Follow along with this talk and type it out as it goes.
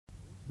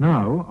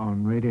Now,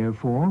 on Radio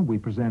 4, we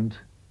present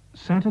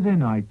Saturday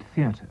Night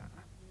Theatre.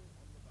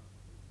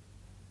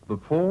 The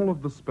Fall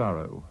of the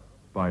Sparrow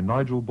by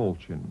Nigel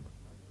Balchin.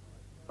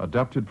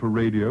 Adapted for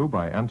radio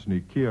by Anthony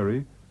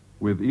Keary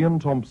with Ian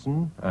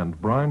Thompson and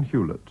Brian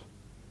Hewlett.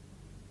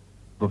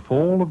 The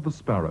Fall of the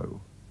Sparrow.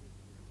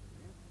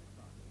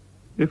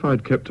 If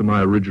I'd kept to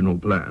my original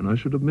plan, I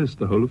should have missed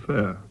the whole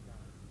affair.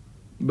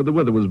 But the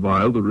weather was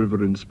vile, the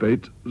river in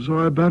spate, so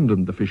I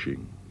abandoned the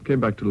fishing, came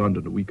back to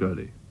London a week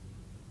early.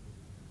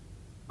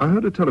 I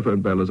heard a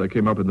telephone bell as I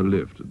came up in the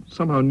lift, and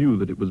somehow knew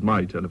that it was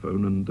my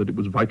telephone and that it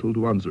was vital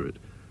to answer it.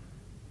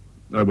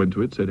 I went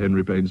to it, said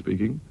Henry Payne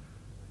speaking,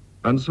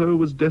 and so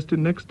was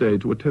destined next day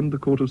to attend the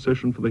Court of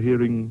Session for the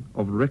hearing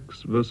of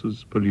Rex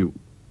versus Pellew.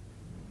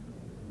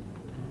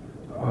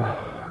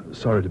 Oh,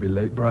 sorry to be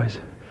late, Bryce.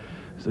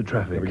 It's the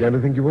traffic. I began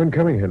to think you weren't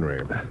coming,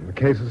 Henry. The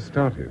case has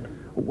started.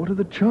 What are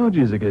the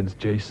charges against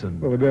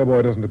Jason? Well, the dear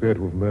boy doesn't appear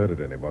to have murdered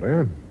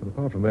anybody. But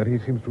apart from that, he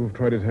seems to have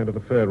tried his hand at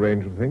a fair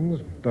range of things.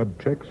 Dud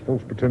checks,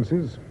 false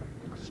pretenses,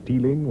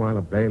 stealing while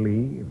a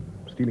bailee,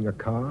 stealing a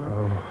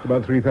car. It's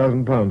about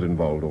 £3,000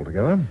 involved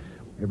altogether.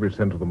 Every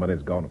cent of the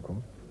money's gone, of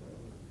course.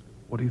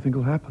 What do you think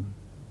will happen?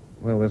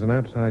 Well, there's an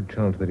outside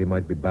chance that he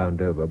might be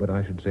bound over, but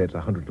I should say it's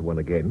 100 to 1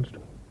 against.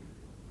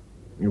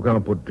 You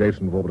can't put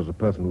Jason forward as a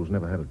person who's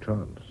never had a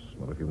chance.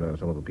 Not if you know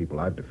some of the people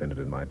I've defended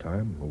in my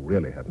time, who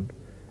really hadn't.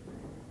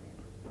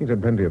 He's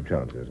had plenty of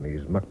chances, and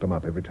he's mucked them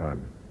up every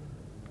time.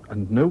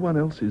 And no one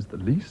else is the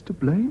least to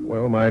blame?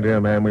 Well, my dear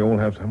man, we all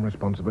have some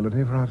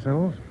responsibility for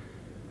ourselves.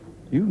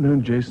 You've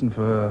known Jason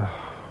for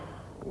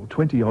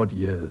 20-odd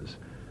years.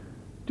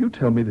 Do you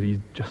tell me that he's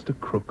just a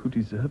crook who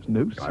deserves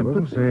no sympathy? I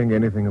wasn't saying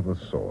anything of the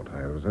sort.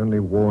 I was only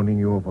warning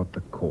you of what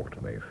the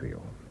court may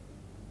feel.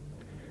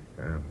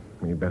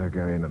 You'd better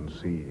go in and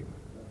see him.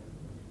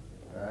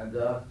 And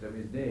asked him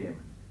his name.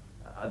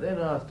 I then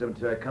asked him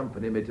to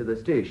accompany me to the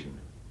station.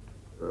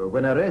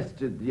 When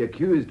arrested, the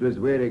accused was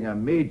wearing a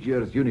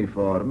major's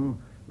uniform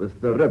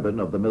with the ribbon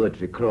of the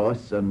military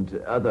cross and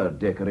other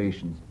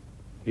decorations.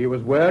 He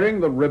was wearing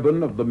the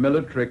ribbon of the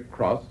military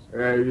cross?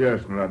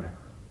 Yes, my lord.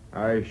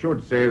 I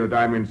should say that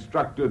I'm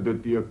instructed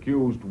that the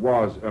accused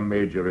was a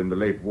major in the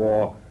late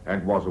war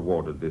and was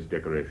awarded this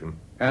decoration.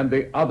 And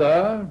the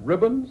other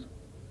ribbons?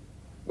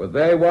 Were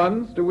they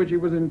ones to which he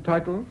was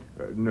entitled?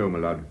 No, my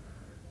lord.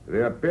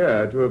 They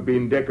appear to have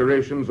been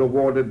decorations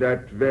awarded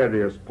at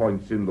various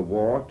points in the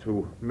war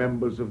to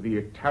members of the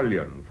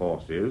Italian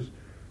forces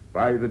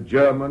by the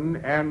German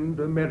and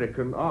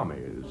American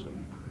armies.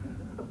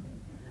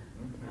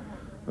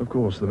 Of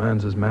course, the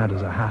man's as mad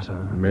as a hatter.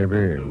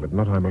 Maybe, but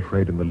not, I'm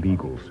afraid, in the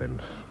legal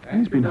sense.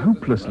 He's been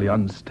hopelessly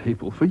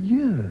unstable for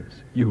years.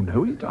 You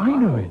know it, I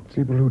know it.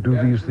 People who do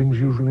these things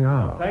usually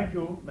are. Thank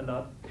you, my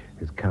lord.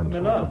 His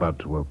counsel is about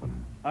to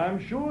open.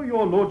 I'm sure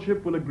your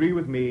lordship will agree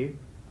with me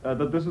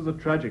that this is a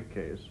tragic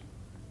case.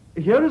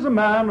 Here is a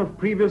man of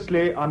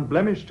previously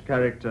unblemished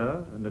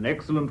character and an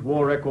excellent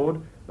war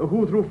record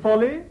who, through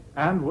folly,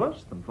 and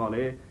worse than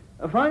folly,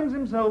 finds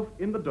himself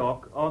in the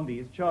dock on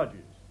these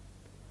charges.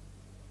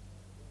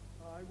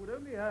 I would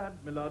only add,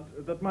 my lord,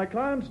 that my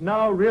client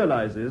now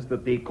realizes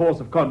that the course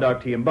of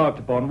conduct he embarked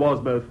upon was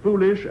both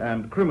foolish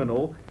and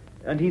criminal,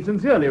 and he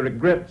sincerely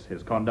regrets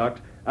his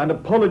conduct and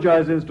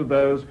apologizes to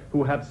those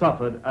who had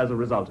suffered as a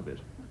result of it.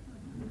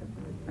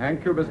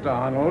 Thank you, Mr.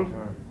 Arnold.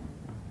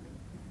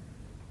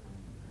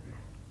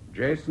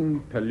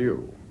 Jason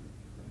Pellew,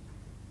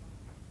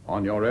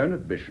 on your own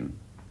admission,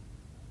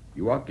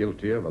 you are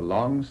guilty of a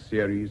long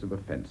series of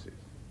offenses.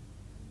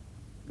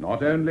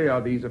 Not only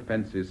are these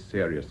offenses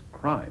serious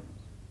crimes,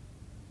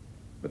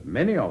 but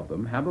many of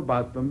them have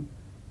about them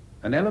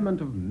an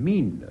element of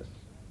meanness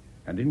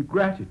and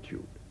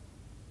ingratitude,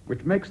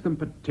 which makes them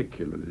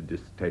particularly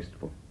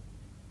distasteful.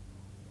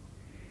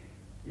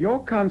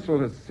 Your counsel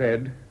has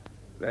said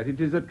that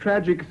it is a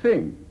tragic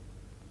thing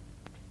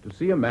to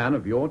see a man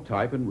of your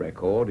type and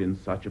record in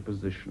such a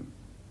position.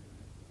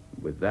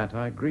 With that,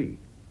 I agree.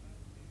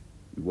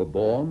 You were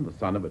born the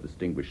son of a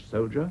distinguished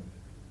soldier.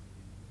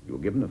 You were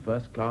given a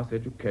first-class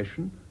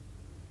education.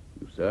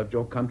 You served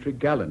your country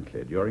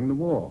gallantly during the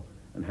war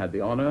and had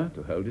the honor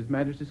to hold His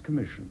Majesty's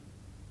commission.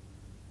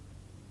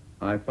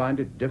 I find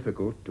it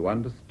difficult to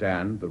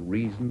understand the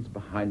reasons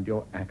behind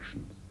your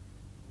actions.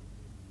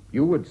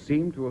 You would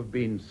seem to have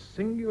been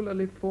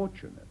singularly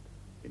fortunate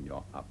in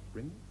your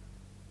upbringing.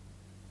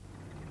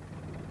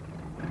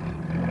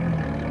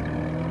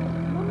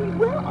 Mummy,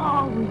 where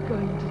are we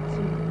going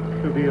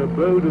to To the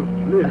abode of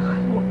bliss.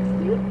 What's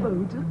the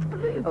abode of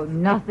bliss? Oh,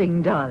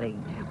 nothing,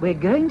 darling. We're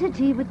going to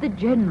tea with the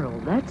General,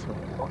 that's all.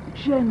 What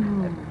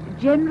General?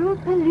 General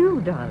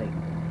Pellew, darling.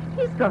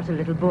 He's got a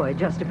little boy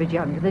just a bit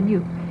younger than you.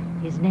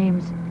 His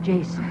name's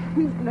Jason.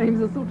 His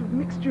name's a sort of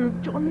mixture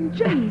of John and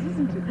James,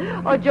 isn't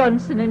it? Or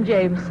Johnson and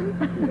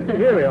Jameson.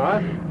 Here we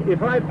are.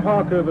 If I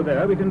park over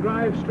there, we can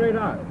drive straight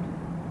out.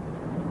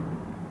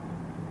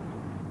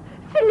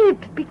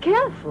 Philip, be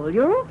careful.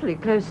 You're awfully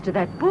close to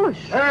that bush.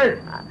 Hey!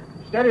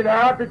 Steady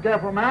there. Be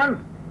careful,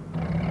 man.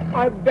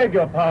 I beg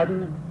your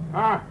pardon.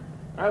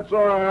 That's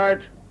all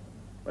right.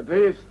 But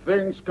these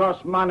things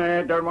cost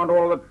money. Don't want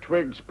all the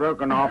twigs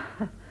broken off.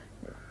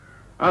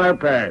 Hello,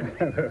 Payne.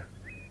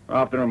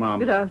 Afternoon, Mum.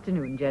 Good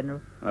afternoon,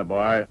 General. Hi,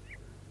 boy.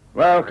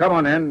 Well, come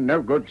on in.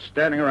 No good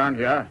standing around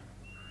here.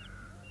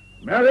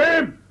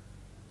 Mary!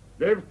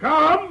 They've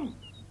come!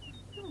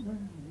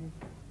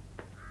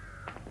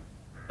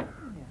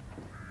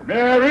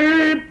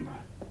 Mary!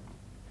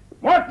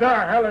 What the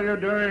hell are you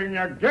doing?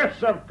 Your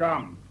guests have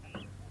come.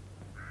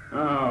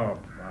 Oh,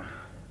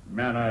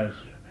 manners.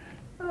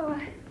 Oh,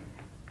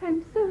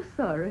 I'm so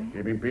sorry.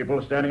 Keeping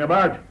people standing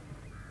about.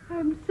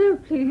 I'm so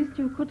pleased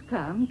you could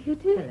come,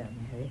 Kitty. Hello,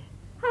 Mary.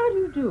 How do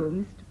you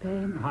do, Mr.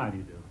 Payne? How do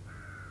you do?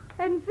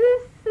 And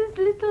this is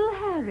little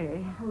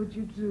Harry. How do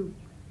you do?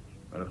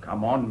 Well,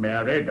 come on,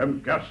 Mary.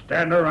 Don't just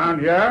stand around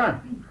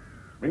here.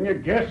 Bring your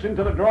guests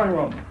into the drawing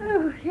room.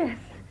 Oh, yes.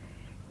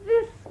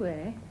 This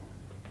way.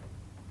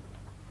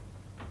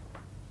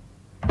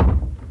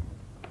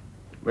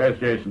 Where's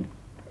Jason?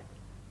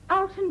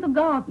 Out in the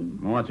garden.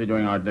 What's he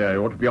doing out there? He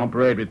ought to be on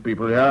parade with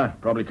people here.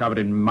 Probably covered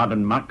in mud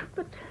and muck.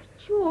 But,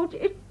 George,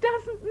 it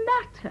doesn't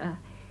matter.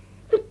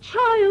 The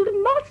child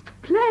must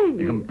play.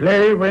 He can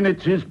play when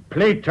it's his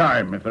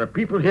playtime. If there are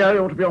people here, he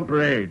ought to be on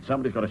parade.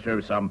 Somebody's got to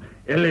show some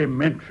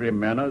elementary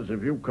manners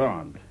if you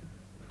can't.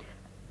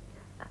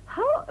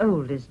 How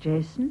old is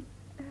Jason?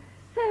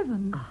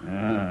 7.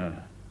 Ah,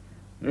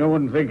 you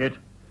wouldn't think it.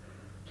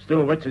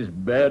 Still wets his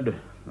bed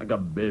like a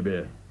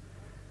baby.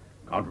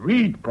 Can't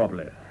read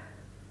properly.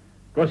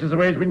 Of course, it's the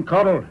way he's been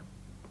coddled.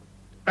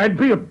 I'd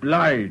be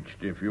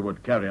obliged if you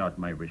would carry out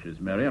my wishes,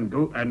 Mary, and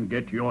go and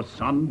get your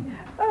son.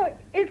 Oh,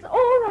 it's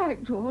all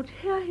right, George.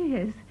 Here he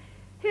is.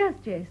 Here's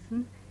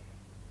Jason.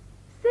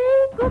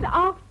 Say good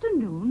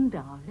afternoon,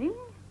 darling.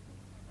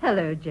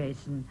 Hello,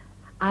 Jason.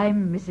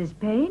 I'm Mrs.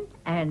 Payne,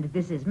 and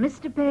this is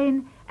Mr.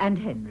 Payne and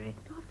Henry.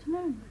 Good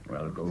afternoon.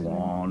 Well, go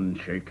on.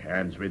 Shake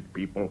hands with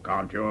people,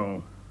 can't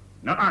you?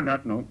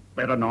 No.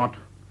 Better not.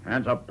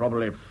 Hands are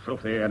probably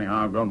filthy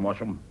anyhow. Go and wash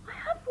them. I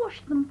have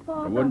washed them,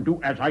 Father. Go and do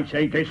as I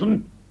say,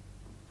 Jason.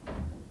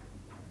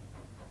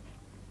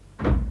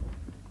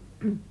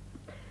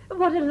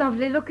 What a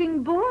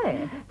lovely-looking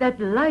boy. That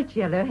light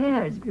yellow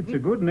hair is... It's a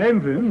good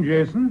name for him,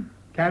 Jason.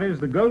 Carries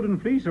the golden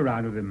fleece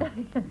around with him.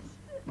 Yes.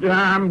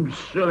 Damn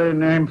silly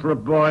name for a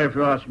boy, if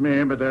you ask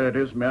me, but there it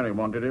is. Mary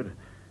wanted it.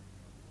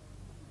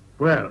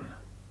 Well,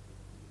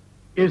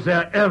 is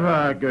there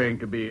ever going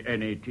to be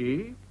any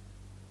tea?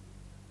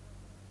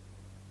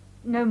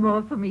 No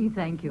more for me,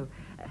 thank you.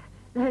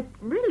 That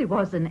really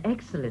was an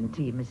excellent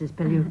tea, Mrs.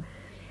 Pellew.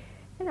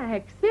 And I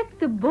expect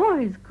the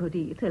boys could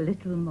eat a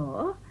little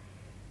more.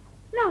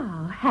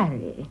 Now,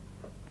 Harry,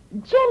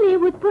 jelly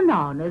with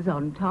bananas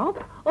on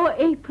top or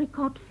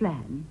apricot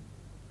flan?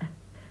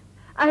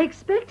 I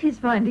expect he's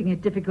finding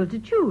it difficult to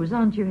choose,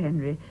 aren't you,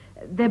 Henry?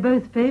 They're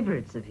both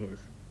favorites of his.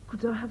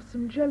 Could I have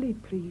some jelly,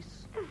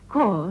 please? Of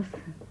course.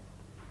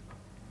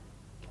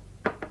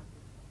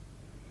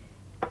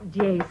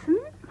 Jason?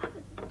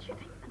 Do you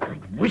think that I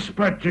can...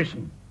 Whisper,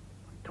 Jason.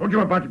 Told you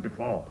about it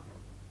before.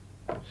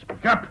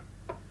 Speak up.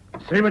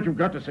 Say what you've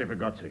got to say, for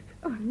God's sake.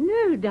 Oh,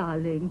 no,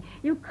 darling.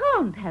 You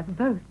can't have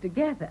both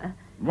together.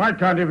 Why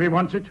can't he if he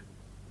wants it?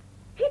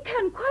 He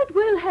can quite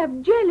well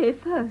have jelly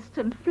first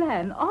and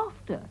flan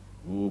after.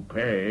 Who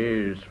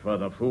pays for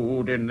the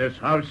food in this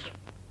house?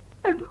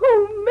 And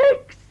who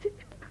makes it?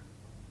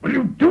 Will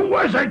you do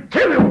as I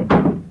tell you?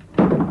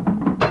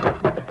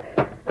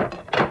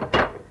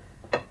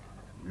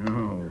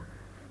 You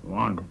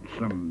want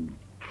some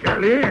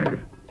jelly,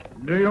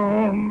 do you,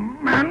 old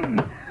man?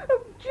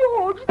 Oh,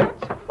 George,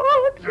 that's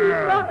far too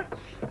much.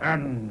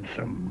 And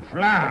some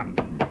flan.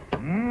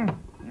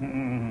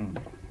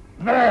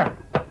 There.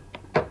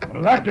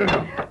 Will that do?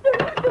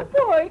 The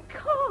boy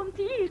can't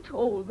eat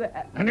all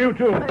that. And you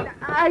too.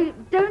 I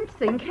don't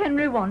think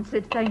Henry wants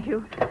it, thank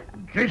you.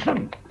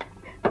 Jason,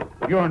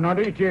 you're not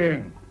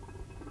eating.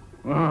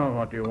 Oh,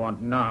 what do you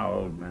want now,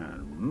 old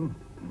man?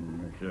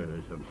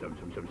 Some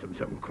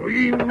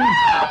cream.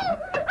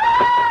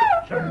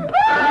 Some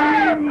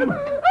cream.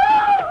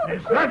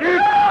 Is that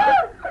it?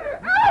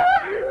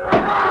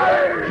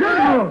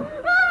 General!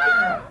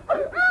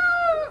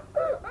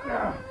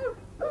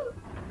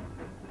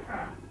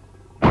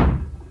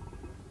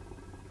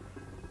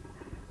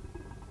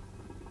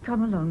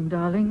 Come along,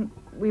 darling.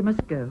 We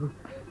must go.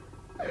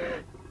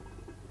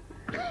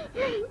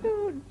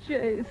 Oh,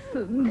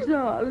 Jason,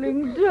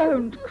 darling,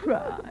 don't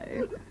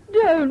cry.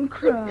 Don't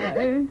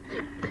cry.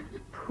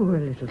 Poor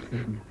little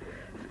thing.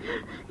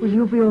 Will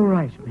you be all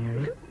right,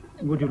 Mary?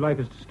 Would you like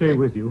us to stay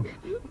with you?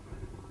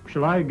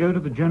 Shall I go to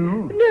the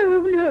General? No,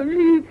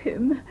 leave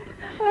him.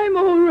 I'm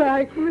all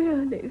right,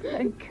 really,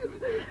 thank you.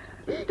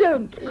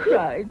 Don't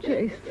cry,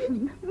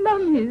 Jason.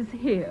 Mummy's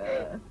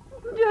here.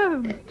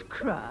 Don't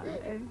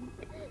cry.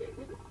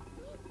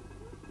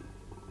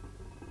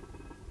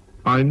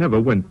 I never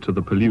went to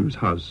the Pellews'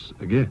 house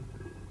again.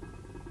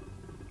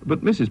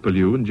 But Mrs.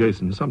 Pellew and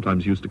Jason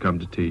sometimes used to come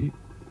to tea,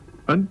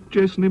 and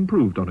Jason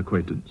improved on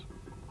acquaintance.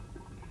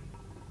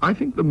 I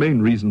think the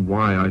main reason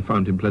why I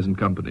found him pleasant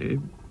company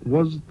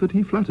was that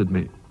he flattered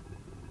me.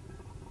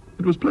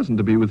 It was pleasant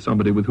to be with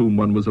somebody with whom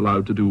one was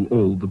allowed to do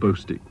all the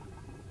boasting.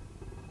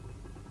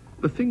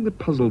 The thing that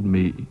puzzled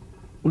me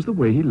was the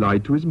way he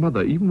lied to his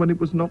mother, even when it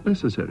was not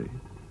necessary.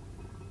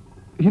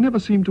 He never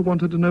seemed to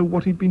want her to know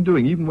what he'd been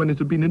doing, even when it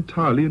had been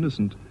entirely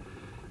innocent.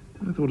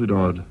 I thought it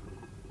odd.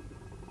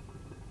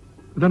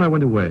 Then I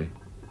went away,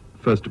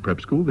 first to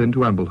prep school, then to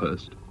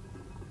Amblehurst.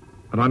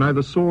 And I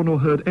neither saw nor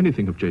heard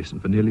anything of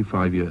Jason for nearly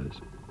 5 years.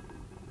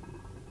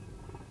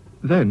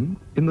 Then,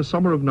 in the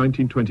summer of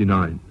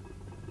 1929,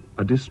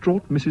 a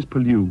distraught Mrs.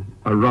 Pellew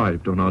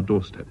arrived on our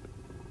doorstep.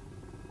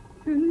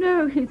 You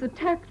know he's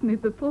attacked me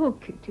before,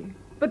 Kitty,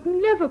 but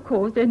never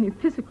caused any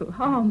physical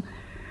harm.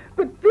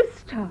 But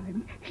this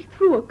time, he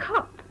threw a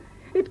cup.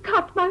 It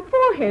cut my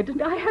forehead,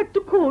 and I had to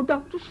call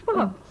Dr.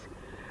 Schwartz.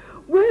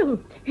 Well,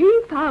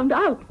 he found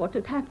out what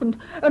had happened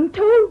and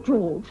told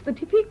George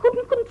that if he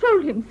couldn't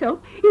control himself,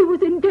 he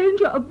was in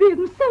danger of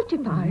being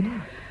certified.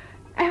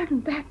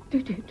 And that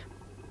did it.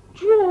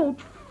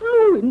 George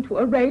flew into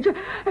a rage.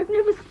 I've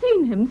never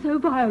seen him so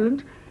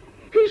violent.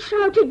 He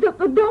shouted that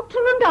the doctor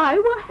and I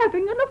were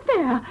having an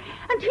affair,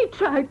 and he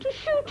tried to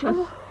shoot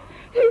us.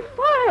 He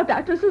fired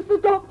at us as the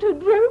doctor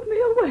drove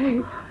me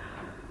away.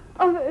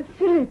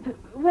 Philip,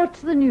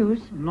 what's the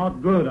news?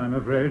 Not good, I'm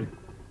afraid.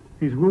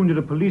 He's wounded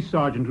a police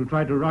sergeant who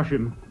tried to rush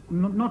him.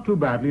 Not too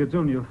badly, it's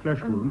only a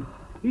flesh wound.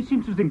 He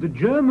seems to think the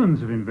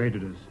Germans have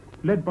invaded us,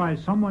 led by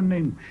someone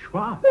named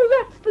Schwartz.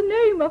 Oh, that's the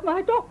name of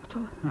my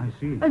doctor. I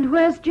see. And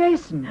where's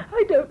Jason?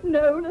 I don't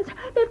know.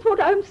 That's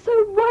what I'm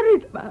so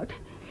worried about.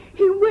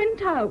 He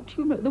went out,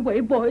 you know the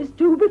way boys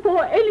do,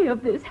 before any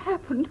of this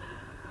happened.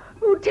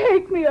 Oh,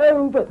 take me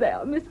over there,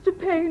 Mr.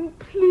 Payne,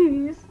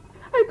 please.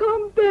 I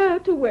can't bear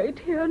to wait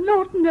here,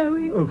 not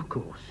knowing. Of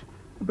course.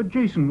 But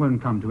Jason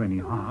won't come to any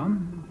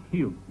harm.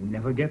 He'll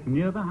never get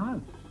near the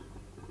house.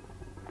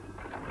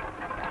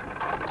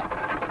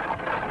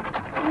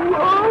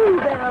 Whoa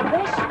there,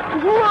 Bess.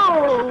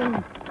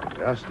 Whoa!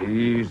 Just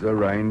ease the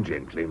rein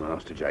gently,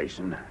 Master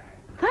Jason.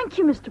 Thank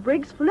you, Mr.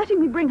 Briggs, for letting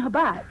me bring her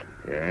back.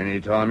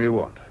 Any time you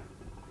want.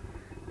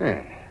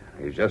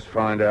 You just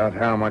find out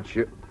how much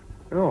you...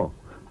 Oh,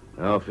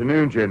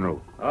 afternoon,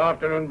 General.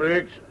 Afternoon,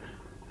 Briggs.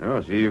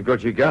 Oh, so you've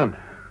got your gun.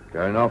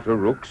 Going after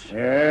rooks?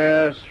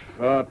 Yes,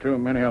 far too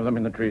many of them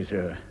in the trees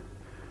here.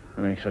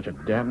 They make such a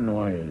damn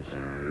noise.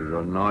 You've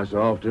got a nice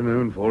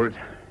afternoon for it.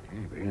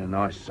 It's been a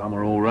nice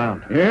summer all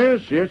round.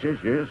 Yes.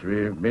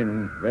 We've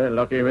been very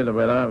lucky with the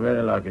weather,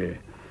 very lucky.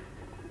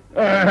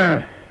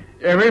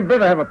 We'd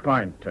better have a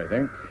pint, I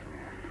think.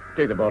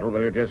 Take the bottle,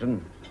 will you,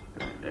 Jason?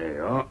 There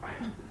you are.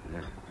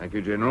 Thank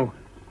you, General.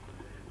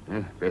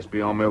 Best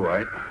be on my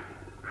way.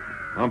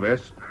 I'm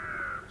Bess.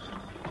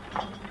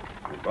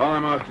 Goodbye,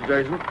 Master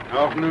Jason.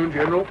 Afternoon,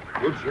 General.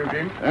 Good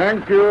shooting.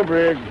 Thank you,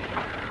 Briggs.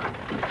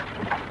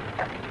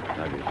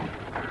 Now, Jason.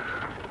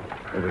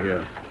 Over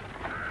here.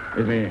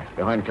 With me,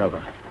 behind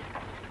cover.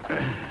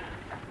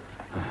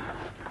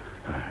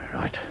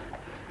 Right.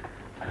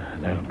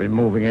 They'll be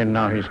moving in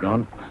now he's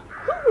gone.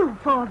 Who,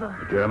 Father?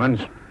 The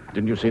Germans.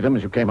 Didn't you see them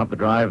as you came up the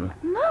drive?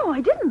 No, I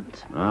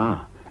didn't.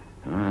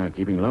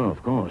 Keeping low,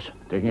 of course.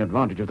 Taking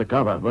advantage of the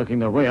cover, working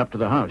their way up to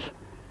the house.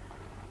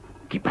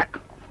 Keep back.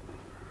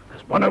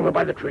 There's one over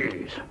by the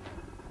trees.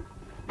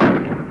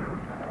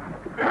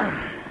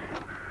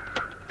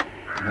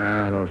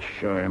 That'll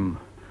show him.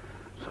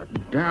 It's a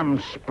damn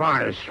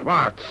spy,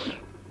 Schwartz.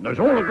 Knows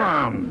all the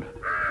ground.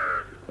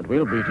 But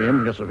we'll beat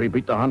him just as we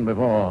beat the Hun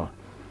before.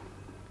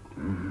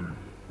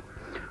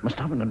 Must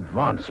have an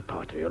advance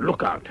party, a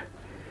lookout.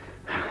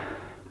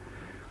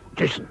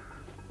 Jason,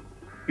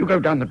 you go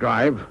down the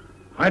drive,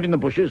 hide in the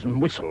bushes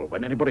and whistle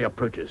when anybody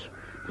approaches.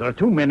 If there are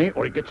too many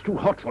or it gets too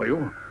hot for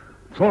you,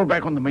 fall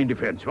back on the main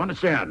defense. You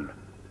understand?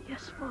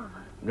 Yes,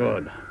 Father.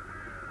 Good.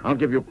 I'll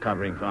give you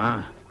covering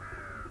fire.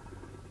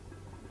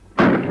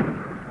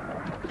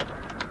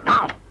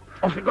 Now,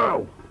 off you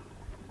go.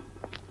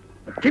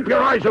 But keep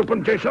your eyes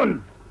open,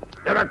 Jason.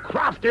 They're a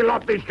crafty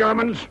lot, these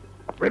Germans.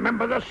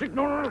 Remember the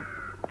signal?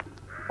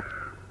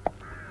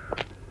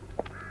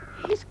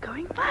 He's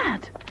going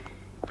mad.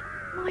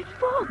 My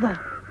father.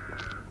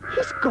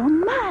 He's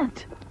gone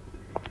mad.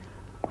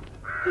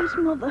 Where's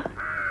Mother?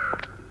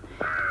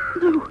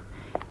 No.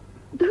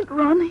 Don't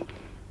run.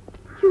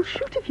 He'll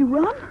shoot if you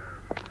run.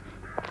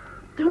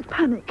 Don't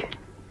panic.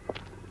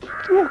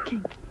 Keep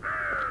walking.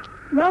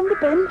 Round the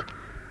bend.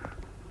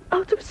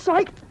 Out of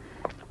sight.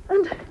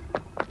 And...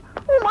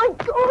 Oh, my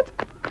God!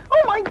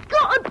 Oh, my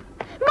God!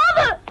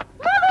 Mother!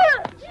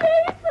 Mother!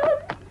 Jason!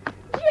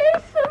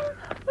 Jason!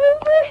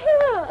 Over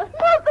here!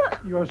 Mother!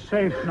 You're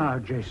safe now,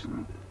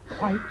 Jason.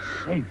 Quite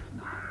safe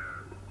now.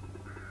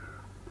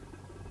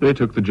 They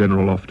took the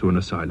General off to an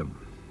asylum.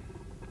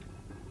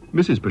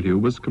 Mrs. Pellew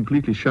was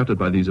completely shattered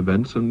by these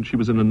events, and she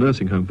was in a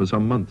nursing home for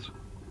some months.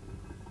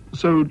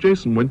 So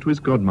Jason went to his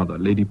godmother,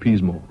 Lady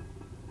Peasmore,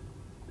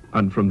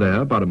 and from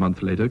there, about a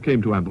month later,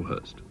 came to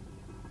Amblehurst.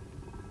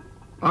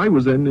 I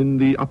was then in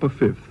the upper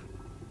fifth,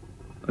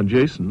 and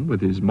Jason,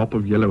 with his mop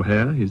of yellow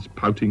hair, his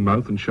pouting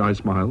mouth and shy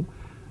smile,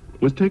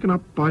 was taken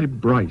up by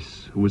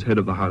Bryce, who was head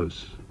of the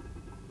house.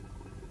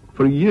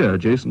 For a year,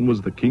 Jason was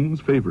the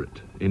king's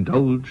favourite,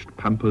 indulged,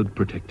 pampered,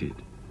 protected.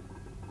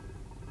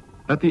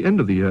 At the end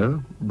of the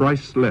year,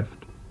 Bryce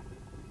left.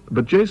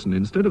 But Jason,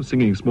 instead of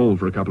singing small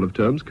for a couple of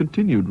terms,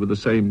 continued with the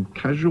same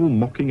casual,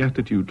 mocking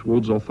attitude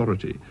towards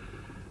authority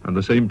and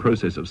the same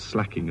process of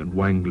slacking and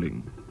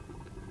wangling.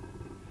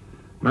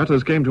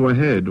 Matters came to a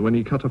head when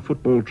he cut a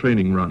football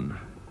training run.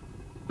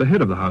 The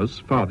head of the house,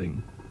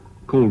 Farthing,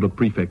 called a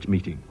prefect's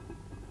meeting.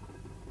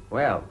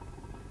 Well,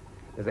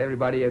 does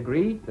everybody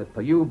agree that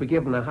for you be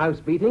given a house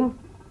beating?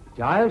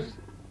 Giles?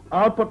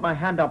 I'll put my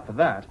hand up for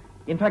that.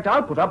 In fact,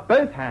 I'll put up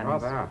both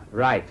hands.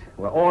 Right.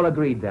 We're all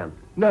agreed then.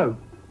 No.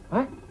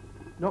 What?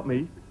 Not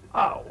me.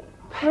 Oh,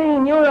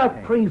 Payne, you're a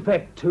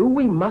prefect too.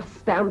 We must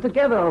stand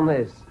together on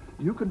this.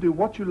 You can do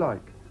what you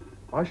like.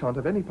 I shan't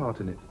have any part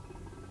in it.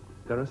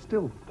 There are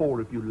still 4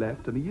 of you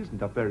left, and he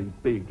isn't a very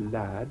big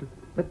lad.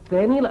 But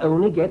then he'll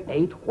only get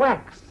 8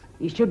 whacks.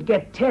 He should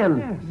get 10.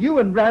 Yes. You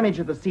and Ramage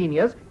are the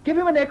seniors. Give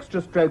him an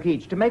extra stroke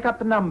each to make up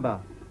the number.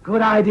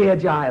 Good idea,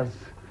 Giles.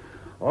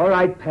 All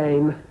right,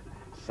 Payne.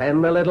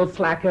 Send the little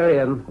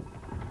slacker in.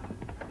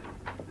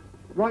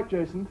 Right,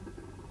 Jason.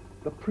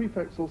 The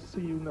prefects will see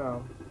you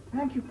now.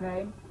 Thank you,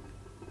 Payne.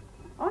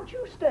 Aren't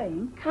you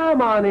staying?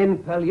 Come on in,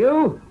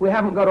 Pellew. We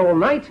haven't got all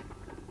night.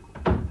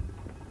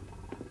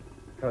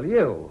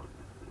 Pellew,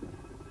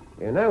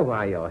 you know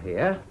why you're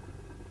here.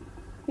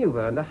 You've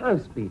earned a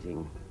house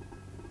beating.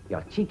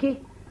 You're cheeky,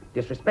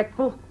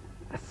 disrespectful,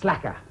 a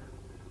slacker.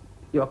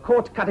 You're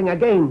caught cutting a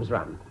games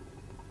run.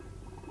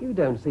 You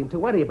don't seem to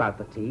worry about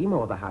the team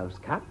or the house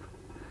cup.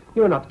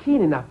 You're not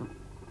keen enough.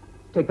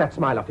 Take that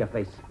smile off your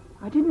face.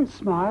 I didn't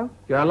smile.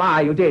 You're a lie,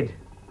 you did.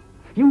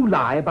 You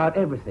lie about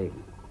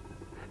everything.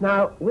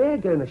 Now, we're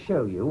going to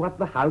show you what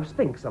the house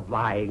thinks of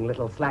lying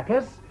little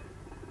slackers.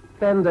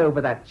 Bend over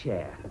that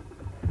chair.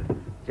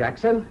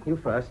 Jackson, you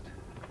first.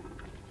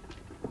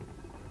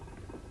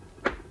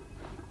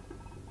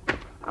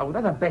 Oh,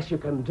 that's the best you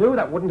can do.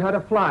 That wouldn't hurt a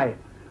fly.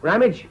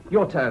 Ramage,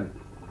 your turn.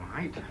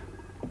 Right.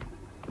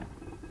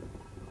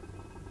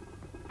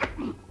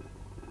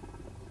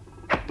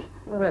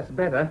 Well, that's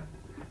better.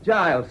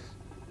 Giles.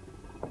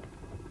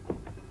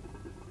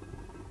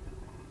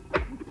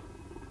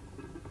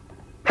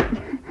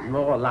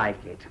 More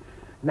like it.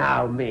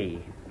 Now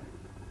me.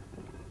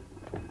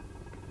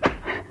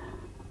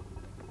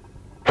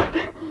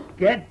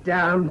 Get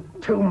down.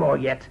 2 more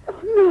yet.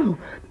 No.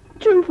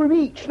 2 from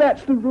each,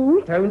 that's the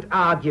rule. Don't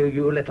argue,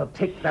 you little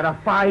tick. There are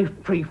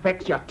 5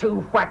 prefects. You're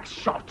 2 whacks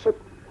short.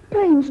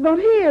 Payne's not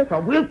here.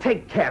 Well, we'll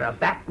take care of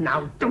that.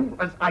 Now do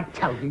as I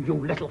tell you, you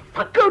little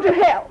fuck. Go to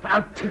hell.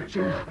 I'll teach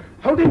you.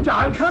 Hold him,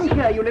 Giles. Come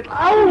here, you little...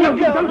 Oh, you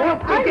don't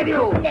help me, did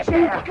you? Let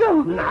me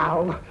go.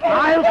 Now,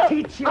 I'll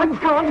teach you. I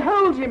can't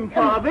hold him,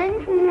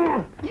 Farthing.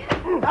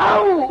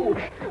 Oh!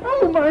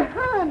 Oh, my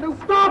hand. Oh,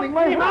 Farthing,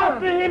 my hand.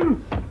 After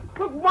him.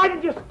 Look, why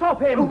did you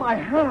stop him? Oh, my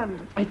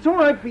hand. It's all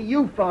right for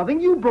you,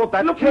 Farthing. You brought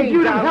that cane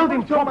you down. held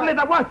him properly.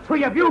 There were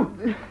 3 of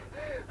you.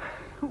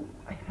 Oh,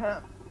 my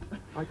hand.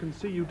 I can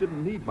see you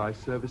didn't need my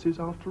services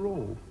after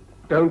all.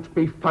 Don't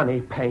be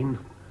funny, Payne.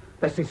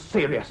 This is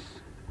serious.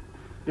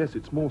 Yes,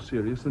 it's more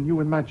serious than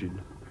you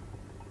imagine.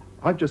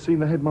 I've just seen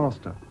the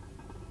headmaster.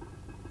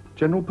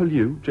 General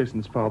Pellew,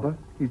 Jason's father,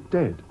 he's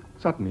dead.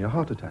 Suddenly, a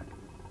heart attack.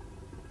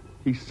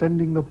 He's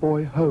sending the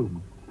boy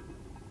home.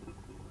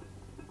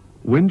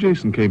 When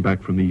Jason came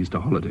back from the Easter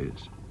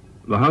holidays,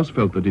 the house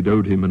felt that it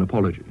owed him an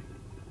apology.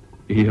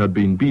 He had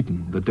been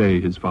beaten the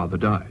day his father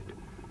died.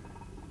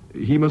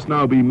 He must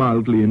now be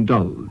mildly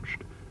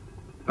indulged,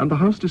 and the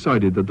house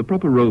decided that the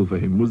proper role for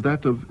him was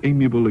that of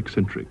amiable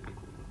eccentric.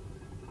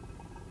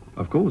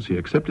 Of course, he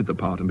accepted the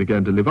part and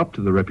began to live up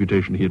to the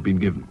reputation he had been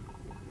given.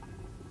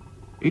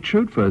 It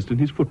showed first in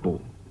his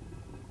football.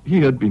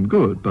 He had been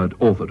good, but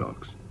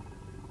orthodox.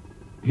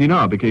 He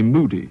now became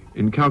moody,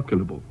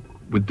 incalculable,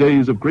 with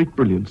days of great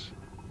brilliance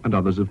and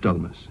others of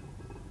dullness.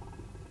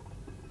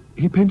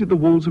 He painted the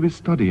walls of his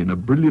study in a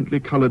brilliantly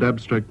coloured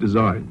abstract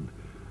design.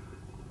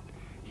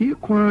 He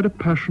acquired a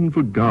passion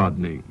for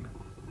gardening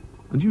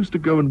and used to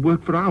go and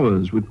work for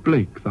hours with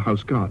Blake, the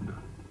house gardener.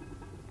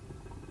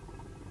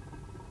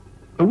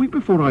 A week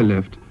before I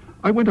left,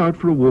 I went out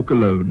for a walk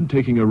alone,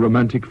 taking a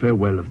romantic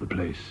farewell of the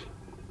place.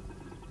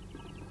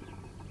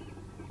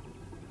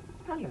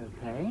 Hello,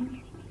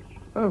 Payne.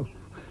 Oh,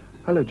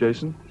 hello,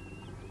 Jason.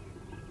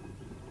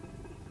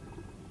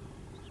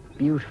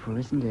 Beautiful,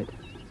 isn't it?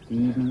 The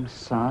evening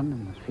sun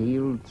and the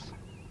fields.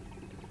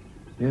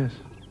 Yes.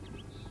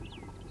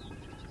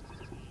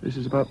 This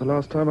is about the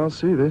last time I'll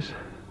see this.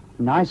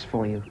 Nice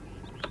for you.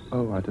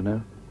 Oh, I don't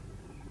know.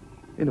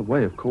 In a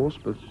way, of course,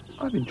 but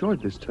I've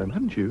enjoyed this term,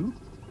 haven't you?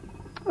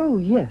 Oh,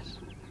 yes.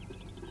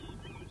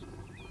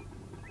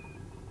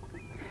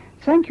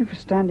 Thank you for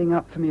standing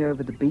up for me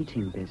over the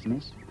beating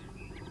business.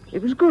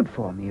 It was good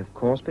for me, of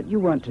course, but you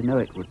weren't to know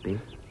it would be.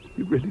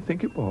 You really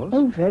think it was?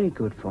 Oh, very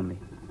good for me.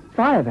 If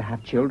I ever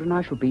have children,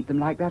 I shall beat them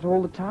like that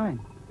all the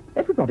time.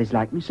 Everybody's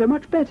liked me so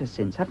much better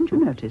since, haven't you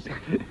noticed?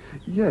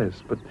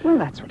 Yes, but... Well,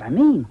 that's what I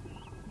mean.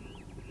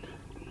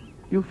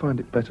 You'll find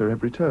it better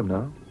every term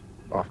now.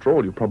 After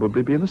all, you'll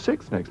probably be in the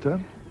 6th next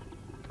term.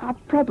 I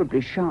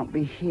probably shan't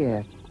be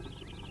here.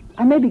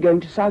 I may be going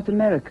to South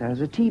America as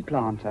a tea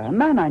planter. A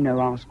man I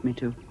know asked me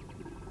to.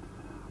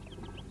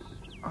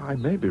 I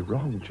may be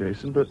wrong,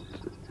 Jason, but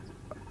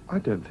I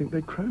don't think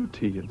they grow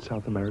tea in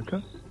South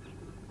America.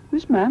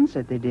 This man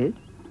said they did.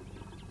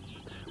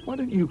 Why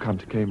don't you come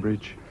to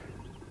Cambridge?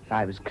 If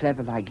I was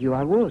clever like you,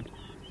 I would.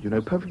 You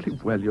know perfectly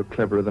well you're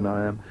cleverer than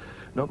I am.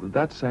 Not that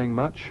that's saying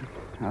much.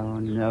 Oh,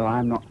 no,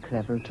 I'm not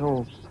clever at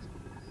all.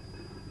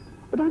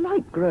 But I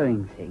like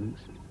growing things.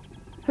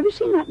 Have you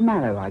seen that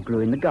mallow I grew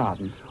in the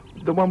garden?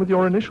 The one with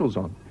your initials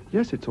on?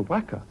 Yes, it's a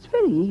whacker. It's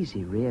very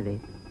easy,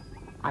 really.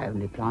 I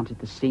only planted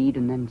the seed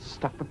and then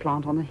stuck the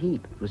plant on a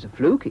heap. It was a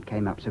fluke it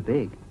came up so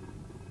big.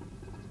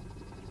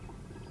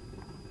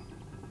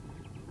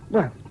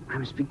 Well, I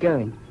must be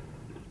going.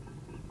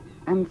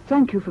 And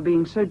thank you for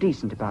being so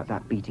decent about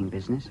that beating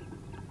business.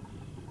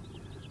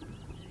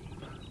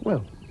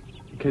 Well,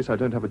 in case I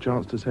don't have a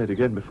chance to say it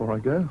again before I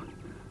go.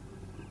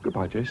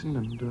 Goodbye, Jason,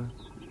 and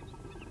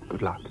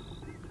good luck.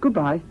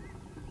 Goodbye.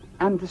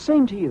 And the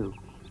same to you.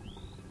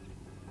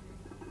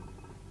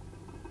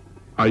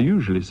 I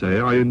usually say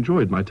I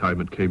enjoyed my time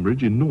at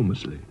Cambridge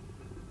enormously.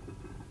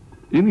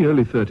 In the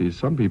early 30s,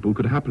 some people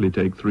could happily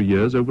take 3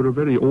 years over a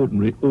very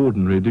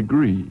ordinary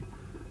degree.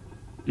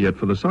 Yet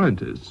for the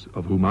scientists,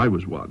 of whom I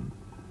was one,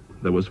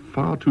 there was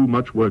far too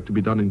much work to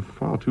be done in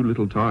far too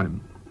little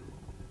time.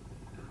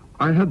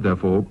 I had,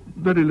 therefore,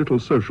 very little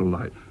social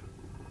life.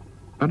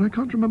 And I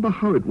can't remember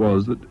how it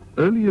was that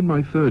early in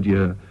my 3rd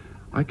year,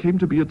 I came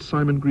to be at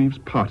Simon Greaves'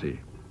 party.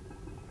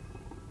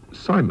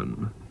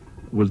 Simon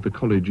was the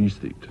college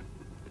aesthete,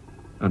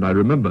 and I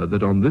remember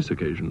that on this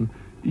occasion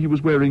he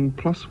was wearing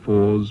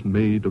 +4s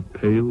made of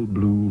pale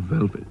blue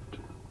velvet.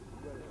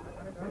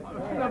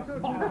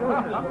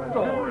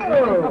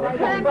 Oh,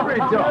 Henry,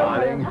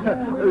 darling.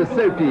 I was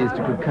so pleased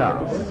you could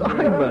come.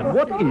 Simon,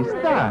 what is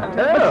that?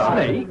 Oh, A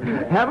snake?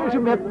 Haven't you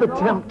met the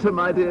tempter,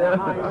 my dear?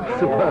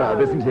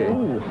 Superb, isn't he?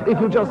 Ooh. If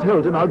you just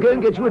hold him, I'll go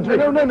and get you a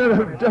drink.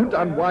 No. Don't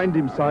unwind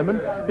him, Simon.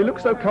 He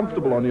looks so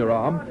comfortable on your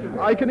arm.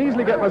 I can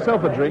easily get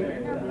myself a drink.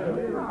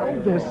 Oh,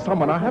 there's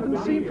someone I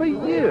haven't seen for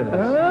years.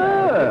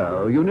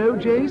 Oh, you know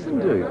Jason,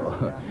 do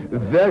you?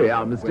 Very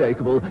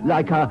unmistakable,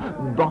 like a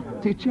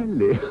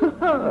Botticelli.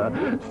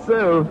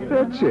 So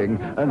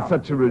fetching, and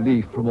such a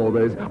relief from all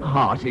those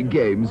hearty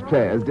games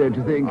players, don't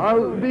you think?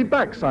 I'll be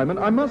back, Simon.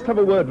 I must have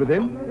a word with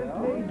him.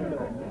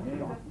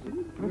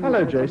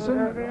 Hello, Jason.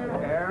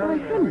 Why,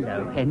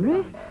 hello,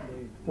 Henry.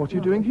 What are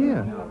you doing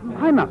here?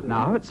 I'm up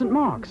now at St.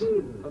 Mark's.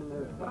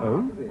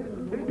 Oh?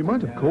 You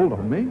might have called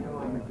on me.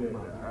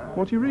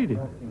 What are you reading?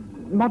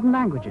 Modern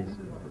languages.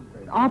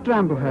 After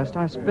Amblehurst,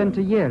 I spent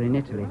a year in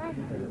Italy.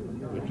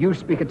 If you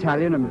speak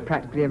Italian and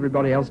practically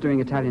everybody else doing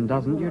Italian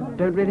doesn't, you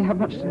don't really have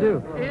much to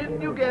do. In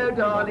you go,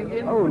 darling.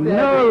 In Oh,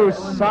 no,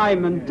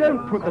 Simon.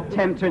 Don't put the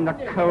tempter in the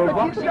coal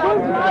box. You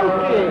won't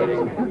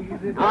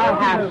like it. I'll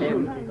have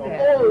him.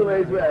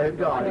 Always wear him,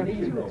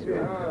 darling.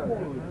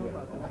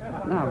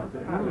 Now,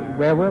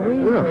 where were we?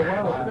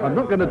 I'm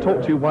not going to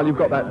talk to you while you've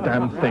got that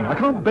damn thing. I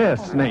can't bear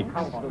snakes.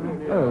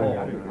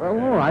 Oh, well,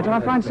 all right.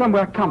 I'll find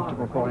somewhere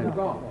comfortable for him.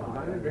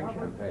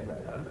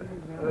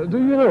 Do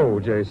you know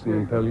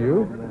Jason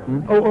Pellew?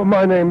 Oh,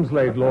 my name's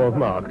Laidlaw of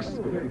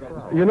Marks.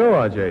 You know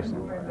our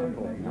Jason?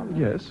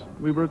 Yes,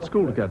 we were at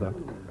school together.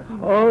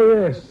 Oh,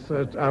 yes,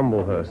 at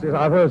Amblehurst. Yes,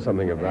 I've heard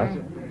something of that.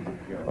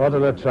 What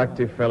an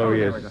attractive fellow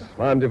he is.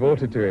 I'm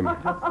devoted to him. He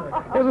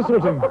has a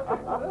sort of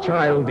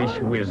childish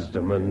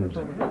wisdom and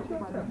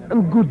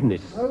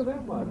goodness.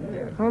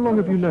 How long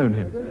have you known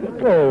him?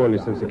 Oh, only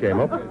since he came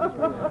up.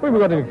 We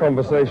got in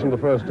conversation the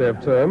first day of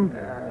term.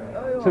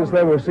 Since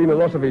then, we've seen a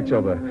lot of each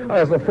other.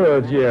 As a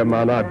third-year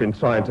man, I've been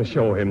trying to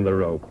show him the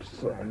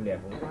ropes.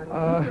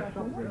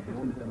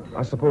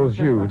 I suppose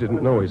you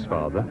didn't know his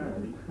father?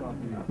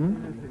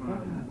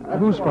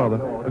 Whose father?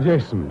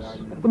 Jason's,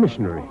 the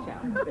missionary.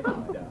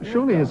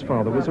 Surely his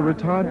father was a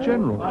retired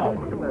general. Oh,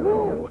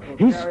 no.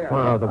 His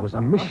father was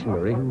a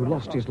missionary who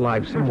lost his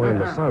life somewhere in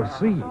the South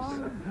Seas.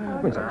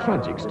 It's a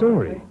tragic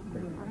story.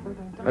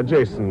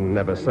 Jason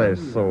never says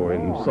so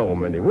in so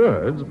many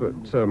words, but,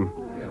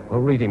 well,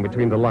 reading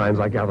between the lines,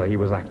 I gather he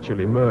was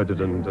actually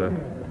murdered and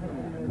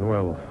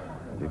well,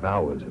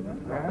 devoured.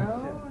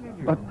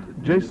 But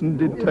Jason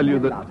did tell you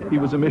that he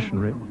was a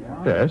missionary?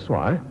 Yes,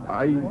 why?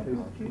 I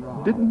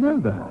didn't know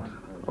that.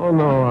 Oh,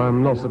 no,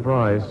 I'm not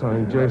surprised. I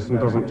mean, Jason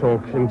doesn't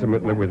talk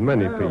intimately with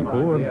many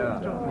people.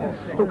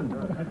 Look,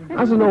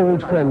 as an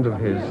old friend of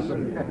his,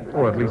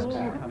 or at least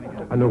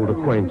an old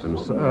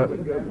acquaintance,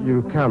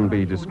 you can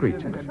be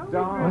discreet.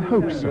 I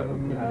hope so.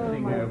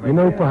 You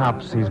know,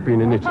 perhaps he's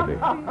been in Italy.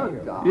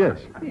 Yes,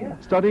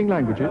 studying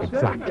languages.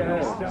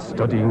 Exactly,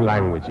 studying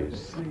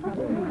languages.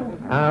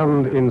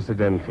 And,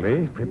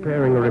 incidentally,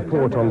 preparing a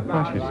report on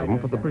fascism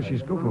for the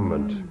British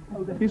government.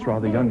 He's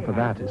rather young for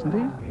that, isn't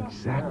he?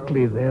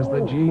 Exactly, there's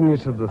the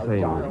genius of the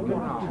thing.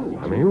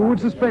 I mean, who would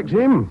suspect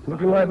him,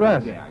 looking like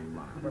that?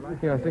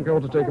 Yeah, I think I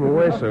ought to take him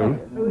away soon.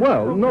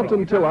 Well, not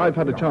until I've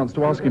had a chance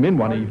to ask him in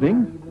one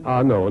evening.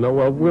 No,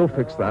 well, we'll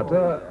fix that.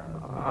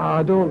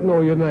 I don't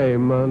know your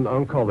name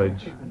on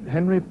college.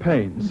 Henry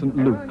Payne, St.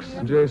 Luke's.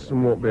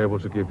 Jason won't be able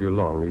to give you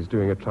long. He's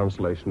doing a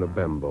translation of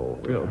Bembo,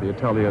 the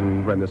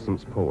Italian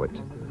Renaissance poet.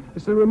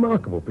 It's a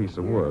remarkable piece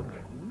of work.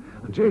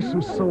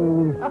 Jason's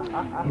so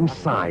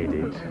inside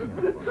it.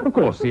 Of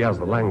course, he has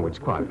the language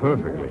quite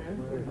perfectly.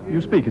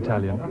 You speak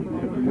Italian?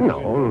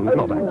 No,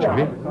 not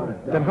actually.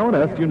 Then how on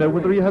earth do you know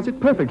whether he has it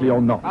perfectly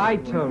or not? I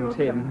told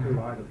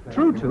him.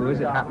 True, too,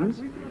 as it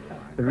happens.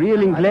 The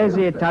real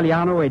Inglese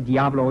Italiano e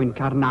Diavolo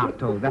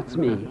Incarnato. That's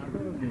me.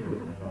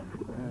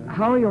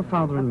 How are your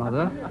father and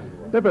mother?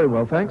 They're very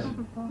well, thanks.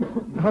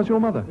 How's your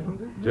mother?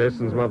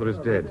 Jason's mother is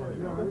dead.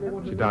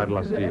 She died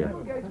last year.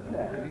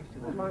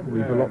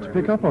 We've a lot to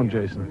pick up on,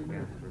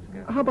 Jason.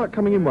 How about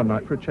coming in one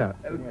night for a chat?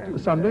 A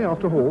Sunday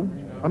after hall?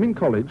 I'm in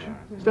college.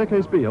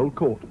 Staircase B, Old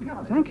Court.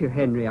 Thank you,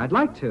 Henry. I'd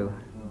like to.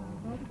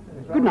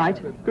 Good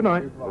night. Good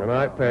night. Good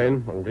night,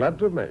 Payne. I'm glad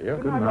to have met you.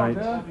 Good night.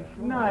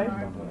 Good night.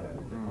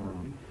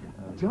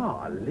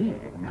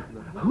 Darling,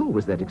 who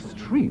was that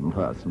extreme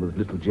person with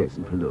little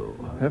Jason below?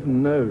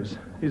 Heaven knows.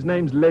 His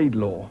name's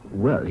Laidlaw.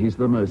 Well, he's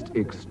the most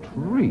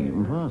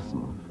extreme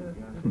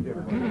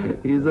person.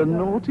 He's a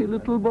naughty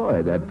little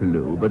boy, that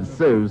Pellew, but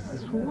so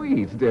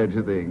sweet, don't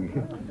you think?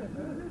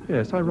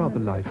 Yes, I rather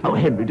like him. Oh,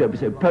 Henry, don't be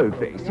so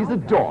po-faced. He's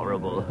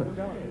adorable.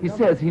 He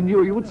says he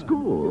knew you at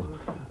school.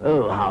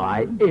 Oh, how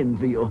I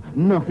envy you.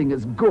 Nothing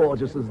as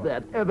gorgeous as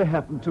that ever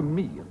happened to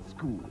me at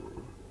school.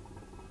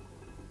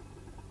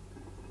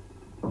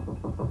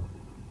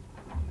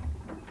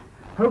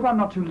 Hope I'm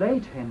not too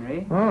late,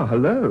 Henry. Ah,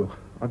 hello.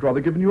 I'd rather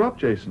given you up,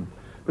 Jason.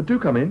 But do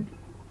come in.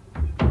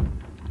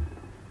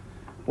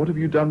 What have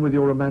you done with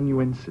your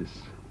amanuensis?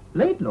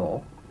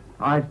 Laidlaw?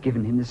 I've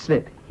given him the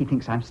slip. He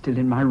thinks I'm still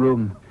in my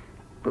room.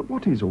 But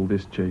what is all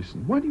this,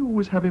 Jason? Why do you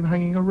always have him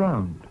hanging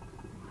around?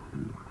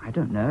 I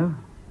don't know.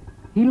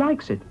 He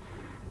likes it.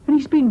 And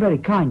he's been very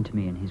kind to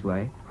me in his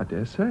way. I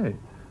dare say.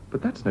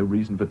 But that's no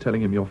reason for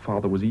telling him your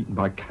father was eaten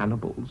by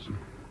cannibals.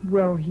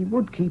 Well, he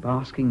would keep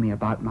asking me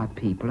about my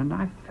people, and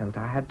I felt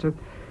I had to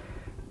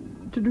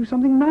do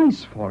something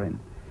nice for him.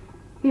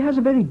 He has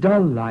a very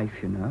dull life,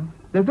 you know.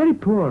 They're very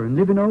poor and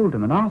live in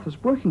Oldham, and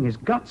Arthur's working his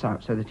guts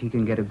out so that he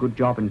can get a good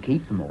job and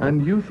keep them all.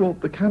 And you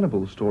thought the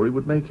cannibal story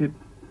would make it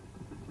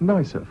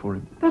nicer for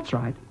him? That's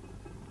right.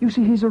 You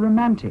see, he's a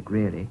romantic,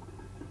 really.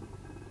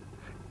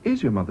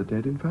 Is your mother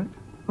dead, in fact?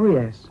 Oh,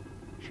 yes.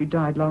 She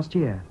died last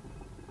year.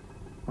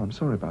 I'm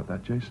sorry about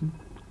that, Jason.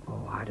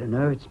 Oh, I don't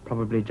know. It's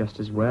probably just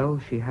as well.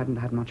 She hadn't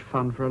had much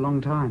fun for a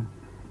long time.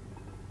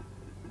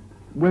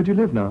 Where do you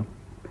live now?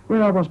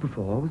 Where I was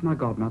before, with my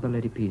godmother,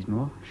 Lady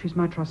Peasmore. She's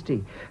my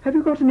trustee. Have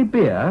you got any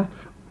beer?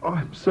 Oh,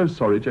 I'm so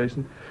sorry,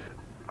 Jason.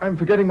 I'm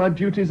forgetting my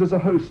duties as a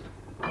host.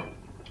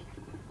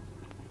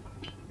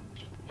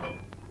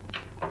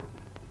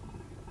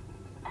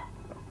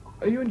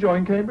 Are you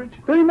enjoying Cambridge?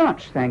 Very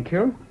much, thank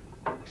you.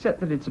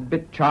 Except that it's a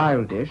bit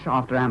childish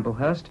after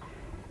Amblehurst.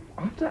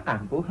 After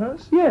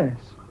Amblehurst? Yes.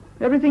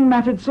 Everything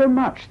mattered so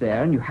much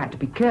there, and you had to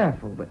be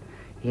careful. But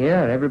here,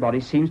 everybody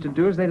seems to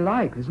do as they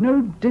like. There's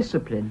no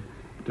discipline.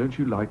 Don't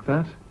you like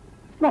that?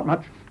 Not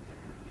much.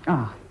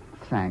 Ah,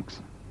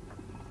 thanks.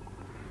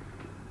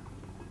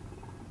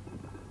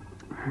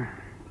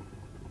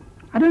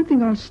 I don't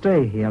think I'll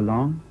stay here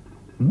long.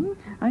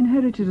 I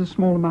inherited a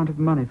small amount of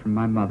money from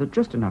my mother,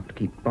 just enough to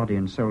keep body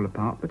and soul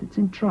apart, but it's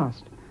in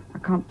trust. I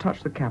can't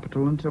touch the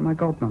capital until my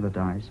godmother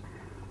dies.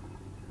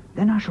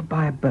 Then I shall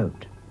buy a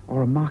boat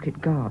or a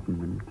market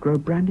garden and grow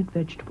branded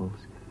vegetables.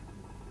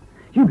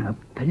 You know,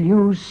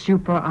 Pellew's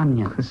super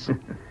onions.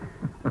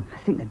 I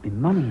think there'd be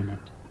money in it.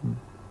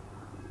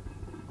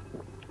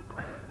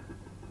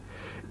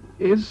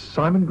 Is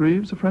Simon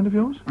Greaves a friend of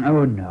yours?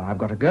 Oh, no, I've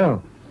got to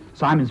go.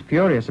 Simon's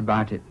furious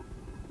about it.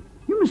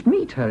 You must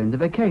meet her in the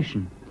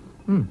vacation.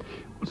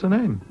 What's her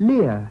name?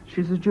 Leah.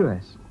 She's a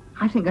Jewess.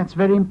 I think that's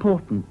very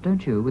important,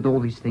 don't you, with all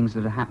these things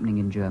that are happening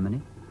in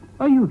Germany?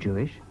 Are you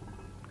Jewish?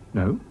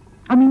 No.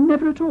 I mean,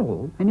 never at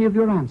all? Any of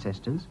your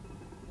ancestors?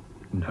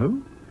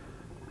 No.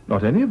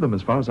 Not any of them,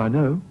 as far as I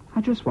know.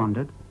 I just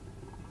wondered.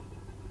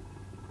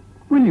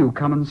 Will you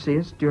come and see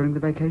us during the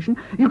vacation?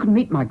 You can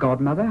meet my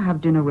godmother, have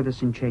dinner with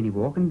us in Cheney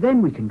Walk, and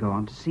then we can go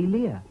on to see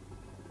Leah.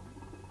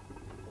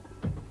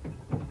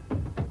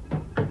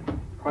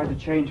 Quite a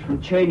change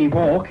from Cheney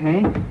Walk,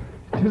 eh?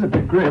 It is a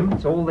bit grim.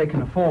 It's all they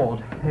can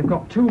afford. They've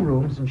got 2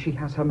 rooms, and she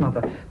has her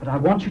mother. But I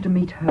want you to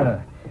meet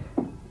her.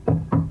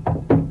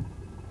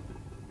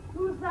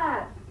 Who's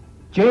that?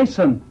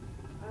 Jason.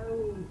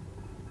 Oh,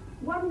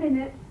 1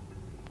 minute.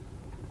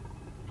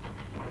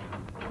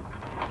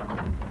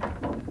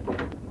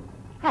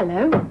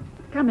 Hello.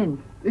 Come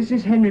in. This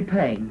is Henry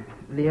Payne,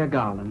 Leah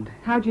Garland.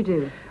 How do you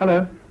do?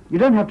 Hello. You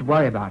don't have to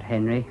worry about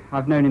Henry.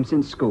 I've known him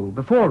since school.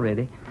 Before,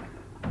 really.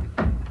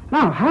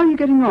 Now, how are you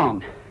getting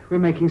on? We're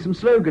making some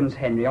slogans,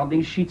 Henry, on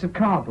these sheets of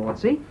cardboard,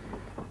 see?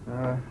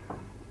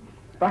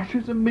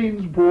 Fascism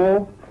means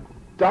war.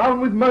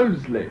 Down with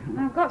Mosley.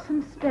 I've got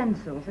some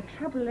stencils. The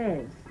trouble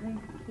is,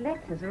 the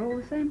letters are all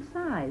the same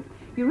size.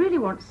 You really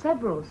want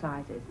several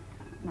sizes.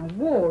 Now,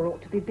 war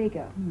ought to be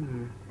bigger.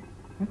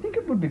 I think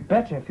it would be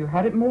better if you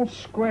had it more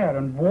square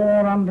and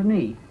war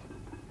underneath.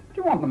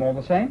 you want them all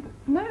the same?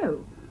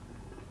 No.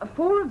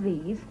 4 of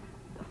these,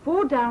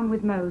 4 down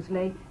with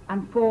Mosley,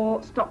 and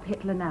 4 Stop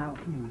Hitler Now.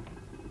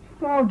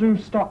 I'll do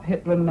Stop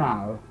Hitler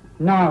Now.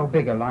 Now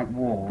bigger, like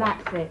war.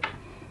 That's it.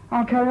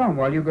 I'll carry on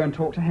while you go and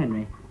talk to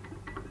Henry.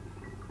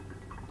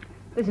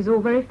 This is all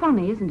very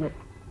funny, isn't it?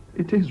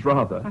 It is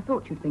rather. I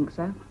thought you'd think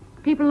so.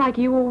 People like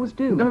you always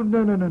do.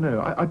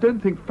 No. I don't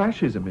think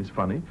fascism is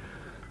funny.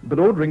 But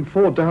ordering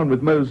 4 down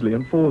with Mosley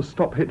and 4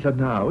 Stop Hitler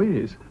Now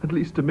is, at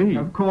least to me.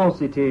 Of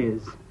course it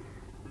is.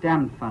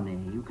 Damn funny.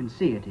 You can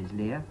see it is,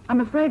 Leah. I'm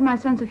afraid my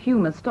sense of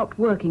humour stopped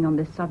working on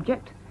this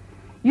subject.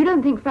 You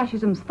don't think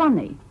fascism's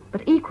funny,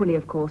 but equally,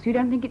 of course, you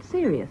don't think it's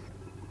serious.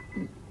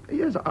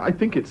 Yes, I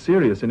think it's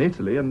serious in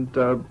Italy and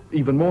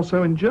even more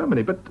so in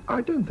Germany, but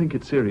I don't think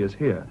it's serious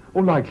here,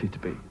 or likely to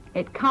be.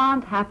 It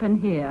can't happen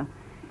here.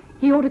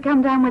 He ought to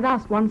come down with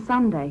us one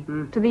Sunday,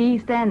 to the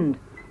East End.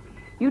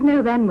 You'd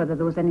know then whether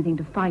there was anything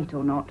to fight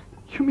or not.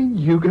 You mean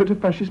you go to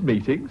fascist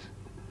meetings?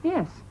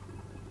 Yes.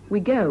 We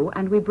go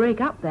and we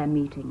break up their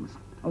meetings,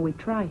 or we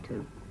try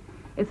to.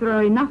 If there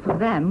are enough of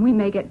them, we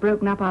may get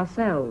broken up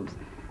ourselves,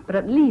 but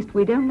at least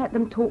we don't let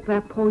them talk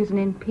their poison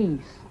in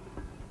peace.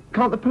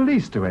 Can't the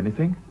police do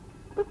anything?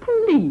 The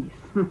police?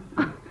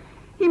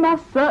 He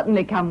must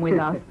certainly come with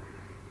us.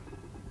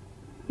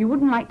 You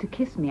wouldn't like to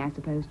kiss me, I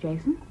suppose,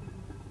 Jason?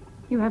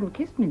 You haven't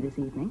kissed me this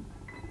evening.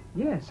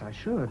 Yes, I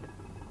should.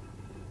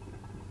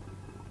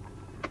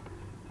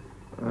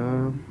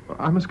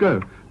 I must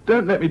go.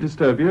 Don't let me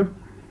disturb you.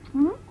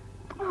 Hmm?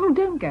 Oh,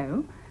 don't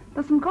go.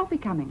 There's some coffee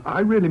coming.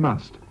 I really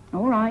must.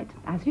 All right,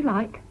 as you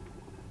like.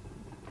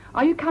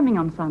 Are you coming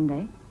on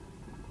Sunday?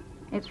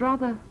 It's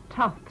rather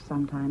tough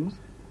sometimes.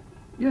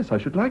 Yes, I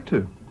should like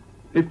to.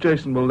 If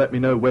Jason will let me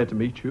know where to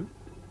meet you.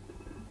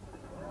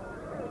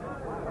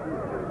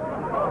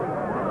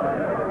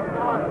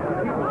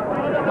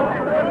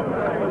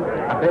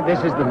 I bet this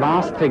is the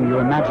last thing you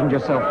imagined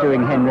yourself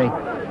doing, Henry.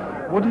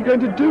 What are you going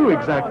to do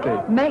exactly?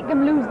 Make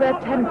them lose their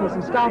tempers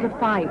and start a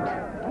fight.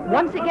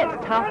 Once it gets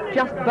tough,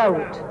 just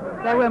bolt.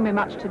 There won't be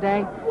much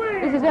today.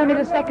 This is only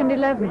the second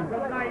 11.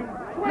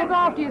 Look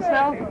after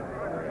yourself.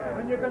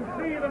 And you can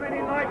see them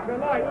any night you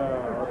like,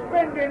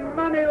 spending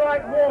money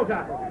like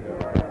water.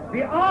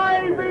 The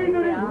ivy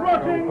that is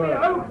rotting the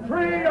oak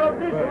tree of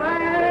this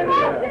land.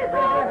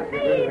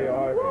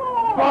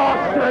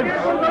 Bastards!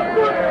 It was a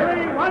good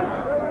tree once,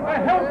 a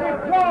healthy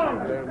plant.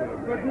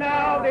 But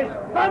now this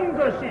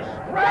fungus is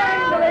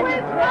strangling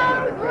it.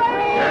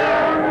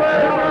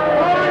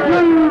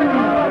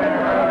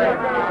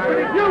 But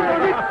if you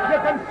want it, you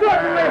can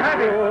certainly have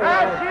it.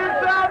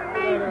 Ashes are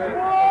meat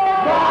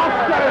war.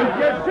 Bastards!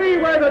 You see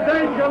where the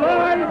danger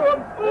lies?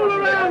 All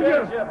around you.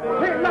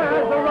 Hitler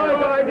has the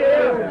right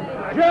idea.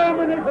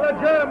 Germany for the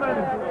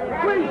Germans.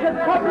 We should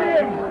copy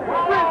him.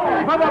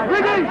 Britain for the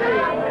British.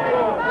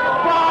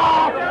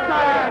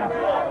 Bastards!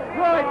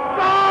 Right,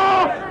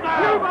 bastards!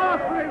 You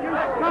bastard, you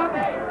scum!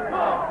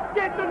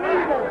 Get the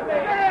needle!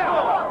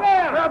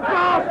 There! The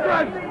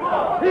bastards!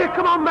 Here,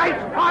 come on,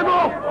 mates! I'm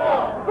off!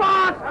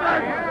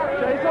 Bastards!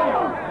 Jason?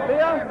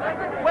 Leah?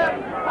 Well,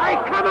 hey,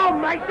 come on,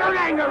 mate! Don't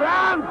hang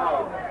around!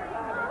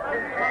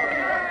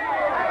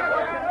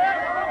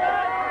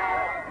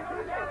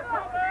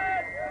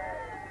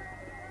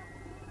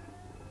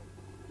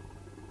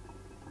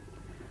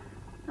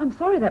 I'm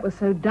sorry that was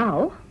so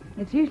dull.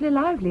 It's usually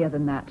livelier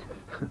than that.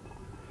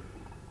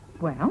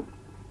 Well,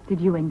 did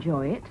you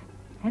enjoy it,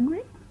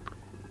 Henry?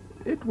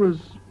 It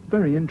was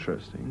very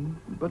interesting,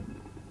 but...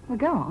 Well,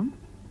 go on.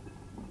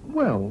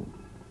 Well,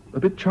 a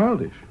bit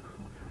childish.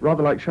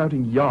 Rather like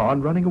shouting "yah"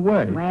 and running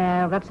away.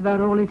 Well, that's about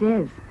all it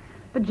is.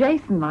 But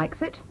Jason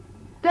likes it.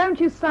 Don't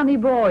you, sonny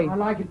boy? I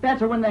like it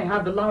better when they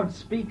have the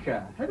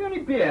loudspeaker. Have you any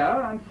beer?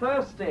 I'm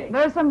thirsty.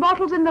 There's some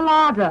bottles in the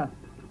larder.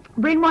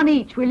 Bring one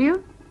each, will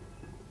you?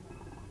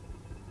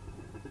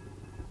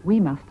 We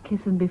must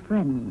kiss and be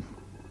friends,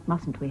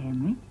 mustn't we,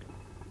 Henry?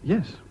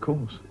 Yes, of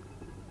course.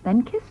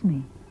 Then kiss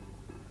me.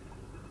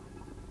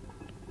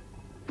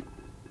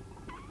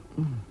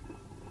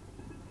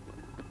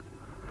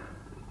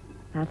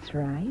 That's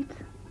right.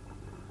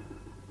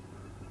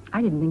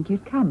 I didn't think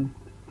you'd come,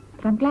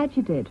 but I'm glad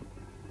you did.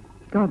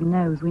 God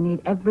knows we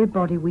need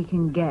everybody we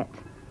can get.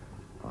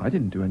 I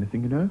didn't do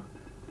anything, you know.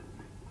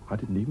 I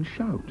didn't even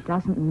shout.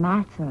 Doesn't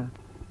matter.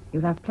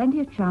 You'll have plenty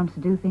of chance to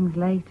do things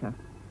later.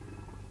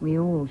 We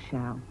all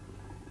shall.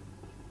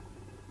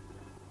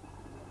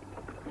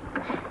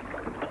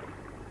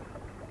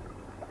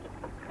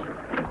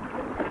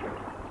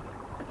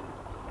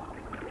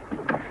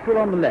 Pull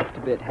on the left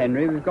a bit,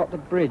 Henry. We've got the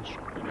bridge.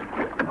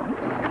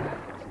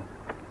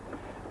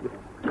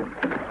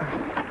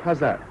 How's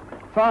that?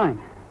 Fine.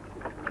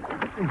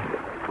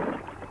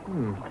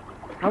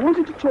 I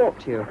wanted to talk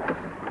to you.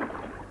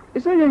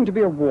 Is there going to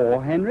be a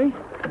war, Henry?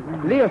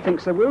 Leah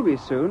thinks there will be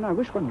soon. I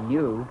wish one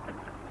knew.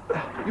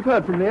 You've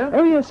heard from Leah?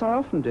 Oh, yes, I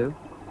often do.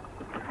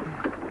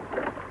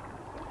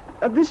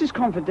 This is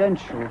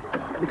confidential,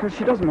 because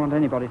she doesn't want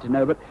anybody to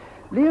know, but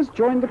Leah's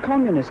joined the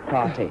Communist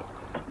Party.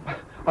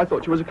 I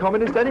thought she was a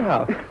communist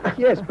anyhow.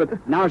 Yes,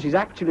 but now she's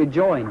actually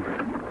joined.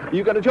 Are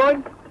you going to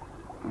join?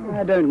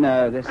 I don't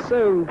know. They're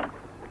so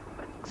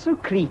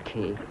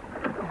creaky.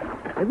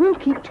 They will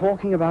keep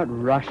talking about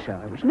Russia,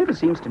 which never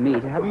seems to me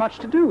to have much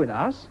to do with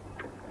us.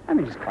 I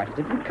mean, it's quite a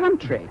different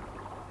country.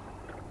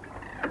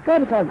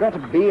 But if I've got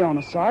to be on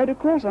a side, of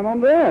course, I'm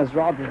on theirs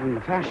rather than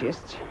the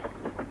fascists.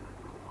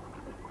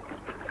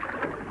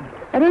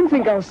 I don't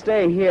think I'll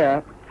stay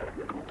here.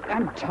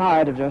 I'm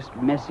tired of just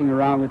messing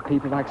around with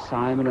people like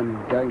Simon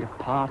and going to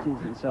parties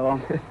and so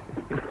on.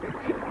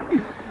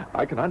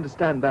 I can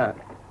understand that.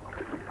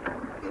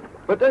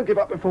 But don't give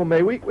up before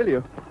May week, will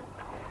you?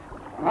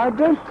 I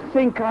don't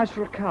think I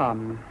shall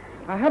come.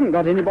 I haven't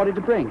got anybody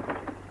to bring.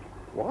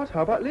 What?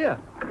 How about Leah?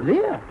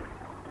 Leah?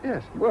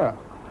 Yes. Well,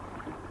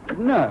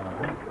 no.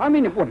 I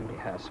mean, it wouldn't be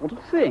her sort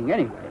of thing,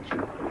 anyway. She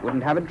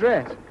wouldn't have a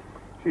dress.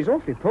 She's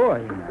awfully poor,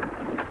 you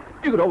know.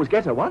 You could always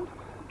get her one.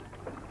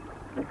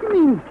 What do you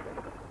mean,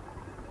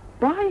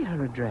 buy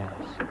her a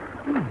dress?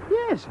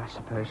 Yes, I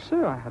suppose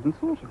so. I hadn't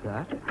thought of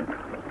that.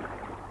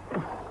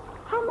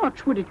 How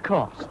much would it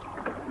cost?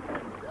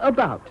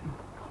 About.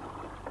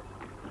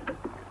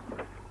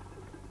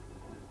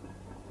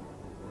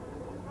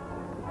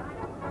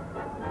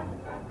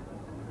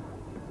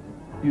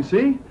 You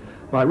see,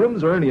 my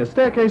rooms are only a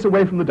staircase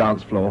away from the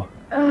dance floor.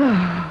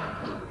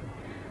 Oh,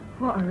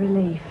 what a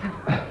relief.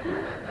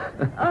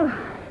 Oh,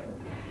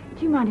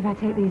 do you mind if I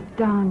take these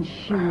darn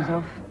shoes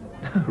off?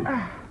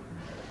 No.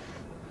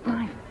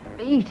 My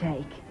feet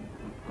ache.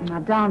 And I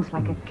dance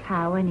like a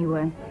cow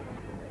anyway.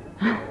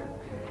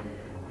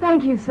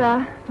 Thank you,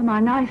 sir, for my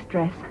nice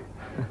dress.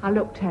 I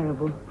look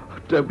terrible.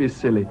 Don't be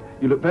silly.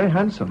 You look very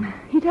handsome.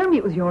 He told me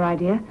it was your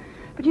idea.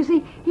 But you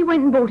see, he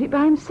went and bought it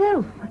by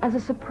himself, as a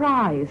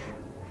surprise.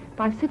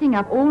 By sitting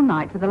up all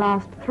night for the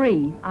last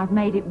 3, I've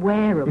made it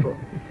wearable.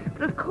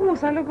 But of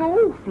course, I look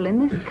awful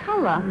in this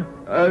colour.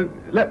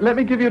 Let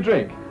me give you a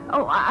drink.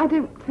 Oh, I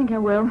don't think I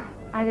will.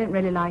 I don't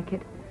really like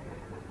it.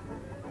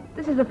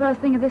 This is the first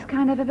thing of this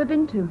kind I've ever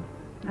been to.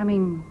 I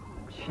mean,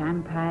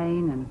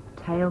 champagne and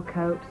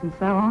tailcoats and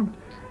so on.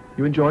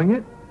 You enjoying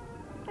it?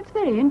 It's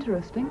very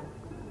interesting.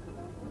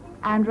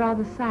 And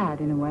rather sad,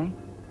 in a way.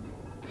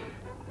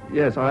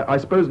 Yes, I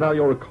suppose now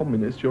you're a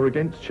communist, you're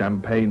against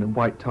champagne and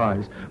white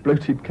ties,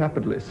 bloated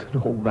capitalists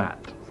and all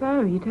that.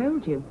 So, he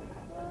told you.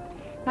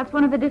 That's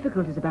one of the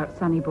difficulties about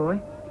Sonny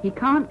Boy. He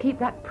can't keep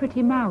that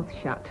pretty mouth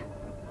shut.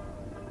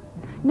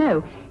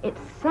 No, it's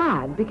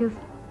sad because,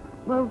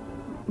 well,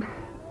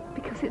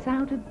 because it's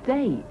out of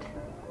date.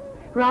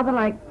 Rather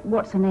like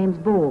what's-her-name's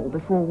ball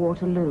before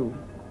Waterloo.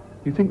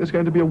 You think there's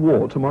going to be a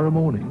war tomorrow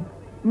morning?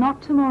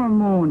 Not tomorrow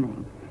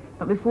morning,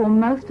 but before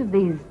most of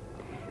these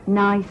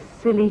nice,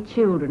 silly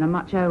children are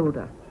much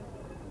older.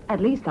 At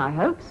least I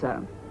hope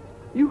so.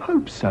 You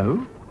hope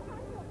so?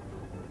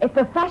 If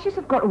the fascists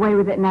have got away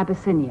with it in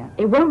Abyssinia,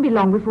 it won't be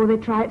long before they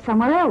try it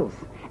somewhere else,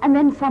 and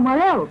then somewhere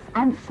else,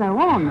 and so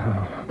on.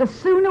 The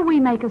sooner we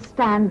make a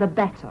stand, the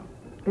better,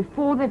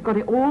 before they've got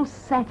it all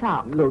set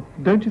up. Look,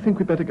 don't you think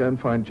we'd better go and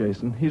find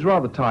Jason? He's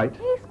rather tight.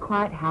 He's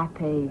quite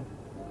happy,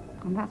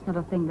 and that's not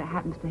a thing that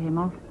happens to him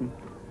often.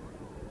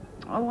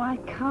 Oh, I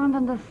can't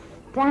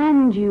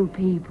understand you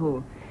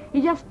people.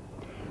 You just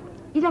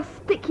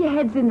stick your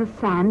heads in the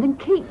sand and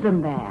keep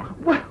them there.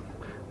 Well,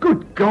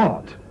 good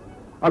God.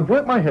 I've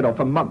worked my head off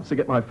for months to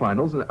get my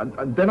finals,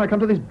 and then I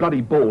come to this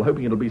bloody ball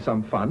hoping it'll be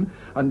some fun,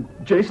 and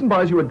Jason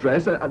buys you a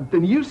dress, and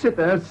then you sit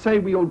there and say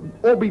we'll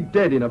all be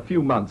dead in a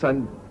few months,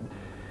 and...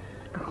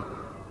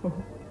 Oh,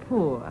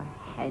 poor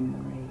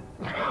Henry.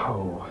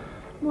 Oh.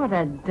 What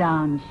a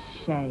darn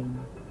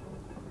shame.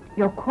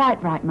 You're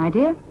quite right, my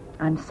dear.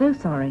 I'm so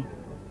sorry.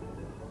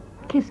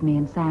 Kiss me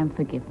and say I'm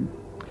forgiven.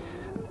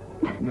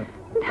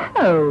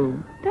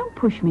 No, don't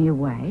push me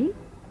away.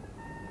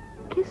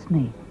 Kiss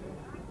me.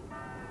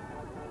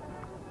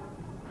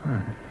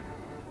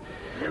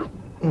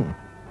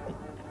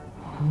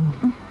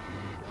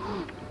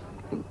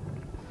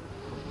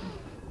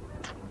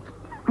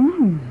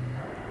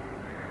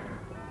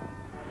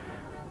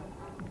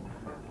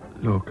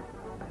 Look,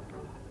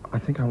 I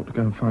think I ought to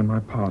go and find my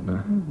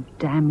partner. Oh,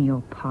 damn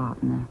your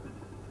partner.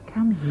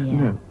 Come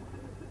here.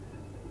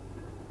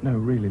 No,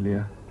 really,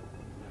 Leah.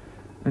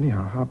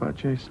 Anyhow, how about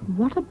Jason?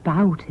 What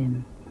about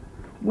him?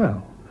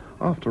 Well,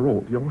 after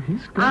all, you're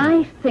his girl.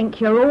 I think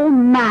you're all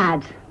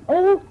mad.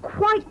 All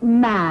quite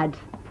mad.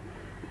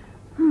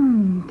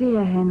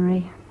 Dear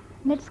Henry,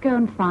 let's go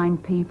and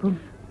find people.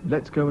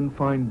 Let's go and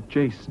find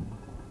Jason.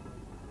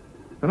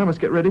 Then I must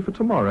get ready for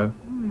tomorrow.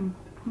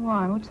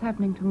 Why? What's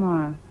happening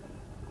tomorrow?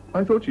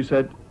 I thought you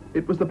said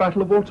it was the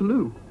Battle of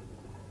Waterloo.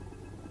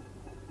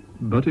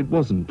 But it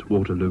wasn't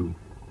Waterloo.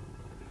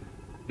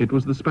 It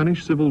was the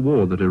Spanish Civil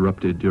War that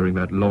erupted during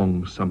that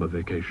long summer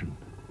vacation.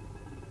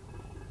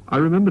 I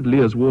remembered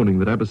Leah's warning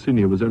that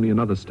Abyssinia was only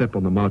another step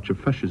on the march of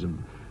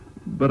fascism,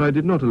 but I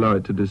did not allow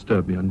it to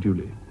disturb me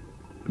unduly.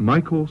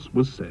 My course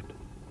was set.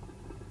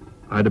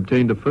 I had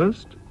obtained a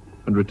first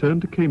and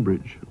returned to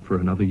Cambridge for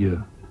another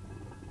year.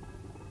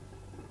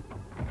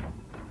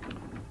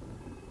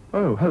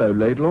 Oh, hello,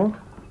 Laidlaw.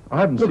 I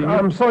haven't seen you.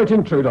 I'm sorry to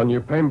intrude on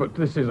you, Payne, but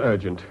this is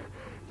urgent.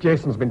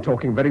 Jason's been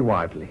talking very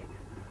wildly.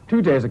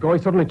 2 days ago, he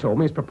suddenly told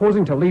me he's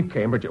proposing to leave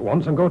Cambridge at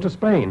once and go to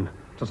Spain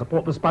to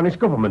support the Spanish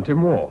government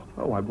in war.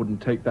 Oh, I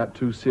wouldn't take that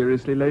too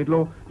seriously,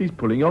 Laidlaw. He's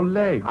pulling your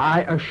leg.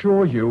 I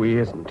assure you he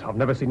isn't. I've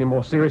never seen him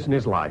more serious in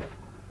his life.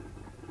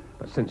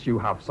 But since you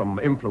have some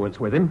influence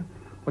with him,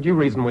 would you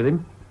reason with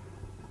him?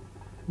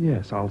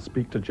 Yes, I'll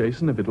speak to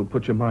Jason if it'll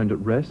put your mind at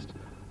rest.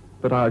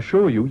 But I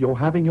assure you, you're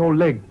having your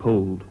leg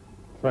pulled.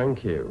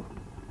 Thank you.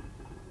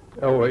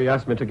 Oh, he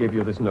asked me to give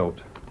you this note.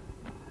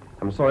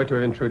 I'm sorry to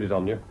have intruded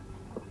on you.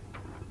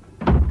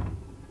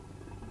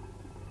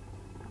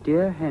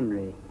 Dear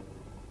Henry,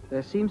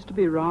 there seems to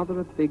be rather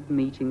a big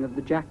meeting of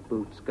the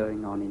jackboots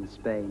going on in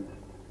Spain,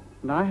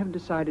 and I have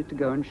decided to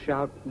go and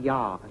shout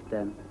 "Yah" at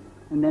them,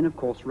 and then, of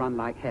course, run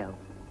like hell.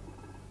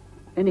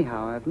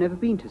 Anyhow, I've never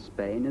been to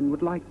Spain and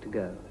would like to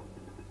go.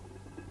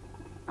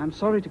 I'm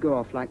sorry to go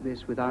off like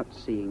this without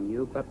seeing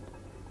you, but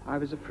I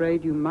was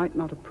afraid you might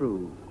not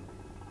approve,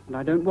 and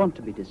I don't want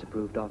to be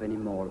disapproved of any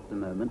more at the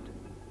moment.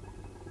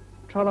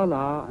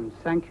 Tra-la-la, and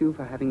thank you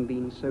for having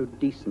been so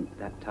decent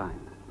that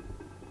time.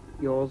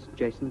 Yours,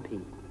 Jason P.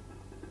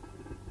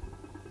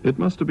 It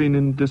must have been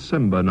in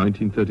December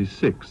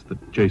 1936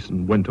 that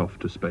Jason went off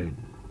to Spain.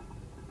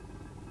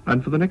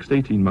 And for the next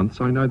 18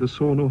 months, I neither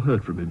saw nor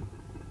heard from him.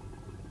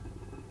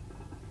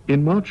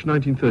 In March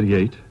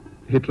 1938,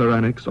 Hitler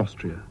annexed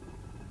Austria.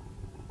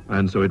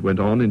 And so it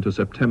went on into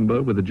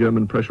September, with the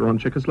German pressure on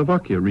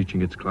Czechoslovakia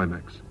reaching its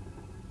climax.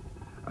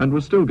 And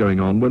was still going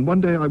on when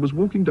one day I was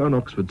walking down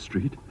Oxford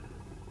Street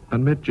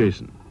and met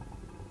Jason.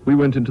 We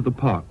went into the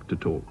park to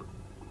talk.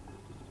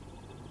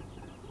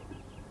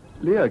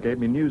 Leah gave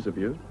me news of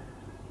you,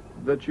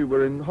 that you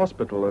were in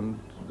hospital and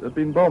had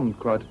been bombed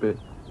quite a bit.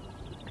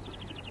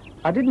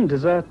 I didn't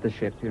desert the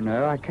ship, you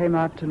know. I came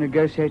out to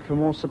negotiate for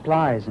more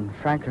supplies, and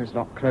Franco's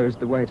not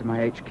closed the way to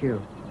my HQ.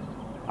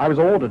 I was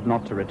ordered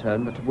not to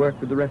return, but to work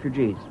with the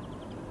refugees.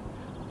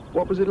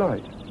 What was it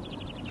like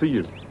for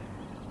you?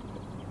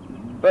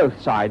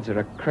 Both sides are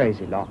a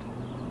crazy lot.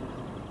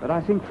 But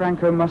I think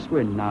Franco must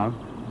win now.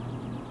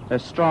 They're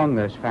strong,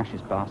 those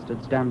fascist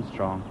bastards, damn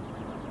strong.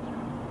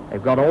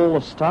 They've got all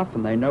the stuff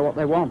and they know what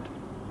they want.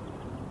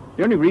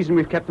 The only reason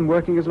we've kept them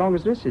working as long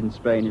as this in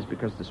Spain is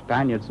because the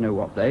Spaniards know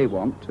what they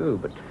want too,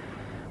 but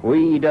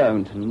we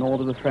don't, and nor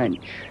do the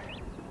French.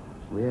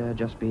 We're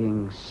just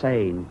being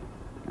sane,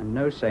 and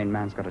no sane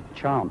man's got a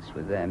chance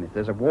with them. If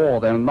there's a war,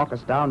 they'll knock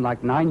us down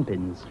like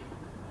ninepins.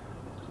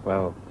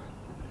 Well,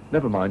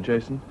 never mind,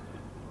 Jason.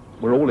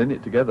 We're all in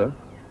it together,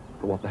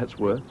 for what that's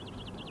worth.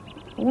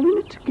 All in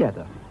it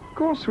together? Of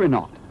course we're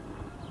not.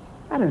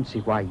 I don't see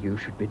why you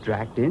should be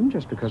dragged in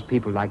just because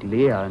people like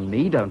Leah and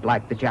me don't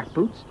like the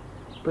jackboots.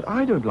 But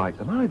I don't like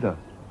them either.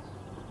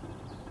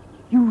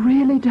 You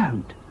really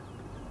don't?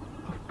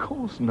 Of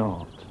course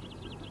not.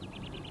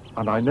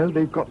 And I know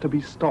they've got to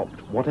be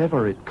stopped,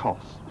 whatever it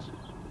costs.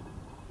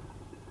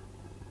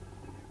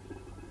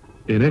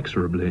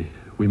 Inexorably,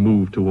 we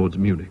moved towards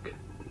Munich.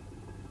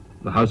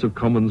 The House of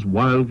Commons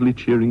wildly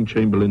cheering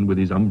Chamberlain with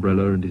his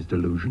umbrella and his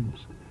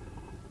delusions.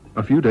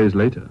 A few days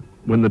later,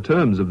 when the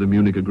terms of the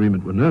Munich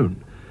agreement were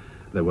known,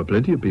 there were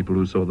plenty of people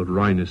who saw the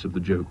wryness of the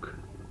joke.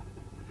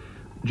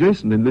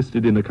 Jason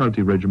enlisted in a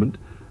county regiment,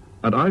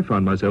 and I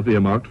found myself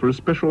earmarked for a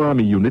special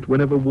army unit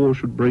whenever war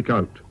should break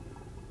out.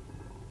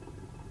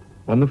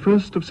 On the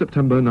 1st of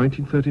September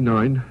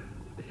 1939,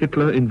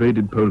 Hitler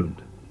invaded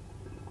Poland.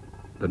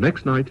 The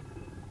next night,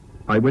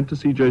 I went to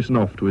see Jason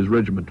off to his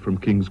regiment from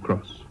King's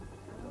Cross.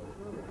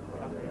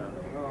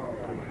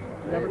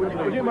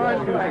 Would you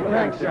mind?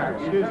 Thanks.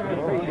 Excuse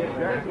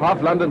me.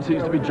 Half London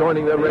seems to be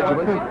joining their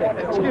regiment.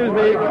 Excuse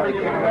me.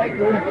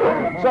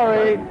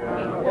 Sorry.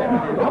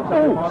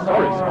 Oh,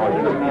 sorry.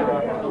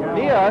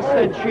 Leah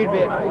said she'd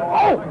be...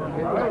 Oh!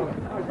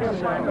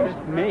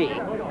 Me?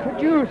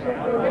 Could you...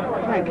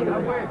 Thank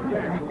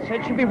you.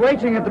 Said she'd be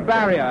waiting at the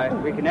barrier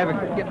if we can ever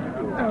get...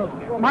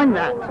 Mind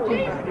that.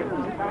 Henry!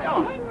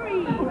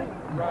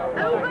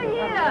 Over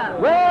here!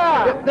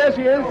 Where? There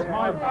she is.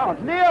 Oh,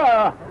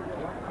 Leah!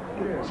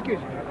 Excuse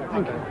me.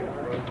 Thank you.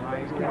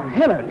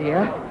 Hello,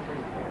 Leah.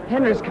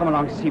 Henry's come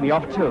along to see me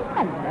off, too.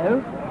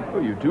 Hello. Oh,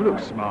 you do look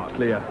smart,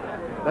 Leah.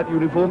 That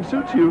uniform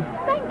suits you.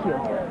 Thank you.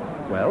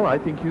 Well, I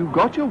think you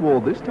got your wall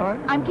this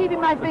time. I'm keeping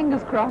my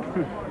fingers crossed.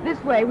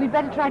 This way, we'd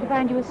better try to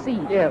find you a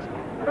seat. Yes.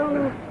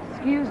 Oh,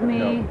 excuse me.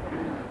 No.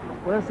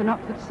 Worse than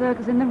Oxford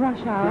Circus in the rush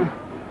hour.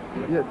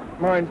 Yeah,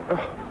 mind.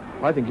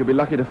 I think you'll be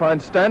lucky to find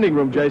standing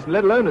room, Jason,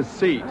 let alone a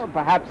seat. Well,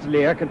 perhaps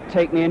Leah could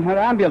take me in her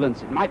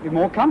ambulance. It might be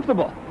more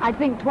comfortable. I'd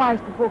think twice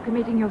before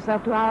committing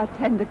yourself to our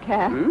tender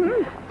care.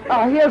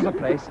 Ah, here's the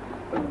place.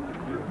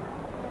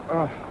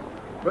 But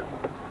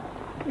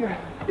yeah,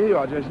 here you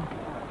are, Jason.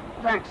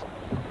 Thanks.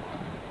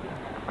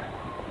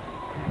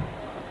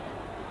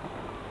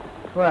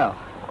 Well,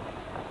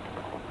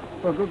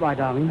 goodbye,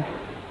 darling.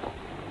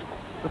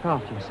 Look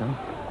after yourself.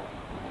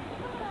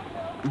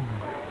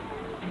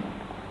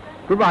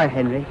 Goodbye,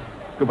 Henry.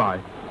 Goodbye.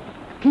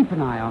 Keep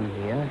an eye on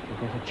Leah if you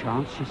get a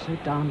chance. She's so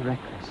darn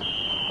reckless.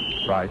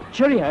 Right.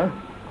 Cheerio.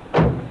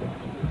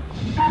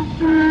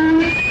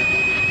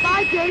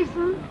 Bye,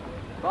 Jason.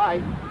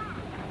 Bye.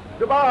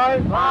 Goodbye.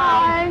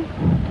 Bye.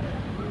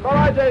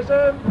 Bye,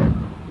 Jason.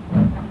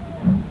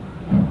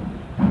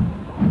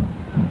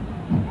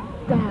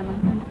 Damn,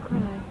 I'm going to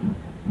cry.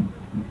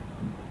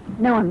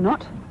 No, I'm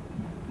not.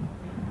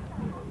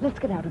 Let's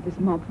get out of this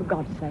mob, for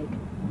God's sake.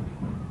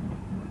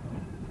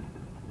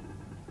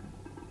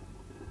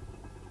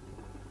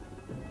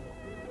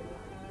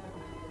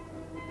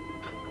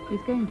 He's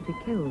going to be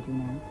killed, you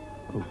know.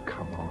 Oh,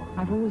 come on.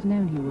 I've always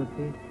known he would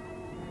be.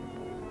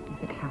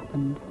 If it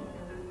happened.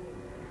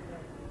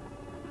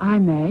 I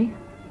may,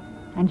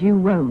 and you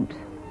won't.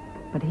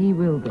 But he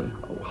will be.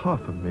 Oh,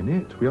 half a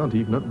minute. We aren't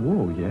even at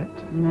war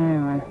yet.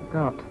 No, I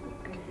forgot.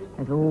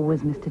 There's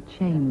always Mr.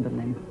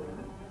 Chamberlain.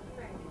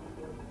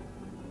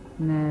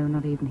 No,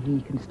 not even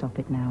he can stop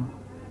it now.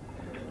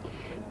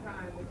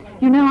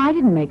 You know, I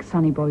didn't make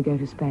Sonny Boy go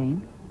to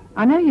Spain.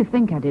 I know you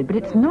think I did, but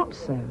it's not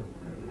so.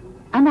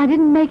 And I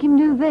didn't make him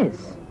do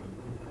this.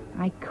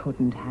 I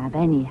couldn't have,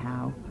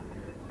 anyhow.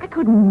 I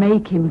couldn't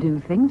make him do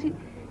things.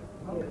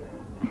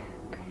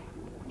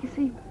 You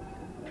see,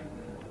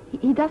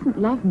 he doesn't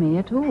love me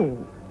at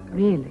all,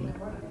 really.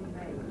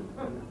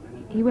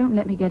 He won't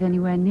let me get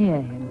anywhere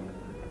near him.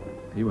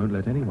 He won't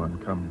let anyone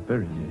come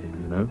very near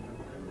him, you know.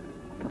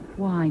 But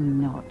why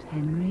not,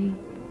 Henry?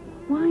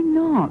 Why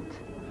not?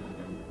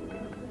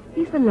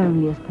 He's the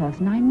loneliest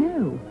person I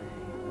know.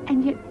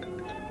 And yet,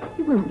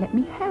 he won't let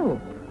me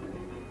help.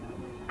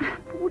 I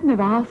wouldn't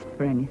have asked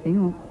for anything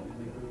or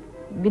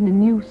been a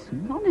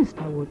nuisance. Honest,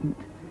 I wouldn't.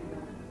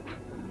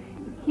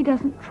 He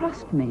doesn't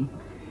trust me.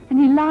 And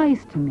he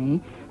lies to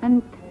me,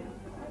 and...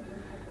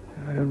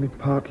 I only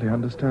partly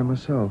understand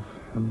myself,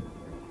 and...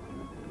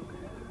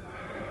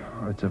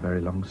 Oh, it's a very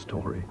long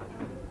story.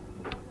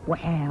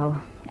 Well,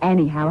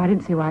 anyhow, I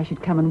didn't see why I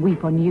should come and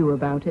weep on you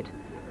about it.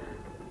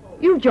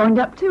 You've joined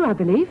up too, I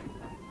believe.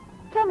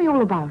 Tell me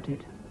all about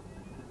it.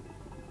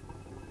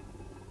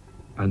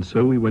 And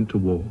so we went to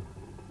war.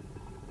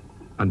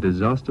 And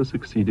disaster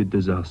succeeded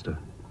disaster.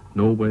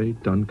 Norway,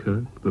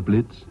 Dunkirk, the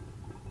Blitz.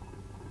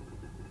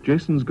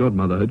 Jason's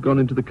godmother had gone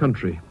into the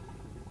country,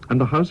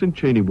 and the house in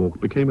Cheney Walk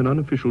became an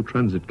unofficial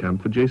transit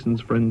camp for Jason's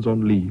friends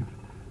on leave,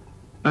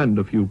 and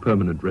a few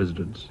permanent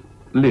residents,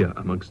 Leah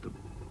amongst them.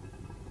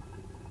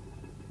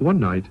 One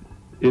night,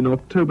 in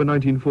October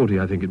 1940,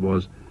 I think it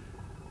was,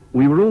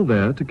 we were all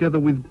there together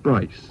with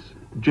Bryce,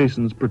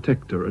 Jason's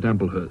protector at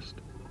Amblehurst.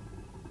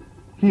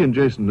 He and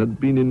Jason had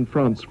been in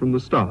France from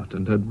the start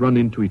and had run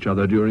into each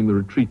other during the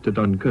retreat to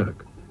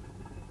Dunkirk.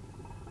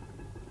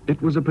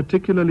 It was a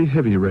particularly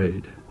heavy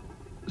raid,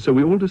 so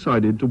we all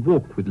decided to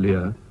walk with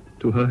Leah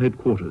to her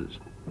headquarters.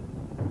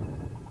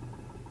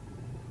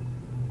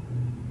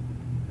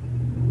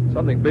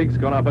 Something big's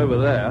gone up over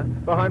there,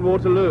 behind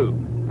Waterloo.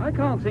 I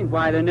can't think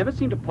why they never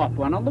seem to pop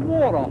one on the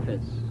War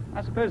Office.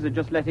 I suppose they're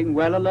just letting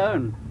well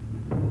alone.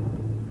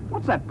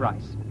 What's that,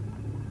 Bryce?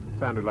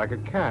 Sounded like a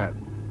cat.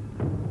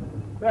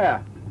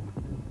 There.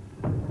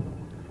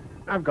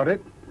 I've got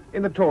it.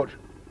 In the torch.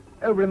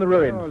 Over in the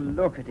ruins. Oh,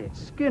 look at it.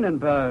 Skin and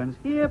bones.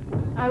 Here.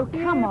 Oh,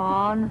 come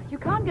on. You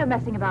can't go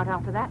messing about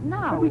after that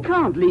now. We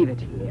can't leave it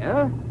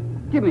here.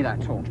 Give me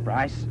that torch,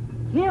 Bryce.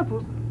 Here,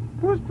 puss.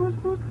 Puss.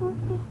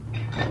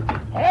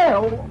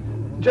 Hell!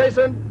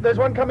 Jason, there's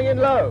one coming in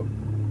low.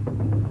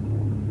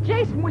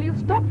 Jason, will you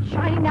stop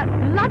shining that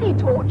bloody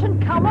torch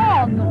and come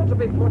on? To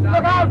be put out.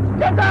 Look out!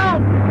 Get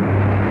down!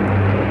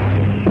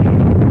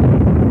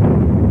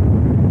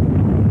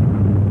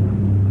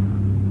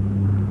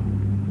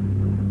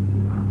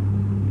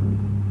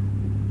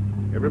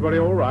 Everybody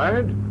all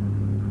right?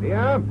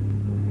 Leah?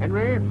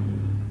 Henry?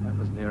 That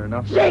was near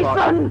enough.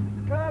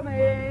 Jason!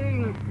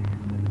 Coming!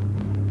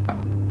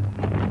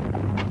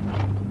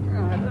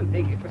 I don't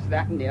think it was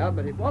that near,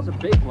 but it was a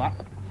big one.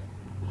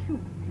 You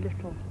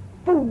little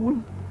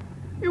fool.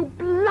 You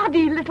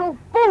bloody little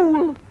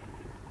fool.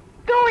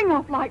 Going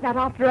off like that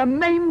after a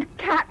maimed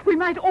cat. We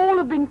might all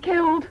have been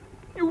killed.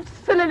 You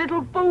silly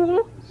little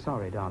fool.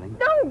 Sorry, darling.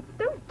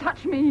 Don't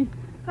touch me.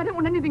 I don't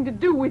want anything to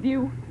do with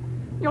you.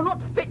 You're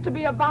not fit to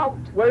be about.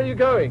 Where are you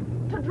going?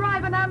 To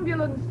drive an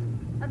ambulance.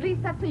 At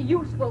least that's a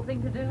useful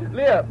thing to do.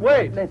 Leah,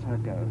 wait. Let her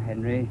go,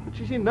 Henry.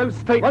 She's in no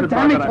state Well, to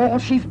damn drive it an all,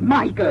 she's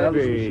my girl.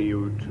 Steady,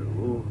 you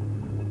two.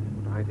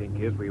 What I think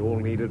is we all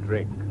need a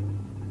drink.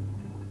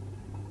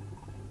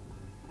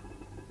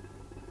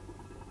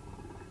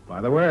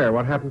 By the way,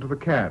 what happened to the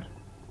cat?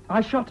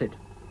 I shot it.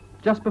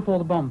 Just before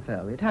the bomb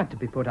fell. It had to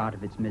be put out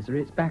of its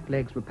misery. Its back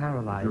legs were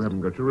paralyzed. You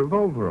haven't got your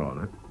revolver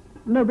on it.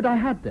 No, but I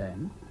had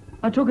then.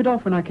 I took it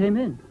off when I came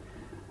in.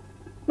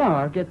 Now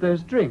I'll get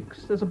those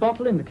drinks. There's a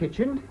bottle in the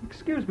kitchen.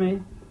 Excuse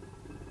me.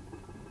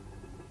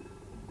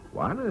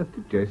 Why on earth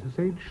did Jason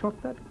say he'd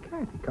shot that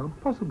cat? He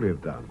can't possibly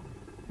have done.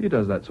 He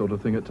does that sort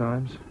of thing at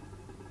times.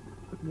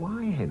 But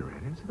why, Henry? I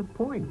don't see the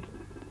point.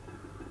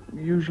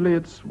 Usually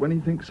it's when he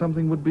thinks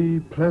something would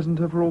be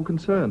pleasanter for all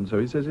concerned, so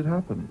he says it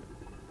happened.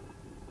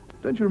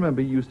 Don't you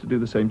remember he used to do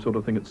the same sort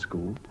of thing at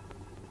school?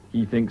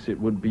 He thinks it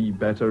would be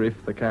better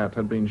if the cat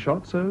had been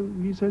shot, so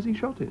he says he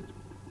shot it.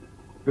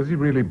 Does he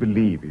really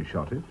believe he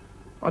shot it?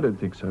 I don't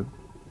think so.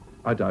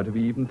 I doubt if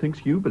he even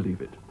thinks you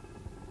believe it.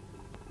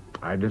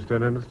 I just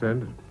don't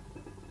understand it.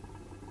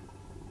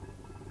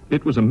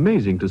 It was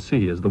amazing to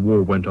see as the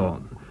war went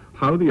on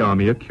how the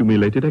army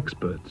accumulated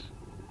experts.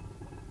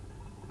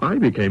 I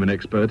became an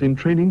expert in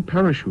training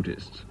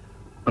parachutists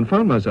and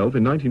found myself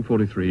in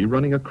 1943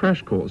 running a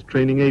crash course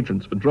training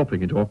agents for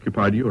dropping into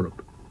occupied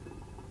Europe.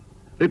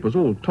 It was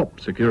all top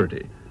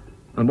security,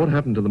 and what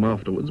happened to them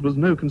afterwards was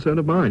no concern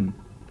of mine.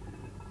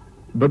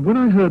 But when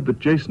I heard that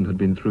Jason had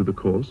been through the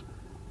course,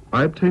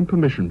 I obtained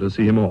permission to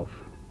see him off.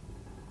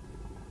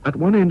 At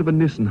one end of a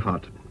Nissen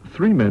hut,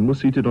 3 men were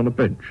seated on a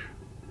bench.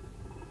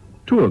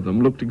 2 of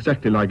them looked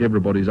exactly like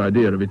everybody's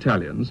idea of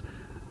Italians,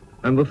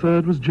 and the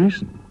third was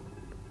Jason.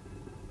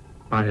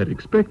 I had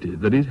expected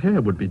that his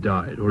hair would be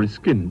dyed or his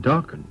skin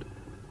darkened,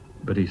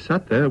 but he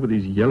sat there with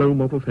his yellow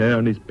mop of hair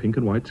and his pink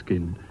and white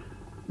skin,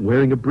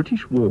 wearing a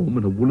British warm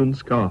and a woolen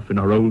scarf in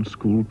our old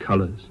school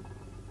colours.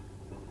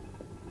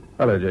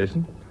 Hello,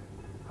 Jason.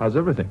 How's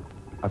everything?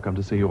 I've come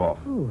to see you off.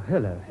 Oh,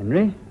 hello,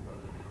 Henry.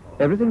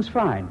 Everything's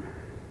fine.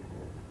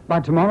 By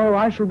tomorrow,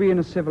 I shall be in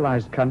a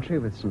civilized country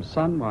with some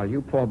sun, while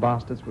you poor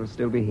bastards will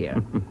still be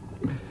here.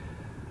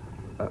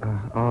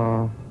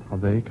 Are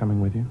they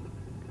coming with you?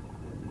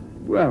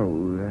 Well,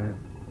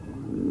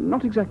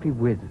 not exactly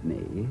with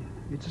me.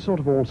 It's a sort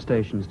of all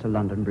stations to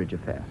London Bridge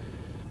affair.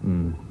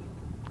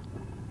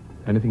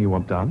 Anything you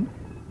want done?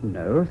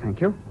 No,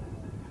 thank you.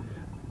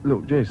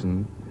 Look,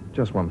 Jason,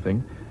 just one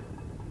thing.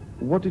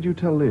 What did you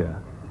tell Leah,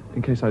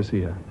 in case I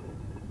see her?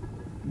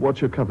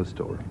 What's your cover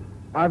story?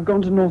 I've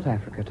gone to North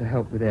Africa to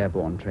help with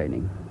airborne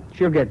training.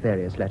 She'll get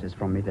various letters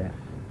from me there.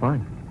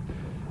 Fine.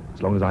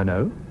 As long as I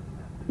know.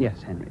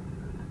 Yes, Henry.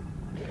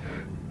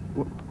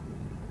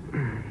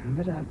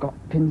 But I've got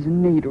pins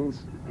and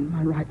needles in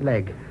my right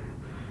leg.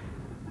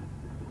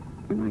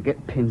 When I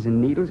get pins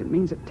and needles, it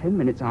means that 10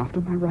 minutes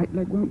after, my right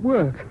leg won't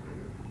work.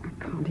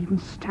 I can't even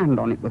stand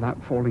on it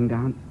without falling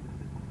down.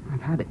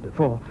 I've had it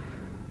before.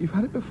 You've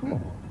had it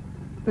before?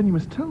 Then you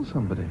must tell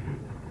somebody.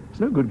 It's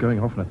no good going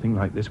off on a thing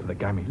like this with a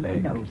gammy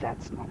leg. No,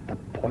 that's not the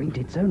point.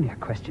 It's only a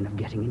question of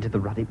getting into the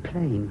ruddy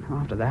plane.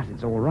 After that,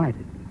 it's all right.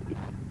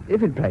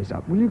 If it plays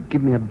up, will you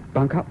give me a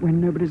bunk up when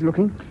nobody's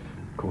looking?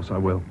 Of course I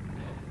will.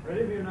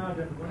 Ready for you now,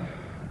 gentlemen.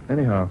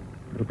 Anyhow,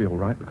 it'll be all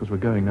right because we're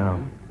going now.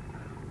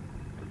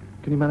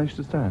 Can you manage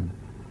to stand?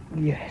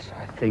 Yes,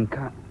 I think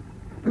I...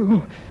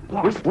 Oh,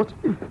 blast. What?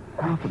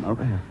 Half a mo.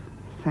 Yeah.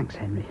 Thanks,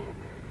 Henry.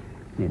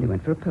 Nearly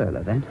went for a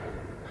perler then.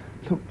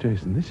 Look,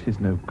 Jason, this is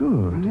no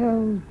good.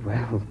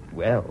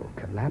 Well,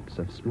 collapse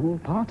of small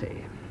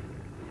party.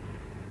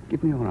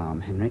 Give me your arm,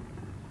 Henry.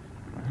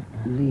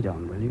 Lead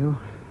on, will you?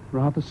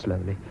 Rather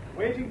slowly.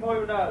 Waiting for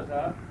you now,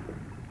 sir.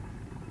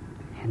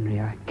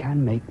 Henry, I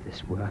can make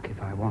this work if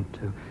I want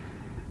to,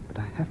 but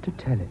I have to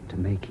tell it to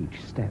make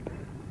each step.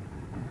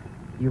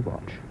 You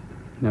watch.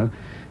 No,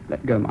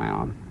 let go my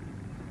arm.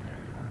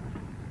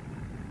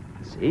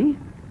 See?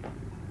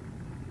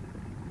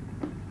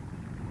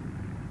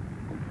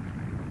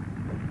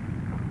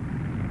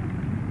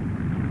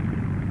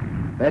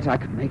 Bet I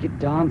could make it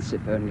dance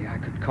if only I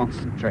could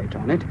concentrate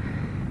on it.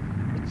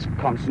 It's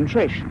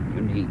concentration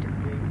you need.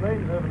 The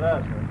plane's over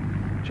there,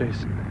 sir.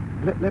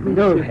 Jason, let me...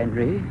 No,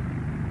 Henry.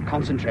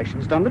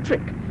 Concentration's done the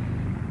trick.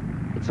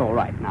 It's all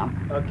right now.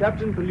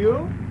 Captain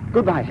Pellew?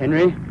 Goodbye,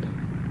 Henry.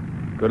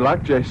 Good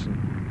luck,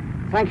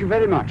 Jason. Thank you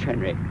very much,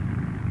 Henry.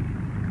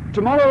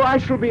 Tomorrow I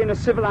shall be in a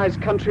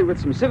civilized country with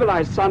some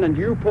civilized sun, and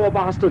you poor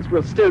bastards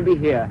will still be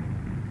here.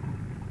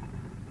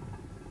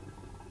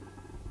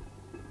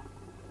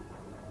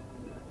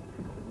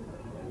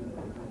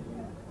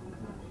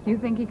 You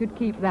think he could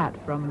keep that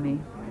from me?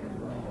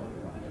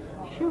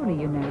 Surely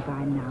you know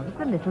by now that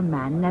the little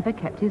man never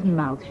kept his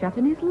mouth shut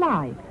in his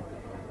life.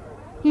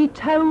 He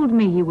told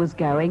me he was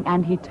going,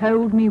 and he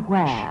told me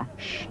where.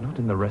 Shh, not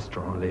in the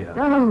restaurant, Leah.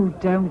 Oh,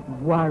 don't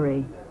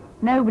worry.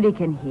 Nobody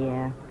can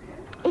hear.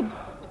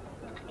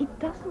 It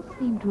doesn't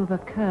seem to have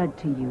occurred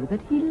to you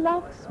that he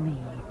loves me.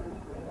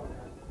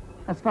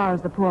 As far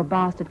as the poor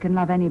bastard can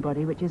love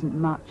anybody, which isn't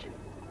much.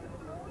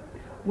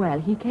 Well,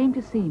 he came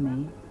to see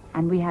me,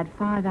 and we had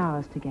 5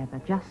 hours together,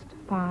 just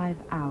 5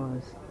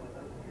 hours.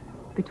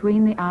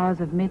 Between the hours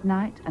of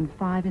midnight and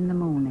 5 in the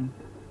morning.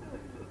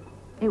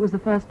 It was the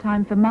first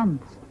time for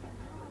months.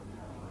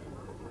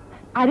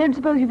 I don't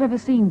suppose you've ever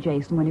seen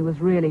Jason when he was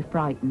really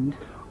frightened.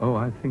 Oh,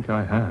 I think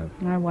I have.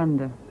 I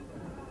wonder.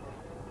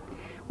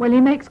 Well,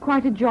 he makes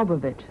quite a job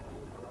of it.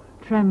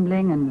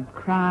 Trembling and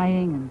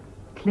crying and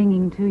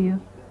clinging to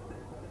you.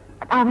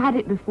 I've had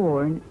it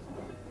before, and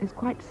it's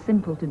quite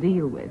simple to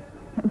deal with.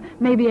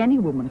 Maybe any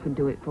woman could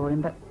do it for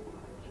him, but...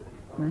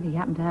 Well, he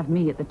happened to have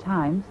me at the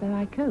time, so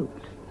I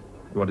coped.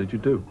 What did you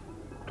do?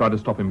 Try to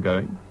stop him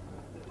going?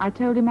 I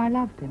told him I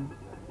loved him,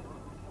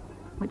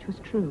 which was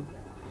true.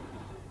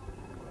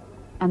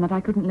 And that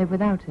I couldn't live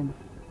without him,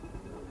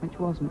 which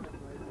wasn't.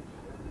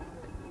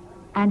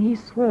 And he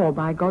swore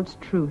by God's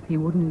truth he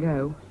wouldn't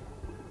go.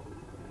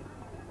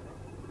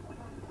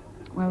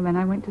 Well, then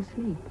I went to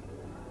sleep.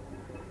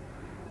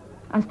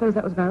 I suppose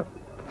that was about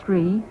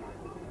 3.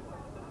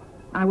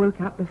 I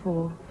woke up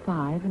before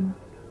 5 and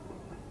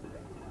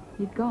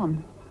he'd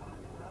gone.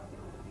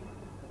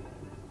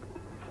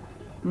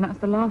 And that's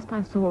the last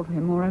I saw of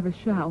him or ever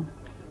shall.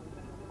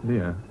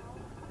 Leah,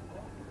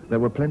 there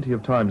were plenty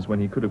of times when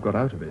he could have got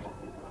out of it.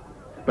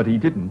 But he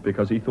didn't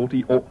because he thought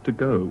he ought to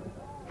go.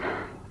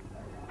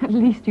 At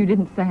least you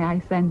didn't say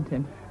I sent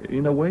him.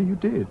 In a way, you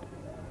did.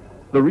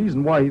 The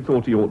reason why he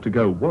thought he ought to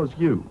go was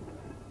you.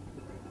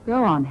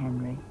 Go on,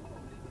 Henry.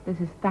 This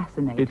is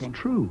fascinating. It's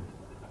true.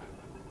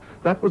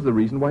 That was the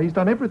reason why he's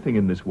done everything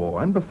in this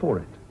war and before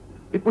it.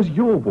 It was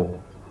your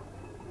war.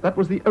 That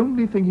was the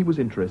only thing he was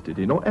interested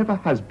in, or ever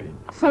has been.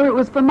 So it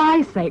was for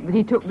my sake that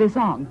he took this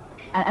on,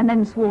 and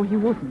then swore he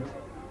wouldn't,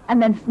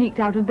 and then sneaked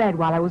out of bed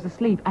while I was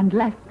asleep and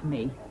left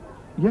me.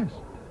 Yes.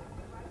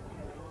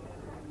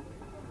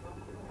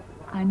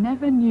 I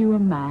never knew a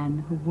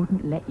man who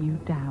wouldn't let you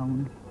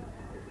down.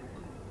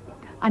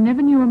 I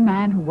never knew a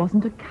man who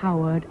wasn't a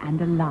coward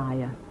and a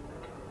liar.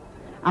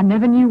 I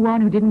never knew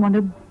one who didn't want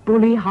to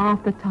bully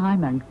half the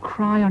time and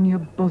cry on your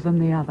bosom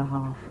the other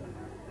half.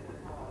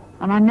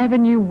 And I never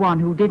knew one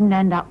who didn't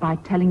end up by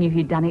telling you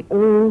he'd done it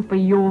all for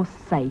your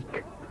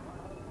sake.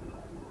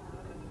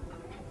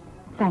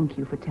 Thank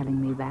you for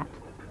telling me that.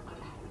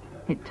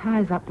 It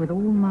ties up with all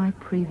my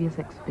previous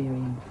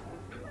experience.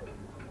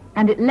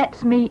 And it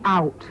lets me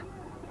out.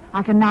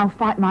 I can now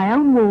fight my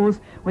own wars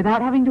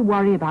without having to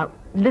worry about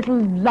little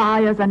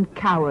liars and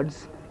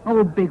cowards,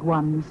 or big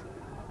ones.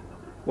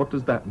 What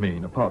does that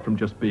mean, apart from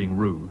just being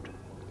rude?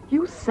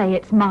 You say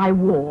it's my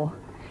war.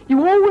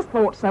 You always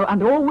thought so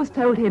and always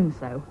told him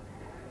so.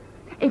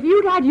 If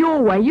you'd had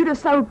your way, you'd have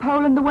sold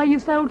Poland the way you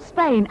sold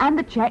Spain, and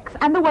the Czechs,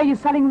 and the way you're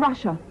selling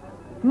Russia.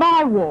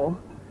 My war.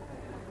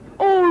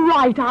 All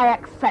right, I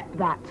accept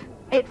that.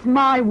 It's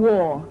my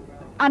war,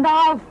 and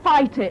I'll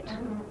fight it.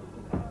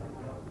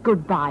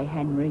 Goodbye,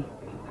 Henry.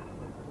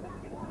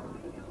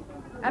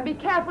 And be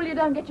careful you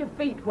don't get your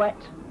feet wet.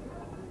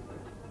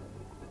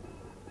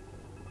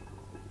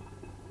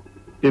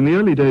 In the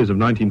early days of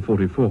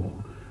 1944,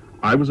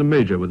 I was a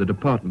major with a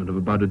department of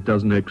about a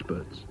dozen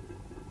experts.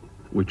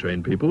 We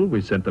trained people,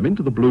 we sent them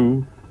into the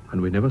blue,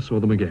 and we never saw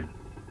them again.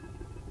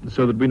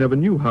 So that we never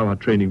knew how our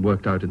training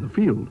worked out in the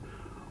field,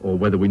 or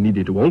whether we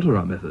needed to alter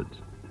our methods.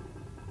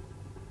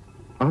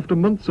 After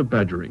months of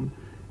badgering,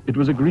 it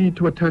was agreed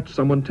to attach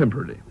someone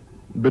temporarily,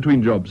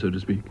 between jobs, so to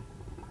speak.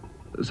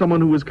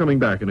 Someone who was coming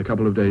back in a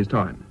couple of days'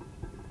 time.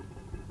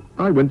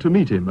 I went to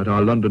meet him at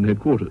our London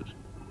headquarters.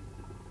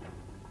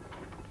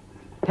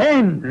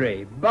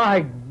 Henry, by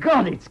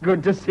God, it's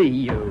good to see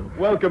you.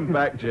 Welcome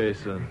back,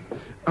 Jason.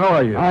 How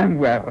are you? I'm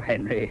well,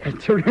 Henry.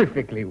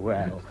 Terrifically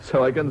well.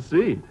 So I can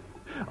see.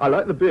 I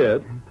like the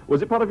beard.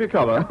 Was it part of your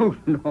cover? Oh,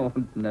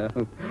 Lord, no.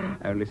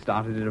 I only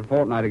started it a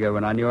fortnight ago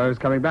when I knew I was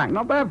coming back.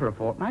 Not bad for a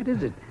fortnight,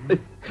 is it?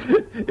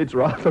 It's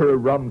rather a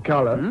rum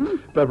colour.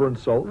 Pepper and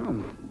salt.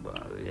 Oh,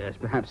 well, yes,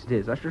 perhaps it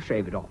is. I shall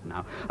shave it off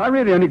now. I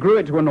really only grew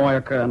it to annoy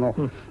a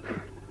colonel.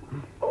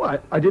 Oh,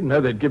 I didn't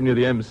know they'd given you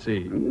the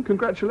MC.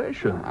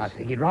 Congratulations. I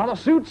think it rather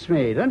suits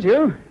me, don't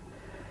you?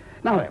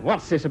 Now then,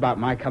 what's this about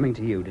my coming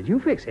to you? Did you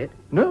fix it?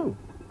 No.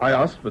 I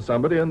asked for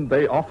somebody and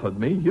they offered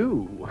me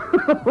you.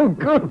 Oh,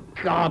 good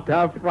God,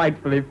 how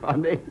frightfully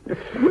funny.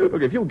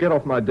 Look, if you'll get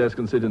off my desk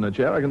and sit in a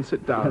chair, I can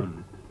sit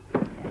down.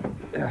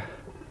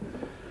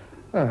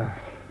 How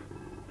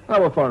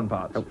were foreign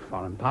parts? Oh,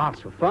 foreign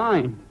parts were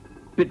fine.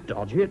 Bit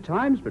dodgy at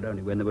times, but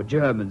only when there were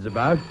Germans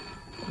about.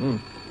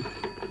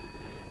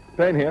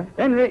 Plain here.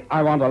 Henry,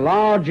 I want a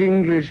large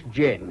English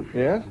gin.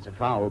 Yes? It's a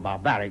foul,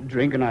 barbaric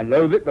drink, and I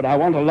loathe it, but I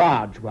want a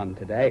large one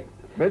today.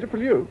 Major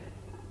Pellew?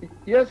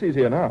 Yes, he's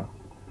here now.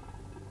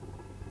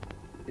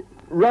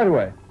 Right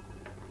away.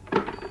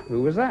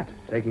 Who was that,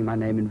 taking my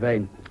name in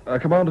vain?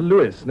 Commander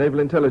Lewis, Naval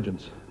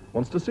Intelligence.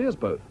 Wants to see us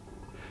both.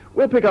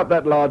 We'll pick up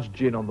that large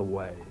gin on the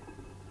way.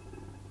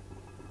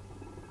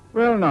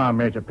 Well, now,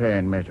 Major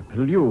Payne, Major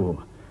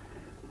Pellew,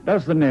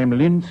 does the name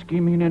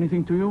Linsky mean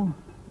anything to you?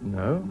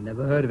 No.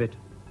 Never heard of it.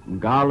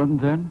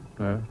 Garland, then?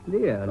 No.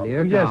 Leah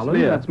Yes, Garland.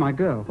 Leah. That's my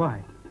girl.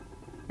 Why?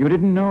 You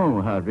didn't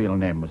know her real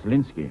name was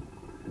Linsky?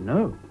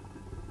 No.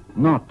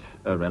 Not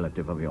a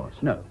relative of yours?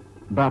 No.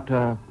 But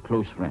a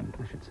close friend?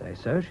 I should say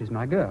so. She's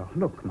my girl.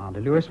 Look, Commander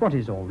Lewis, what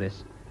is all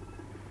this?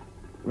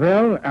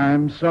 Well,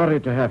 I'm sorry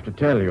to have to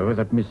tell you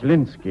that Miss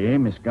Linsky,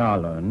 Miss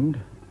Garland,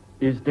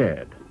 is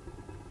dead.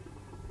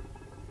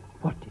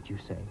 What did you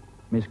say?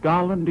 Miss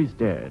Garland is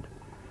dead.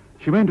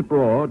 She went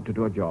abroad to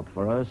do a job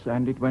for us,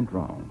 and it went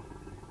wrong.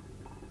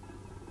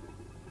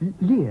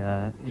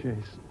 Leah...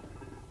 Jason.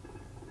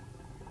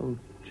 Oh,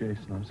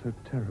 Jason, I'm so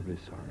terribly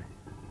sorry.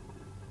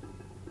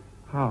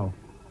 How?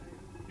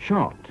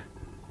 Shot.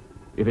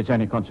 If it's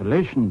any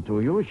consolation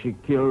to you, she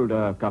killed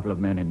a couple of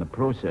men in the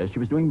process. She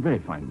was doing very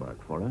fine work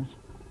for us.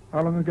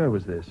 How long ago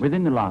was this?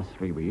 Within the last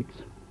 3 weeks.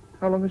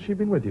 How long has she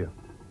been with you?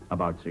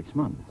 About 6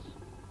 months.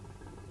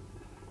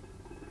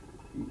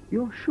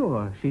 You're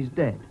sure she's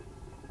dead?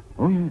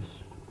 Oh, yes.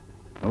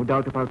 No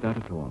doubt about that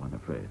at all, I'm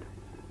afraid.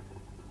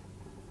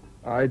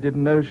 I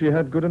didn't know she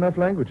had good enough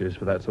languages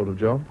for that sort of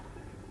job.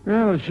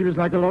 Well, she was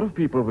like a lot of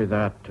people with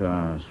that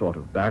sort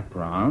of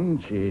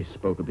background. She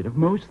spoke a bit of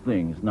most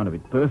things, none of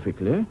it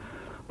perfectly.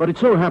 But it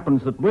so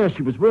happens that where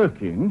she was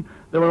working,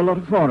 there were a lot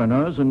of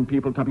foreigners and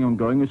people coming and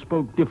going who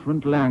spoke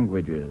different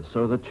languages,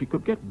 so that she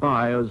could get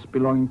by as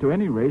belonging to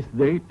any race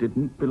they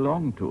didn't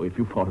belong to, if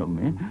you follow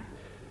me.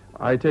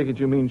 I take it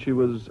you mean she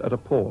was at a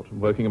port,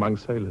 working among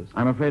sailors?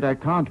 I'm afraid I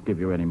can't give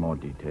you any more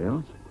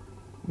details.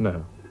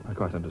 No, I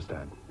quite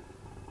understand.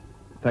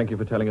 Thank you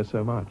for telling us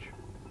so much.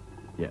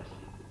 Yes.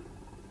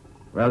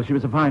 Well, she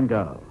was a fine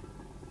girl,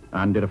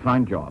 and did a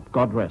fine job.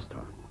 God rest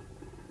her.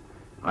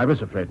 I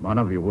was afraid one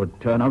of you would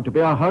turn out to be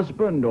her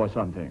husband or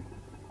something.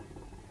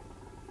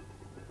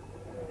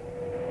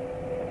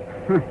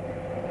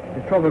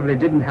 It probably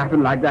didn't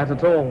happen like that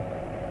at all.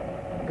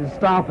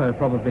 Gestapo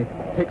probably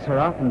picks her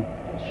up, and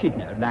she'd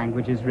no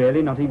languages,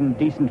 really, not even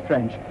decent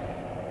French.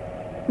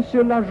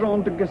 Monsieur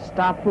l'agent de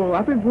Gestapo,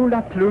 avez-vous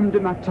la plume de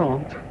ma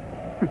tante?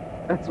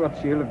 That's what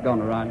she'll have gone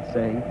around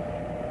saying.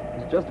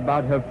 It's just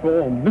about her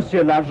form.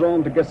 Monsieur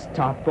l'agent de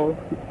Gestapo.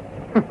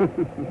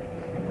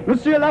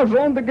 Monsieur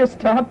l'agent de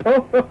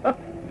Gestapo.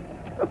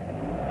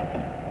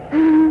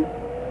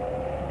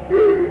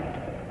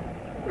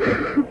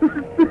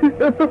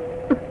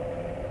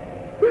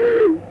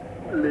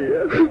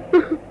 Leah.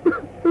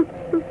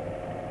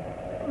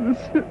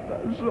 Monsieur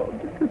l'agent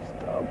de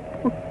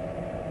Gestapo.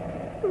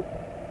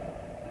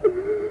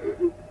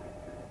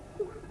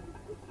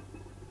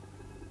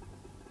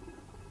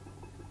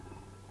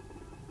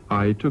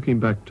 I took him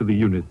back to the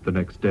unit the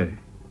next day.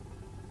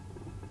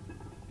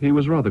 He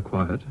was rather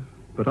quiet,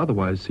 but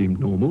otherwise seemed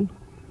normal,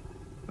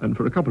 and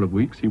for a couple of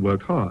weeks he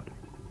worked hard.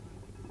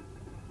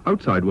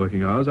 Outside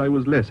working hours, I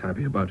was less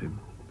happy about him.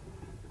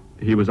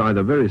 He was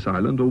either very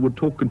silent or would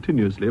talk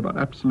continuously about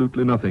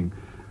absolutely nothing,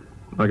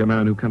 like a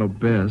man who cannot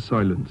bear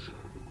silence.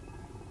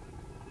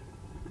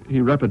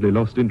 He rapidly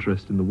lost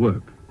interest in the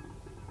work.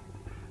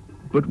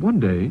 But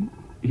one day,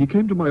 he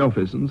came to my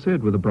office and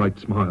said with a bright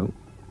smile,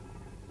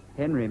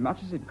 Henry,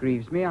 much as it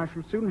grieves me, I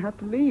shall soon have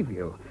to leave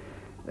you.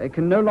 They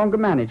can no longer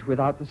manage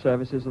without the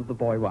services of the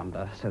boy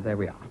wonder, so there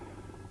we are.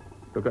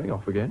 You're going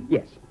off again?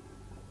 Yes.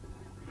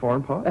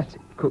 Foreign parts? That's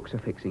it. Cooks are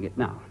fixing it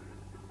now.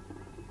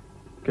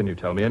 Can you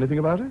tell me anything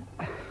about it?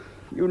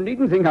 You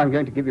needn't think I'm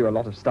going to give you a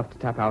lot of stuff to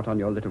tap out on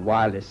your little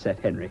wireless set,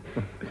 Henry.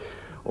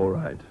 All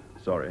right.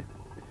 Sorry.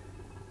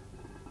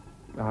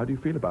 How do you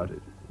feel about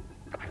it?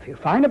 I feel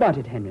fine about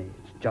it, Henry.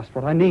 It's just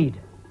what I need.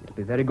 It'll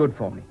be very good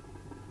for me.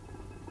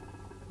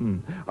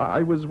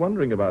 I was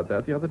wondering about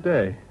that the other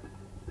day.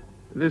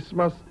 This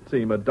must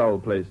seem a dull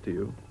place to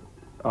you,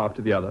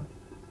 after the other.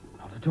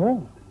 Not at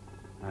all.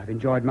 I've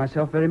enjoyed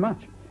myself very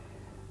much.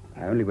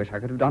 I only wish I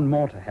could have done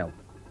more to help.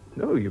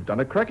 No, you've done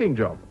a cracking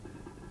job.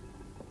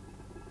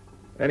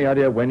 Any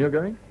idea when you're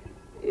going?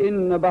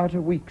 In about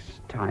a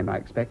week's time, I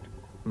expect.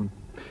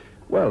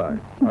 Well,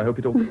 I hope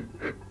it all...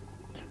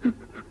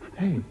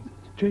 Hey,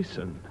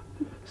 Jason,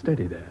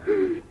 steady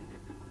there.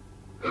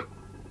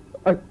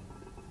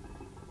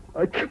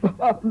 I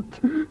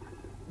can't.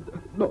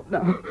 Not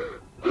now.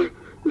 I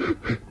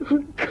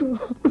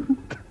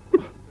can't.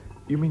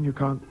 You mean you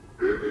can't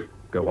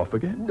go off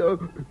again? No.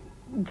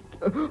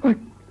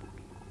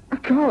 I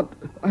can't.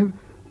 I'm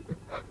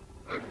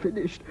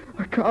finished.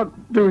 I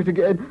can't do it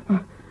again.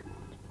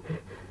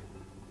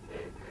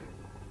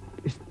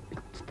 It's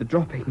the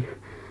dropping.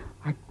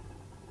 I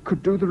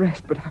could do the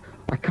rest, but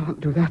I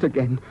can't do that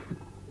again.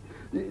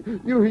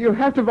 You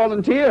have to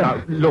volunteer.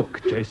 Now,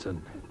 look,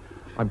 Jason.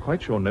 I'm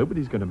quite sure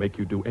nobody's going to make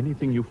you do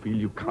anything you feel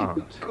you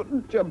can't. I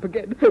couldn't jump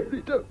again,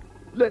 Henry. Don't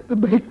let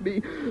them make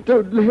me.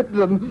 Don't let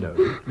them.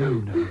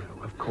 No.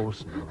 Of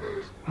course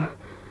not.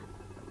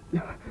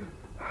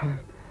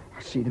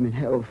 I'll see them in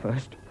hell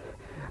first.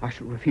 I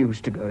shall refuse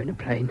to go in a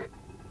plane.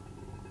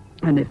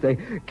 And if they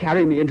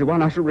carry me into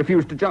one, I shall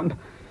refuse to jump.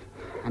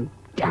 I'm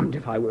damned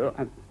if I will.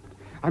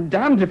 I'm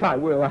damned if I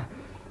will.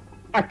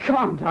 I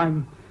can't.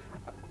 I'm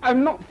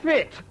not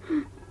fit.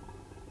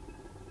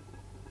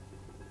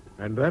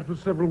 And that was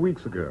several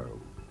weeks ago.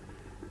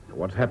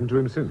 What's happened to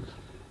him since?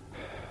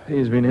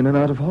 He's been in and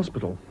out of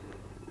hospital.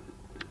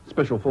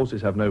 Special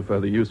forces have no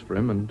further use for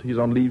him, and he's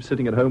on leave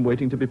sitting at home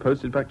waiting to be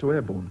posted back to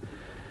airborne.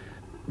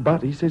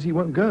 But he says he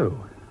won't go,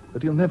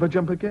 that he'll never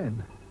jump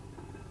again.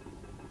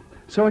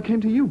 So I came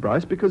to you,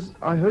 Bryce, because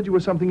I heard you were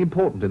something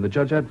important in the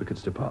Judge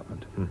Advocate's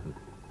department.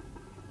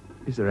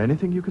 Is there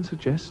anything you can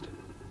suggest?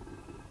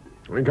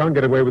 We can't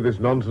get away with this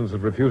nonsense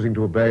of refusing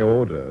to obey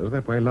orders.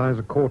 That way lies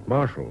a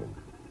court-martial.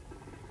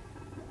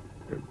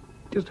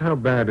 Just how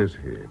bad is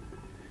he?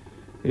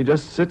 He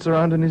just sits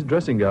around in his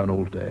dressing gown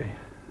all day.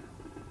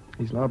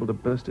 He's liable to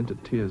burst into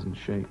tears and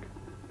shake.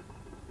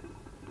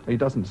 He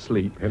doesn't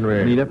sleep.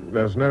 Henry,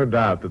 there's no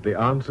doubt that the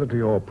answer to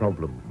your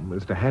problem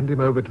is to hand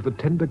him over to the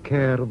tender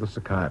care of the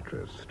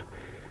psychiatrist.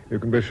 You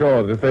can be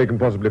sure that if they can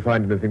possibly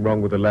find anything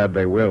wrong with the lad,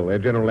 they will. Their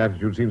general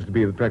attitude seems to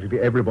be that practically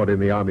everybody in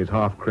the army is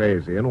half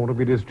crazy and ought to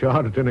be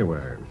discharged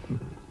anyway.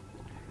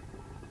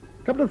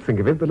 Come to think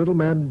of it, the little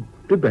man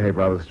did behave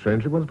rather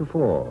strangely once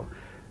before.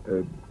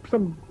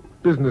 Some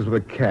business with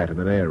a cat in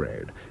an air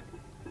raid.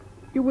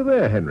 You were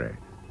there, Henry.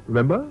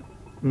 Remember?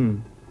 Hmm.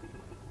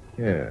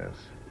 Yes.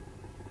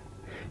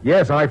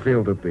 Yes, I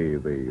feel that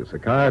the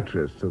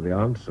psychiatrists are the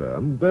answer.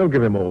 They'll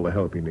give him all the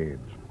help he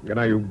needs.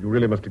 Now, you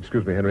really must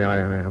excuse me, Henry. I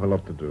have a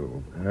lot to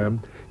do.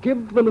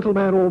 Give the little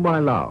man all my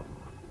love.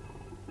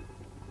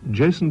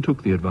 Jason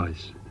took the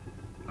advice,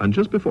 and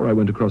just before I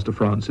went across to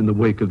France in the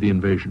wake of the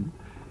invasion,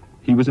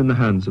 he was in the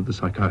hands of the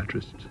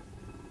psychiatrists.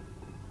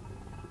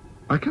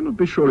 I cannot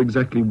be sure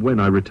exactly when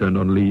I returned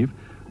on leave,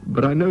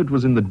 but I know it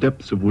was in the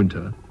depths of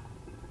winter.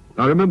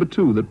 I remember,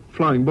 too, that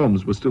flying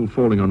bombs were still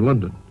falling on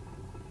London.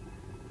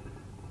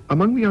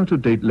 Among the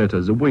out-of-date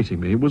letters awaiting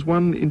me was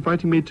one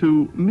inviting me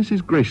to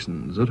Mrs.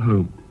 Grayson's at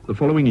home the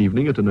following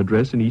evening at an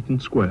address in Eaton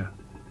Square.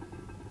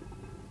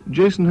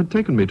 Jason had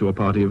taken me to a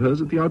party of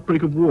hers at the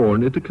outbreak of war,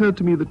 and it occurred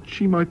to me that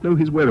she might know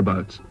his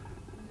whereabouts.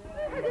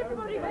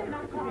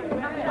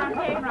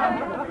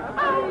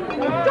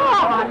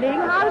 Darling,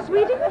 how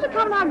sweet of you to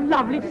come. How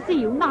lovely to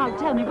see you. Now,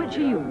 tell me, which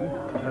are you?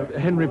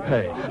 Henry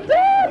Page.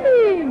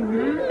 Darling,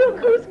 look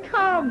who's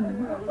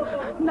come.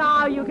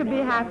 Now you can be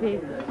happy.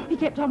 He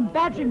kept on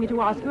badgering me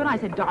to ask you, and I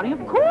said, darling,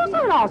 of course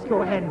I'll ask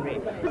your Henry.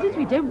 But since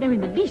we don't know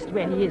in the least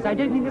where he is, I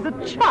don't think there's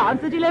a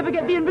chance that he'll ever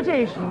get the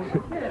invitation.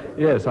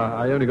 Yes,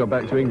 I only got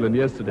back to England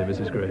yesterday,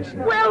 Mrs.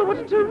 Grayson. Well, what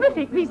a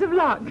terrific piece of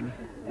luck.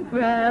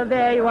 Well,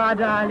 there you are,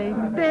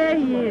 darling. There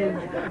he is.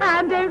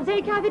 And don't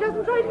say Kathy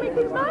doesn't try to make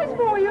things nice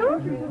for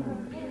you.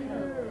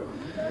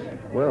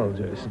 Well,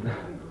 Jason,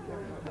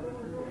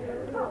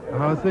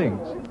 how are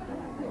things?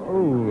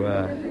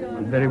 Oh,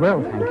 very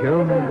well, thank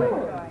you.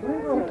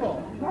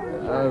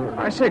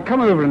 I say,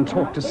 come over and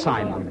talk to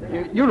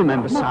Simon. You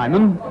remember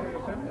Simon?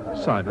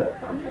 Simon?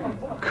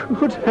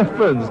 Good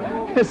heavens!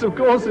 Yes, of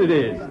course it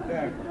is.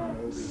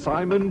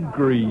 Simon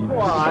Green.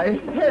 Why,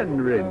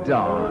 Henry,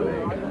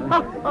 darling.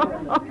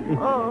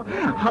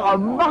 How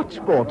much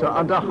water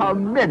under how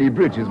many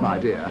bridges, my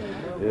dear?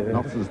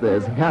 Not since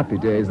those happy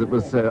days that were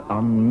so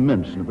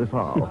unmentionably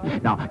foul.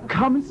 Now,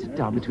 come and sit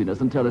down between us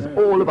and tell us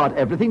all about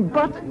everything,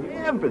 but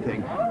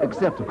everything.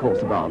 Except, of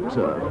course, about,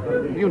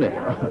 you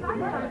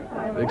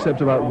know.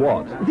 Except about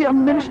what? The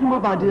unmentionable,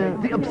 my dear.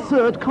 The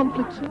absurd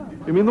conflict.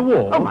 You mean the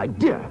war? Oh, my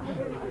dear.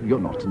 You're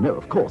not to know,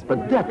 of course,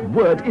 but that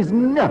word is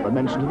never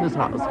mentioned in this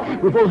house.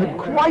 We've all had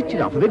quite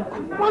enough of it,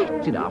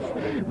 quite enough.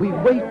 We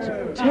wait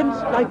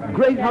tense like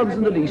greyhounds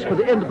in the leash for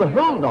the end of the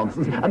whole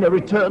nonsense and a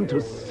return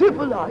to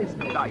civilized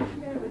life.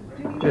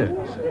 Yes.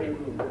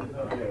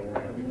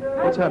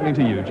 What's happening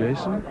to you,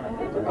 Jason?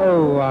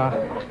 Oh,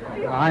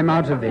 I'm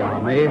out of the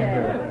army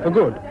for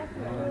good.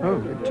 Oh,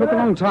 it took a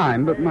long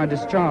time, but my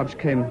discharge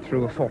came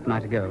through a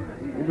fortnight ago.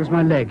 It was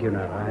my leg, you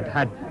know. I'd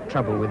had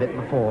trouble with it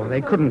before.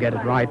 They couldn't get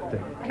it right. They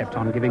kept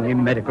on giving me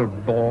medical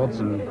boards,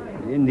 and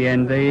in the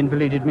end, they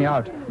invalided me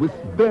out. With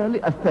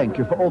barely a thank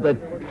you for all that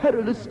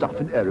perilous stuff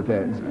in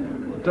aeroplanes.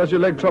 Does your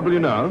leg trouble you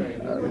now?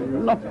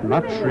 Not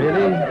much,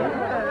 really.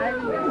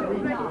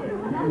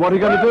 What are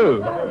you going to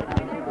do?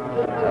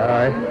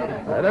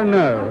 I don't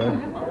know.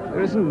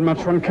 There isn't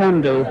much one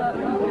can do.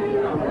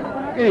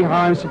 Anyhow,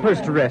 I'm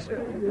supposed to rest.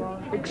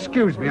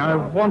 Excuse me, I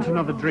want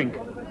another drink.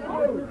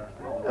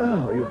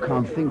 Oh, you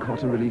can't think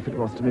what a relief it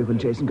was to me when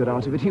Jason got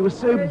out of it. He was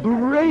so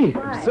brave,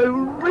 so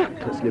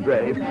recklessly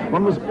brave.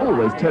 One was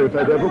always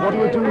terrified over what he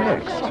would do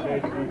next.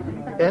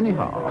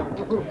 Anyhow,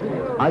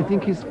 I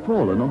think he's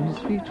fallen on his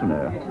feet, you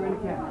know.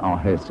 Our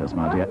hostess,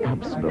 my dear,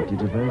 absolutely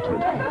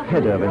devoted,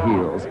 head over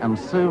heels, and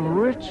so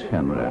rich,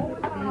 Henry.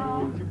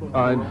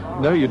 I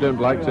know you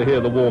don't like to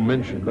hear the war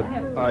mentioned, but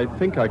I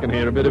think I can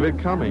hear a bit of it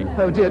coming.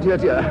 Oh, dear, dear,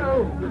 dear.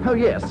 Oh,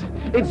 yes.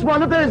 It's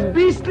one of those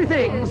beastly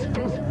things.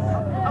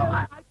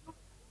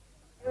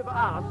 Over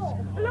us.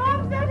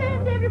 Along that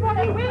end,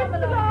 everybody. Where's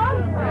the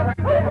lawn?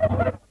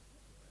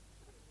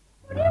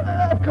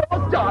 Of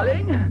course,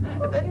 darling.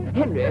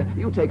 Henry,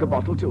 you take a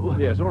bottle, too.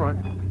 Yes, all right.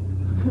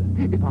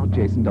 If our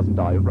Jason doesn't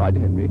die of fright,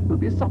 Henry, we'll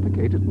be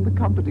suffocated in the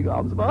comforting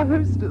arms of our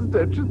hostess,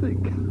 don't you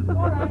think?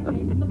 All right,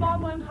 Jason. The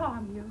bomb won't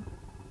harm you.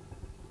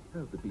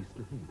 Oh, the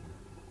beastly thing.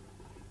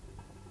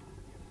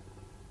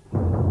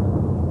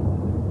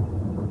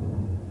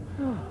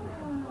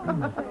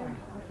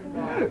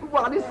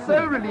 One is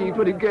so relieved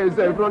when it goes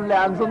over and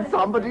lands on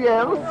somebody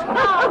else.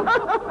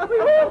 Now, we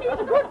all need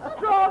a good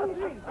strong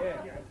drink.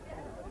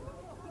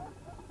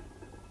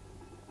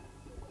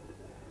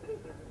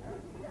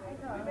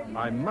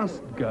 I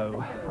must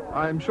go.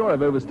 I'm sure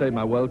I've overstayed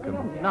my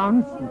welcome.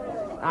 Nonsense.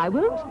 I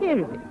won't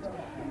hear of it.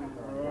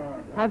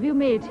 Have you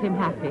made him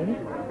happy?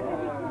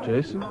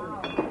 Jason?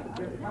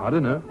 I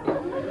don't know.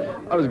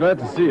 I was glad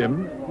to see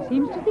him. He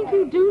seems to think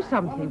you do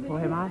something for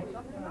him.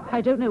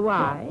 I don't know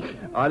why.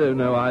 I don't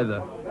know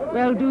either.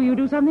 Well, do you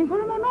do something for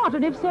him or not?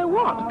 And if so,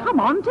 what? Come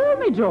on, tell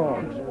me,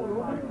 George.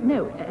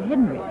 No,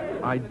 Henry.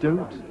 I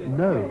don't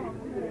know.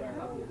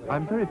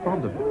 I'm very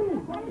fond of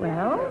him.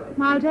 Well,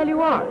 I'll tell you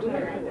what.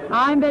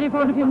 I'm very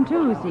fond of him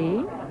too,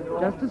 see?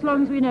 Just as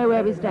long as we know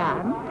where we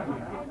stand.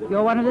 If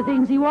you're one of the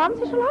things he wants,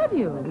 he shall have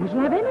you. He shall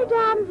have any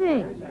damn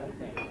thing.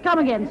 Come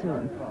again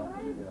soon.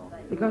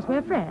 Because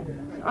we're friends,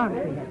 aren't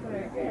we?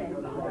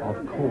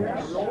 Of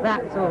course.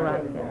 That's all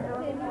right, then.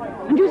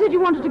 And you said you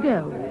wanted to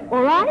go.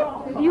 All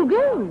right, you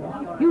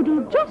go. You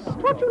do just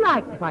what you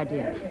like, my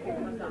dear.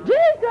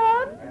 Jason!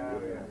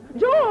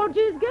 George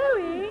is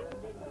going.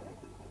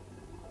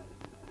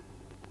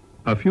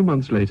 A few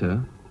months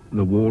later,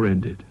 the war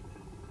ended.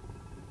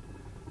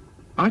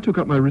 I took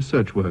up my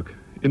research work,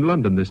 in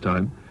London this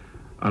time,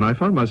 and I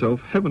found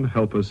myself, heaven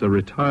help us, a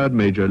retired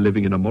major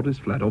living in a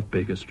modest flat off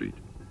Baker Street.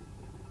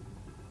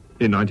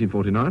 In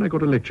 1949, I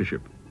got a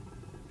lectureship.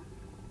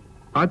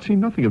 I'd seen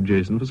nothing of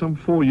Jason for some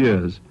 4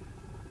 years.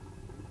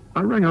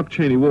 I rang up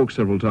Cheyne Walk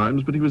several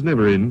times, but he was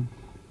never in,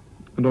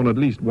 and on at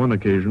least one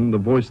occasion, the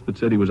voice that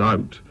said he was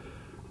out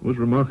was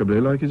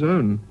remarkably like his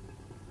own.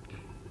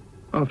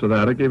 After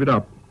that, I gave it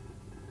up.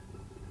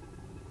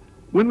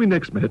 When we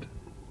next met,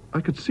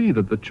 I could see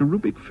that the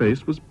cherubic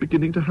face was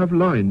beginning to have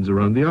lines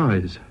around the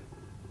eyes.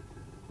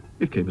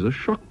 It came as a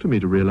shock to me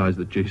to realize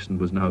that Jason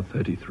was now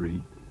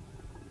 33.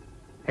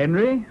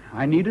 Henry,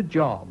 I need a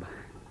job.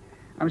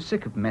 I'm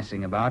sick of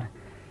messing about.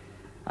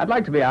 I'd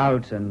like to be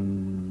out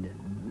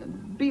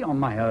and be on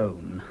my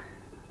own.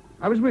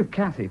 I was with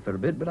Kathy for a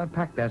bit, but I've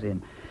packed that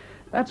in.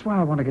 That's why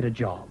I want to get a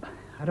job.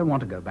 I don't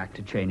want to go back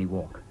to Cheyne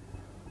Walk.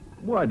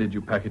 Why did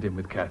you pack it in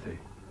with Kathy?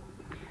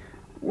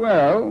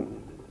 Well,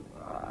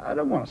 I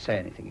don't want to say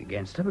anything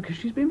against her because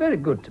she's been very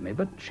good to me,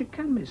 but she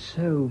can be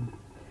so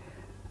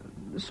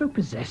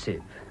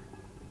possessive.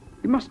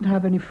 You mustn't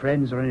have any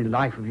friends or any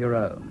life of your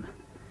own.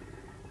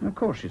 And of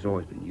course, she's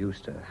always been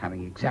used to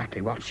having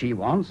exactly what she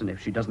wants, and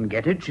if she doesn't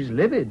get it, she's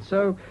livid,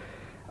 so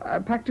I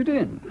packed it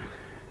in.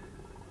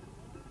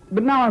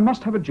 But now I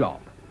must have a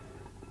job.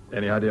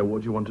 Any idea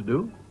what you want to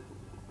do?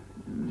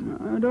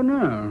 I don't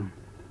know.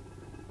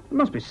 There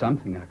must be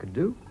something I could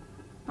do.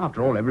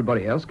 After all,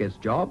 everybody else gets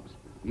jobs,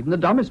 even the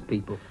dumbest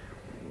people.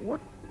 What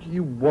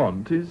you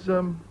want is,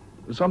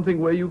 something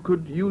where you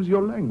could use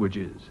your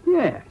languages.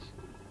 Yes.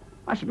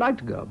 I should like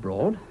to go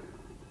abroad,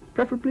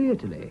 preferably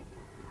Italy.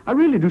 I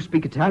really do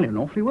speak Italian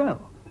awfully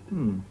well.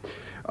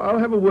 I'll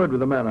have a word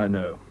with a man I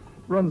know.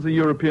 Runs the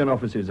European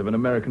offices of an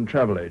American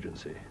travel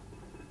agency.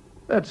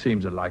 That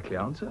seems a likely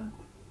answer.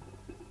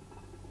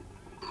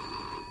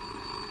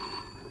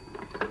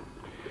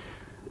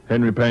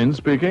 Henry Payne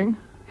speaking.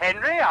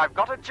 Henry, I've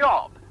got a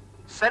job.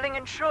 Selling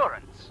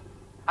insurance.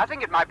 I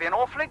think it might be an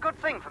awfully good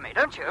thing for me,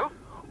 don't you?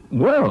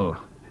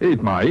 Well,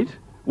 it might.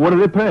 What are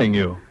they paying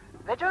you?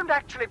 They don't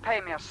actually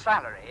pay me a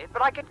salary,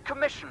 but I get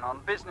commission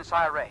on business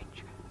I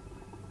arrange.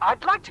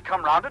 I'd like to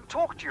come round and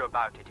talk to you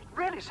about it. It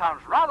really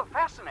sounds rather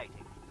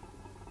fascinating.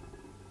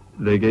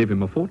 They gave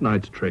him a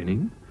fortnight's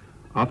training,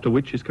 after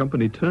which his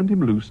company turned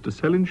him loose to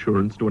sell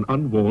insurance to an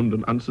unwarned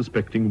and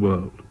unsuspecting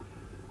world.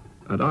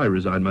 And I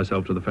resigned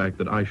myself to the fact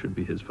that I should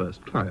be his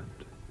first client.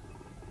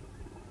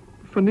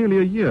 For nearly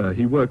a year,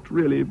 he worked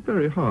really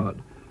very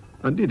hard,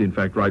 and did, in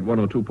fact, write 1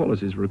 or 2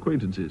 policies for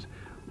acquaintances.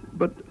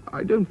 But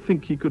I don't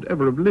think he could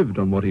ever have lived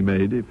on what he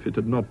made if it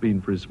had not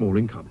been for his small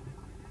income.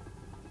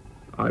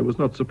 I was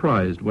not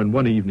surprised when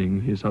one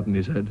evening he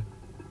suddenly said,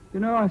 You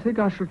know, I think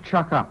I shall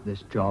chuck up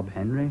this job,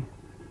 Henry.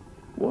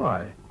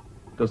 Why?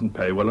 Doesn't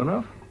pay well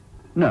enough?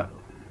 No.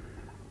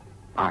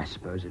 I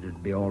suppose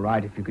it'd be all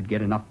right if you could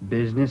get enough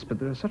business, but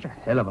there are such a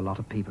hell of a lot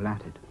of people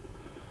at it.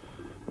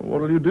 Well,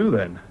 what'll you do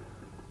then?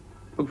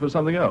 Look for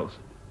something else?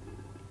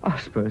 I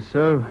suppose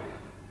so.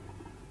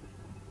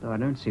 Though I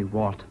don't see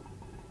what.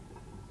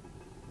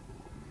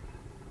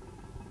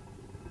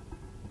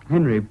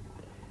 Henry,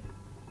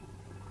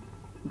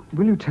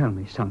 will you tell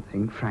me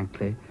something,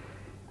 frankly?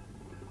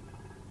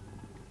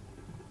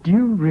 Do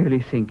you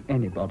really think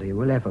anybody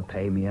will ever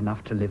pay me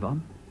enough to live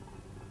on?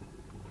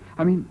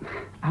 I mean,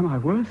 am I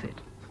worth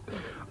it?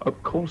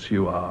 Of course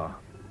you are.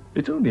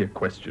 It's only a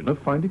question of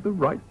finding the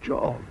right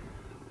job.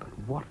 But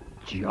what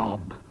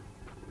job?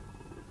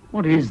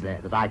 What is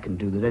there that I can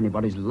do that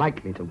anybody's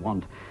likely to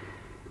want?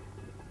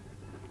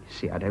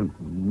 See, I don't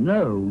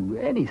know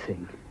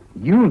anything.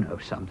 You know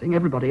something,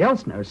 everybody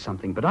else knows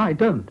something, but I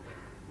don't.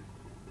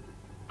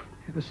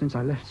 Ever since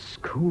I left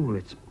school,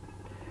 it's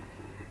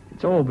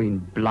all been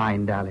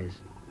blind alleys.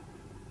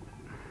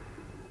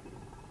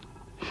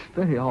 It's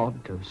very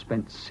odd to have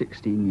spent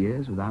 16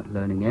 years without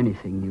learning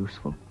anything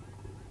useful.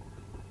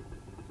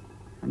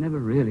 I never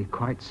really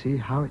quite see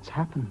how it's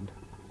happened.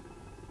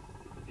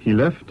 He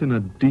left in a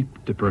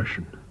deep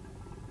depression.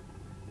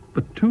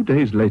 But 2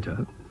 days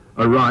later,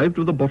 arrived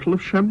with a bottle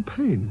of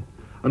champagne,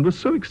 and was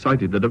so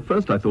excited that at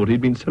first I thought he'd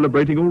been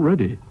celebrating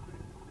already.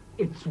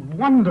 It's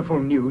wonderful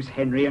news,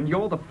 Henry, and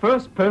you're the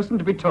first person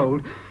to be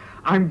told.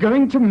 I'm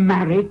going to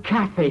marry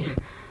Kathy.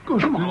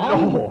 Good Come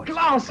on, Lord.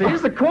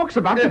 glasses, the cork's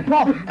about to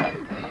pop.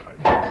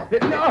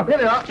 No, here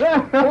they are.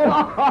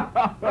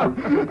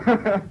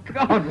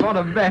 God, what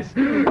a mess.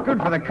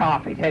 Good for the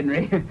carpet,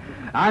 Henry.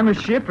 I'm a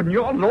ship and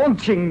you're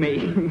launching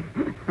me.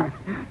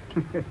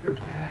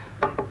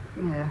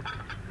 Yeah.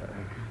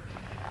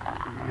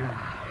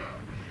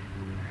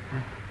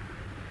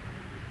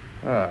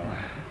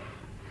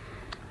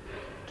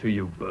 To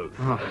you both.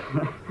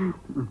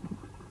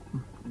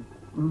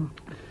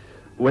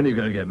 When are you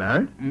going to get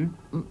married?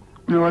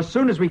 No, as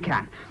soon as we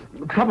can.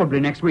 Probably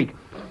next week.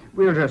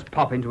 We'll just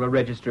pop into a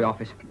registry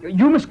office.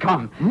 You must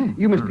come.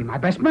 You must be my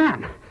best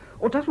man.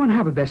 Or does one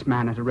have a best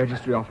man at a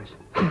registry office?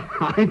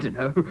 I don't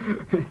know.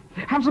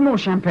 Have some more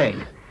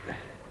champagne.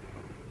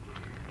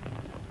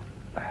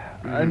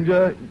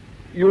 And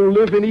you'll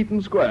live in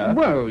Eaton Square?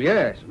 Well,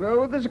 yes.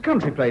 Well, there's a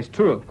country place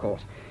too, of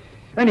course.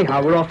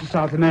 Anyhow, we're off to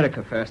South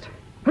America first.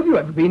 Have you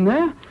ever been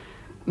there?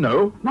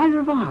 No. Neither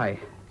have I.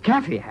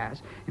 Kathy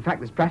has. In fact,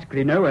 there's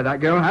practically nowhere that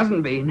girl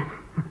hasn't been.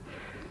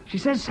 She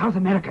says South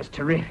America's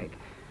terrific.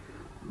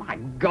 My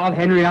God,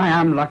 Henry, I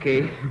am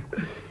lucky.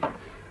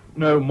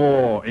 No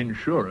more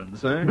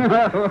insurance, eh?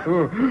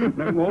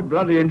 No more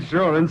bloody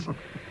insurance.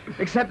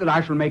 Except that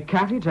I shall make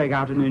Kathy take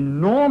out an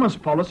enormous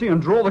policy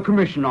and draw the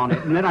commission on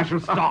it, and then I shall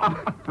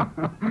stop.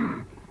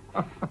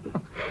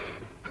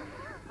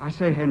 I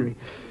say, Henry,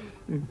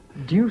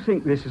 do you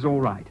think this is all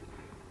right?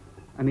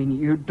 I mean,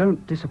 you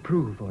don't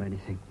disapprove or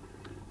anything.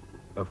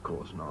 Of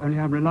course not. Only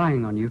I'm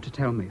relying on you to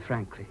tell me,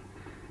 frankly.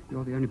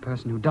 You're the only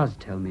person who does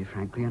tell me,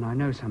 frankly, and I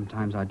know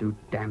sometimes I do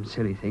damn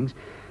silly things.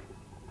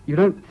 You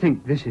don't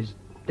think this is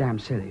damn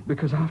silly,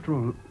 because after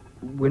all,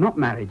 we're not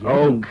married yet.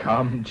 Oh,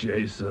 come,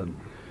 Jason.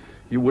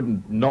 You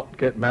wouldn't not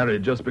get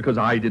married just because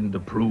I didn't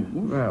approve.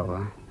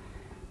 Well,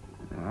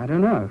 I don't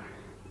know.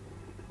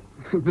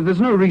 But there's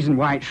no reason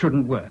why it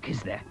shouldn't work,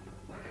 is there?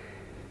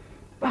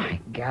 By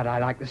Gad, I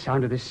like the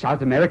sound of this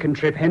South American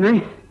trip,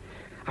 Henry.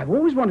 I've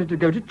always wanted to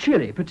go to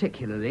Chile,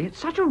 particularly. It's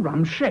such a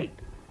rum shape.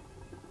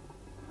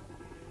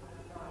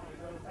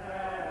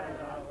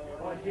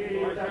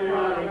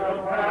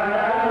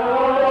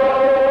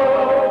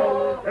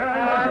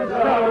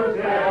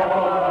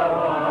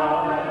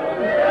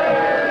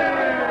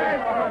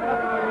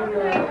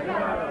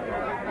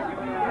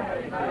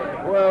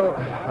 Well,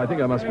 I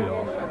think I must be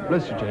off.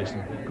 Bless you,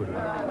 Jason. Good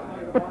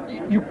luck. But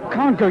you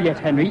can't go yet,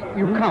 Henry.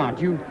 You can't.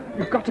 You've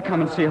got to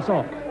come and see us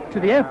off. To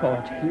the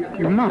airport.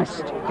 You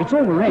must. It's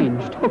all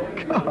arranged. Oh,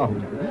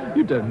 come.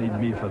 You don't need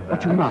me for that.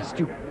 But you must.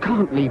 You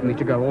can't leave me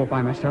to go all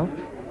by myself.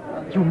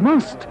 You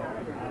must.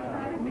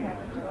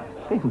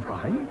 All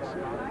right.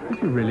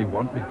 If you really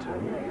want me to.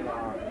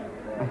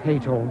 I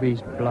hate all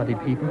these bloody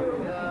people.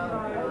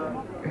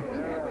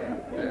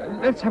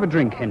 Let's have a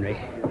drink, Henry.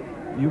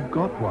 You've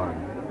got one.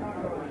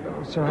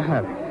 So I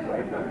have.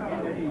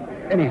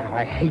 Anyhow,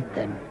 I hate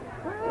them.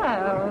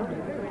 Well,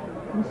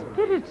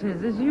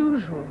 conspirators as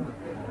usual.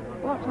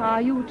 What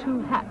are you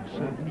two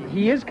hatching?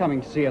 He is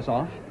coming to see us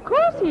off. Of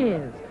course he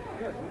is.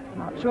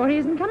 Not sure he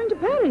isn't coming to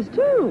Paris,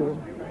 too.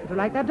 Would you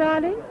like that,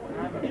 darling?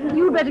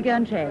 You'd better go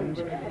and change.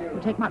 It'll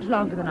take much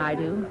longer than I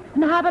do.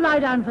 And have a lie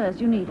down first.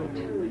 You need it.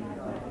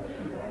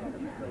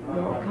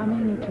 You're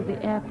coming to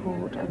the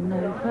airport and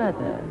no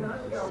further.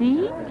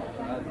 See?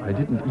 I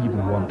didn't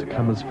even want to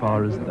come as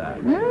far as that.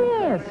 Oh,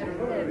 yes.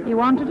 He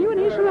wanted you and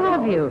he shall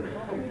have you.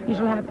 He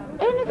shall have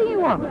anything he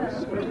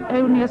wants, but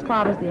only as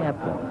far as the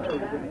airport.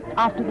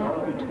 After that,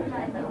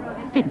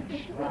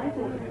 finish.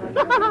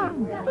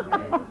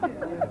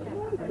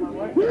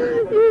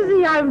 You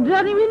see, I've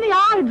done him in the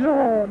eye,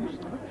 George.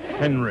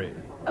 Henry.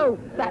 Oh,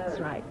 that's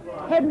right.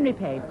 Henry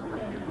Payne.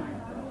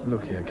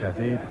 Look here,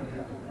 Kathy.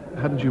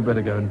 Hadn't you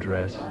better go and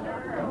dress?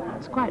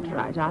 That's quite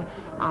right.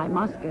 I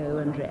must go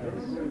and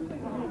dress.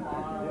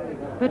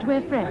 But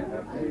we're friends,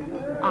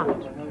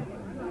 aren't we?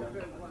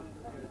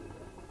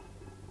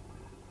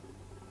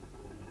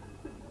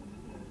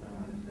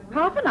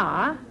 Half an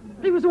hour?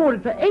 But it was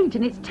ordered for 8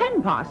 and it's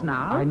 10 past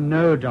now. I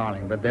know,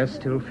 darling, but they're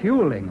still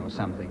fueling or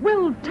something.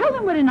 Well, tell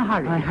them we're in a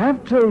hurry. I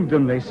have told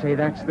them. They say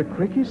that's the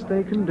quickest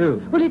they can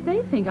do. Well, if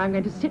they think I'm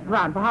going to sit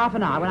round for half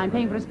an hour when I'm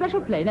paying for a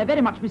special plane, they're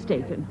very much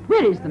mistaken.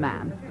 Where is the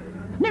man?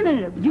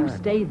 No. You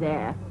stay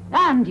there.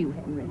 And you,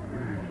 Henry.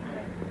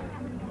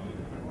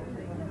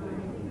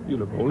 You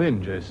look all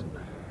in, Jason.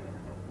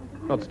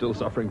 Not still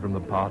suffering from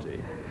the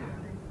party.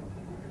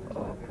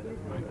 Oh,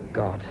 my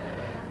God.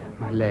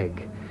 My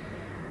leg.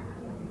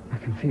 I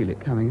can feel it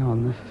coming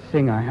on, the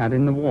thing I had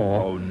in the war.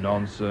 Oh,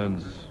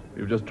 nonsense.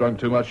 You've just drunk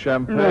too much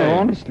champagne. No,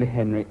 honestly,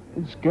 Henry.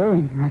 It's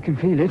going. I can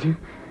feel it.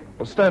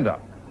 Well, stand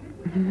up.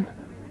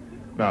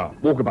 Now,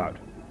 walk about.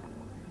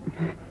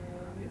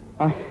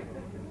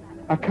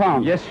 I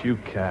can't. Yes, you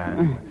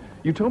can.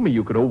 You told me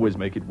you could always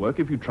make it work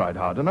if you tried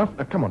hard enough.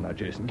 Now, come on now,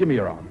 Jason. Give me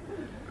your arm.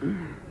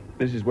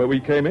 This is where we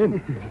came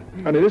in.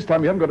 Only this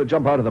time you haven't got to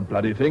jump out of the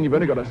bloody thing. You've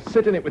only got to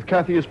sit in it with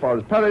Kathy as far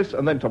as Paris,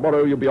 and then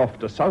tomorrow you'll be off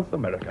to South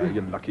America.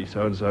 You lucky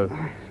so-and-so.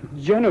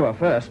 Genoa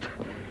first.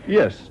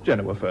 Yes,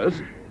 Genoa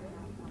first.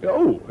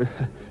 Oh,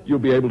 you'll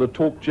be able to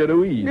talk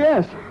Genoese.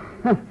 Yes.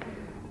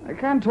 I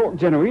can talk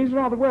Genoese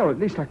rather well. At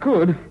least I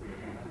could.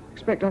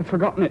 Expect I've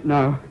forgotten it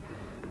now.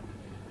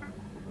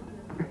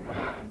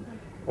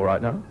 All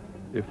right now?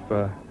 If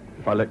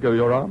I let go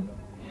your arm?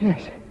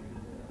 Yes.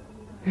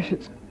 Yes,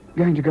 it's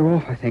going to go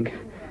off, I think.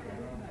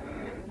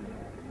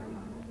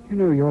 You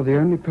know, you're the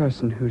only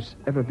person who's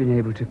ever been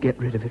able to get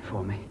rid of it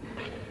for me.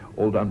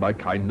 All done by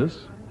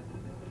kindness?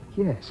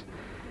 Yes.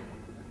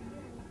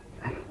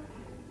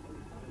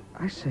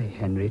 I say,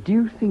 Henry, do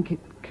you think it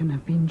can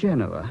have been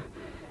Genoa?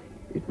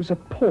 It was a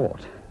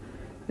port.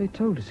 They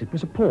told us it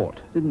was a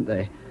port, didn't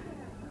they?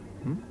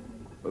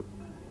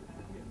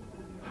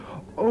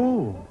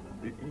 Oh,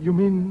 you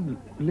mean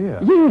Lear?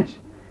 Yes.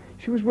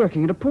 She was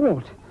working at a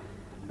port.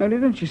 Only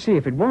don't you see,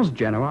 if it was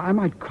Genoa, I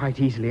might quite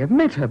easily have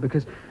met her,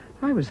 because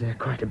I was there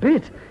quite a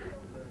bit.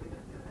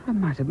 I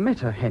might have met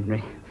her,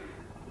 Henry.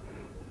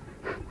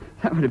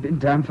 That would have been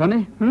damn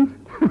funny,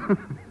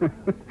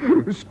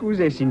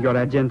 Scusi, signor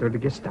agente di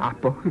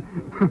Gestapo.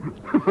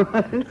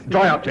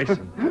 Dry up,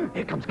 Jason.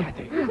 Here comes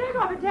Kathy. We'll take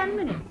off for 10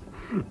 minutes.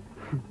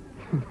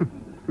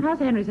 Has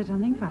Henry said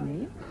something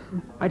funny?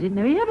 I didn't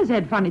know he ever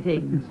said funny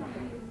things.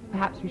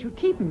 Perhaps we should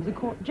keep him as a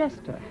court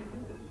jester.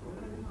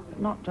 But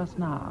not just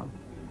now.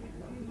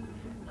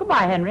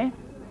 Goodbye, Henry.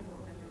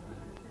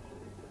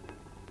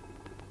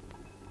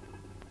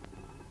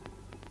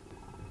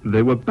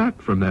 They were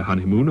back from their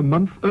honeymoon a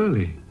month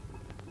early,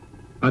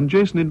 and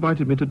Jason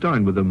invited me to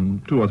dine with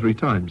them 2 or 3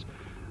 times.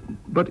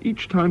 But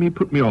each time he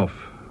put me off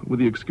with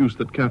the excuse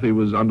that Kathy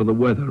was under the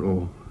weather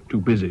or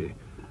too busy.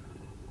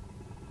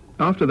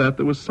 After that,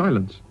 there was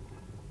silence,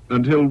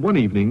 until one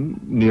evening,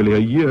 nearly a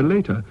year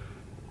later,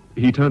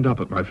 he turned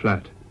up at my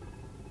flat.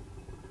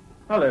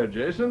 Hello,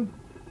 Jason.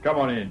 Come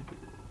on in.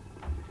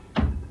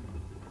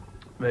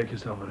 Make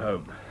yourself at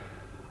home.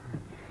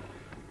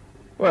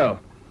 Well,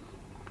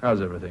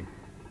 how's everything?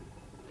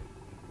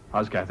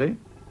 How's Kathy?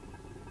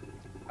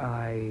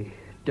 I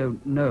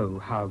don't know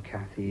how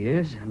Kathy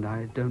is, and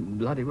I don't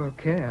bloody well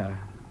care.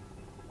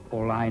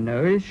 All I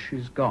know is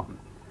she's gone.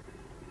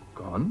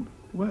 Gone?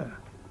 Where?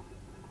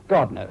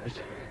 God knows.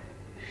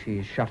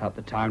 She's shut up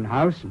the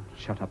townhouse and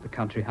shut up the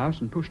country house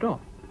and pushed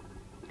off.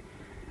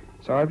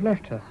 So I've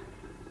left her.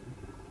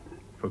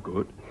 For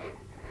good?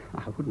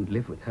 I wouldn't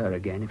live with her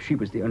again if she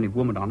was the only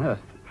woman on earth.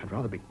 I'd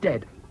rather be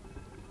dead.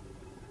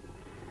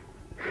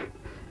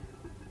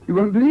 You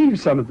won't believe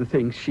some of the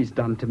things she's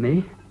done to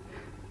me.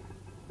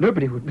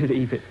 Nobody would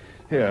believe it.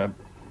 Here,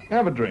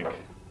 have a drink.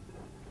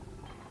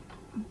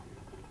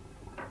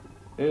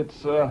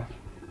 It's a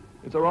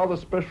rather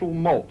special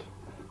malt.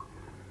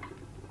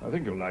 I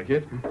think you'll like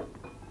it.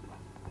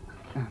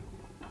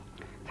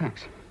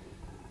 Thanks.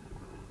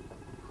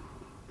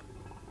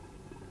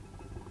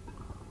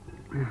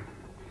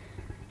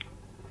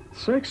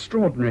 So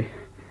extraordinary.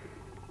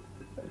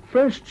 At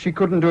first, she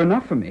couldn't do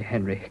enough for me,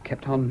 Henry.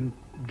 Kept on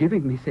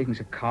giving me things,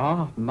 a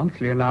car,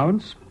 monthly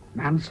allowance,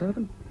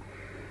 manservant.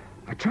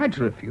 I tried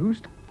to refuse,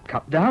 to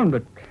cut down,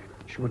 but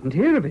she wouldn't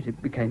hear of it. It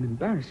became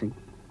embarrassing.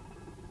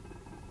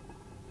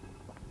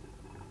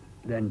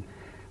 Then,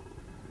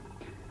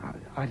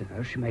 I don't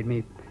know, she made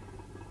me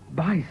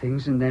buy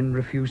things and then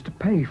refused to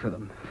pay for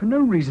them. For no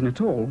reason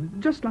at all,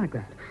 just like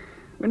that.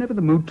 Whenever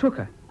the mood took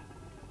her.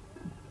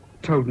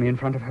 Told me in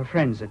front of her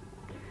friends that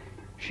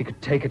she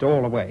could take it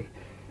all away.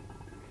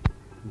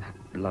 And that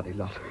bloody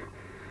lot.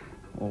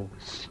 All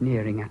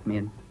sneering at me,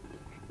 and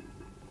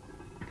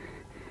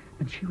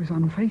she was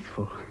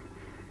unfaithful.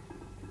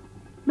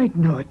 Made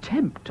no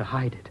attempt to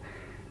hide it.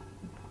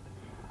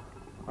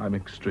 I'm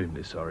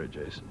extremely sorry,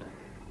 Jason.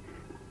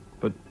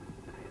 But,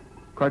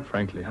 quite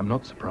frankly, I'm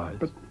not surprised.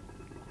 But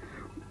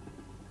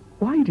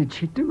why did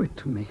she do it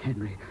to me,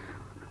 Henry?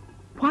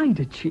 Why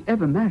did she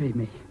ever marry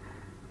me?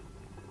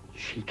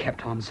 She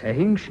kept on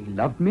saying she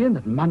loved me and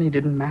that money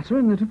didn't matter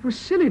and that it was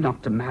silly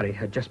not to marry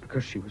her just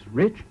because she was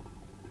rich.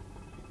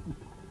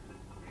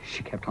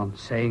 She kept on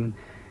saying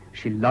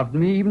she loved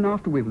me even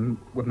after we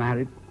were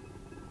married.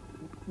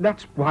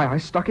 That's why I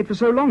stuck it for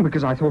so long,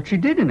 because I thought she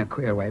did in a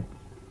queer way.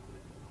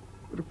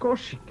 But of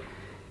course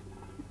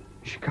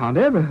she can't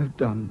ever have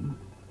done.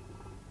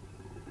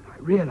 I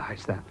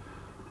realize that.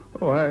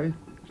 Oh, I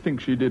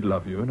think she did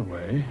love you in a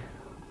way.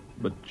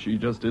 But she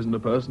just isn't a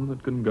person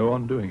that can go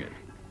on doing it.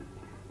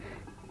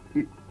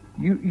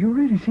 You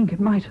really think it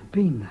might have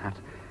been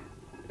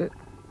that?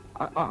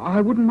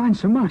 I wouldn't mind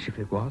so much if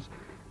it was.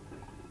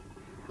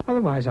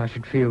 Otherwise I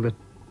should feel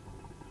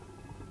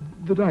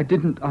that I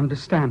didn't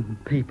understand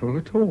people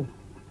at all.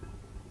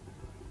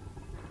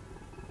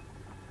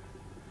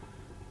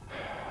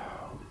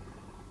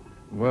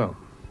 Well,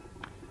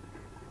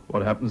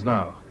 what happens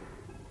now?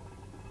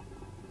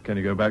 Can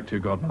you go back to your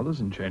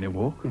godmother's and chain your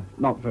walk?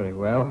 Not very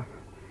well.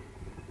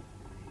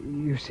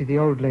 You see, the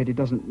old lady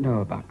doesn't know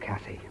about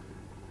Kathy.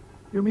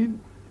 You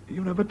mean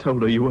you never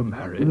told her you were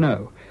married?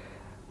 No.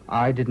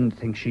 I didn't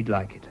think she'd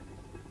like it.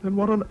 Then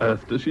what on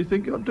earth does she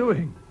think you're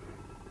doing?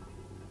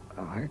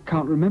 I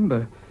can't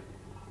remember.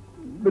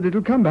 But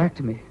it'll come back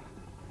to me.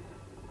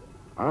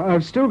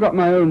 I've still got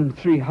my own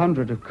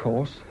 300, of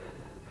course.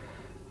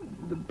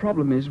 The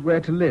problem is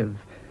where to live.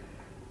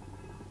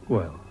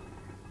 Well,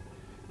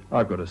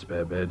 I've got a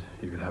spare bed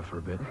you could have for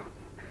a bit.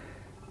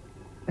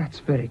 That's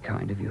very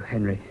kind of you,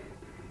 Henry.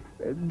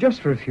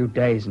 Just for a few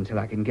days until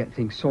I can get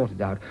things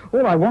sorted out.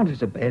 All I want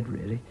is a bed,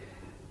 really.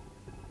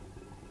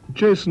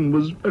 Jason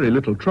was very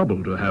little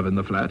trouble to have in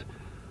the flat.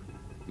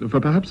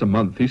 For perhaps a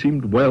month he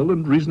seemed well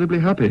and reasonably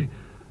happy.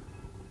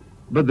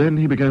 But then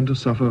he began to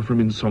suffer from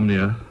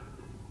insomnia,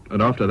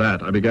 and after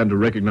that I began to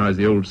recognize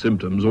the old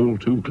symptoms all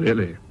too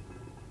clearly.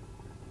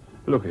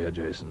 Look here,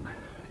 Jason.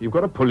 You've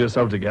got to pull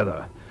yourself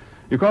together.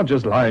 You can't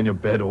just lie in your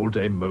bed all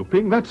day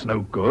moping. That's no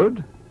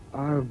good.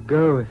 I'll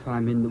go if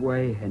I'm in the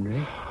way,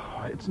 Henry.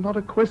 It's not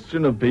a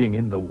question of being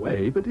in the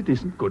way, but it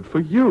isn't good for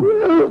you.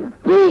 Well,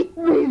 beat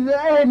me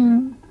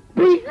then!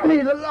 Beat me,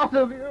 the lot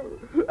of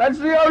you! That's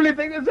the only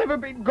thing that's ever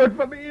been good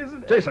for me,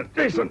 isn't it?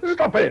 Jason,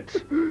 stop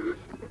it!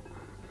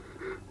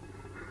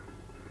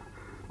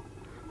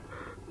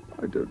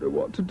 I don't know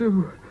what to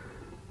do.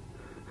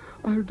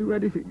 I'll do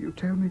anything you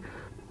tell me,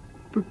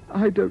 but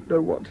I don't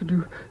know what to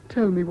do.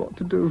 Tell me what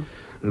to do.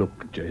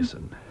 Look,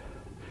 Jason,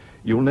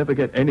 you'll never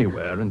get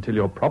anywhere until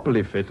you're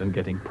properly fit and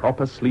getting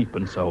proper sleep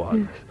and so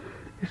on.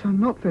 Yes, I'm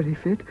not very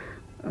fit.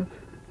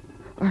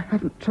 I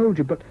haven't told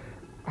you, but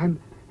I'm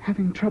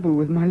having trouble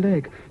with my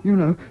leg. You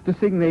know, the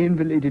thing they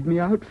invalided me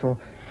out for.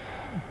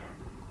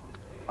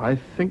 I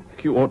think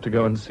you ought to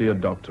go and see a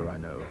doctor I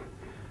know.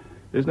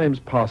 His name's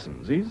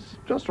Parsons. He's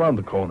just round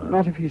the corner.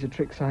 Not if he's a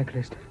trick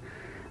cyclist.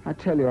 I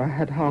tell you, I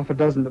had half a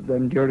dozen of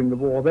them during the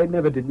war. They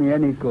never did me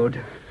any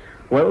good.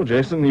 Well,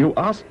 Jason, you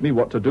asked me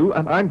what to do,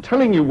 and I'm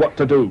telling you what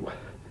to do.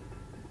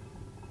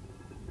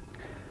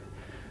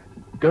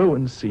 Go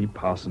and see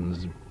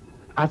Parsons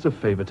as a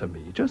favor to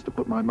me, just to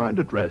put my mind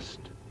at rest.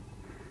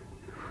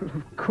 Well,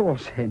 of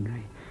course,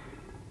 Henry.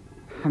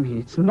 I mean,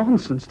 it's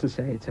nonsense to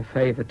say it's a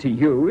favor to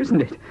you,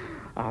 isn't it?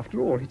 After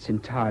all, it's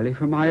entirely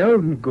for my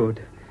own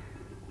good.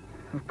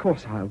 Of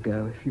course I'll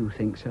go if you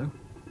think so.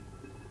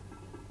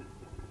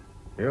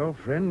 Your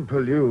friend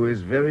Pellew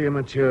is very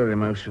immature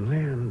emotionally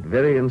and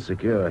very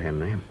insecure,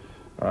 Henry.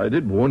 I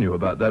did warn you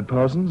about that,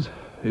 Parsons.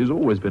 He's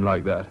always been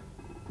like that.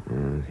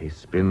 He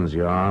spins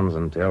yarns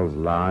and tells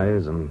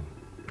lies, and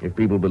if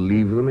people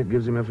believe them, it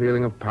gives him a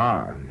feeling of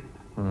power.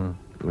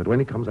 But when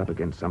he comes up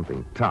against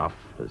something tough,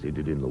 as he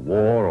did in the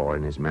war or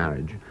in his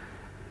marriage,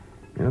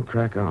 he'll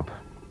crack up.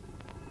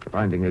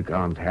 Finding he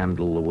can't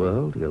handle the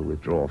world, he'll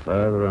withdraw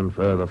further and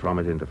further from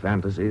it into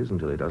fantasies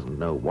until he doesn't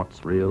know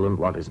what's real and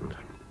what isn't.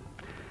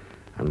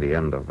 And the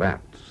end of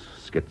that,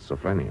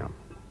 schizophrenia.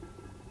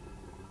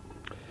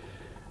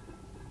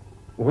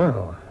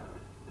 Well,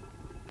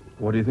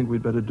 what do you think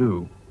we'd better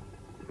do?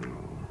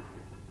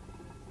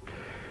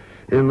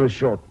 In the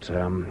short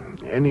term,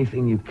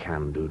 anything you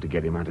can do to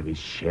get him out of his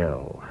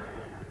shell.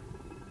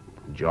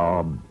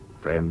 Job,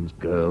 friends,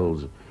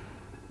 girls,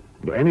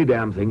 any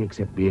damn thing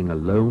except being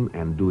alone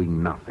and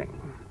doing nothing.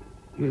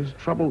 His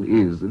trouble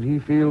is that he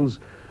feels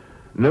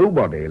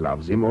nobody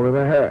loves him or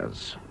ever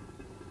has.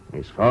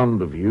 He's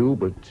fond of you,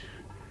 but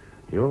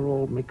you're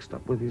all mixed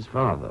up with his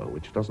father,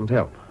 which doesn't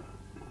help.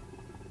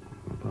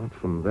 Apart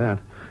from that,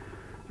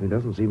 he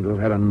doesn't seem to have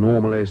had a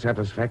normally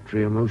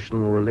satisfactory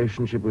emotional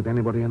relationship with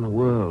anybody in the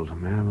world,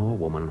 man or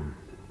woman.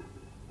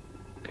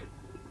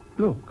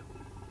 Look,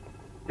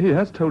 he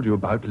has told you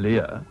about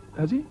Leah,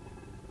 has he?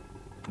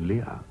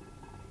 Leah?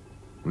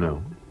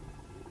 No.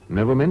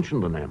 Never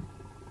mentioned the name.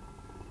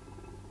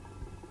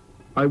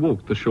 I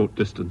walked the short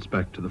distance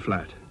back to the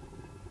flat.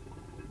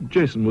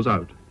 Jason was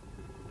out.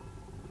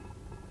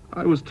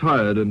 I was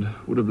tired and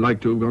would have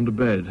liked to have gone to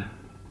bed,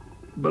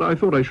 but I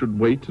thought I should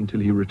wait until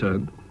he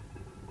returned.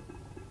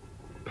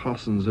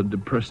 Parsons had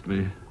depressed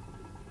me.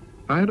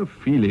 I had a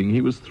feeling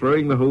he was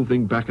throwing the whole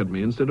thing back at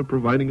me instead of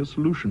providing a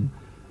solution.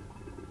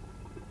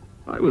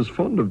 I was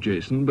fond of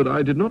Jason, but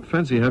I did not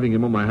fancy having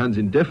him on my hands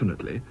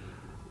indefinitely.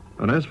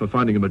 And as for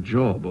finding him a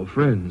job or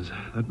friends,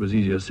 that was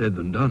easier said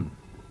than done.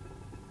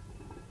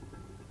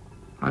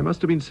 I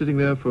must have been sitting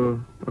there for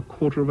a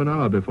quarter of an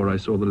hour before I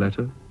saw the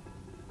letter.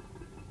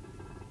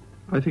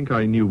 I think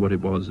I knew what it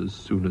was as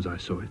soon as I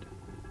saw it.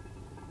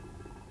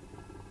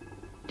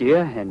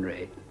 Dear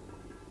Henry,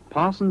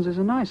 Parsons is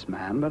a nice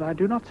man, but I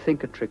do not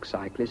think a trick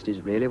cyclist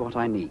is really what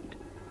I need.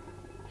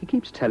 He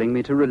keeps telling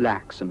me to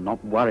relax and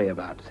not worry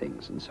about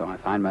things, and so I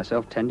find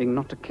myself tending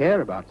not to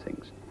care about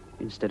things,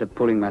 instead of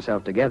pulling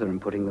myself together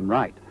and putting them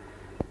right,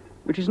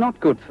 which is not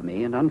good for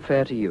me and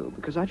unfair to you,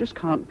 because I just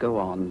can't go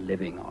on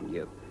living on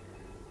you.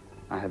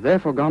 I have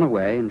therefore gone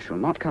away and shall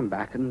not come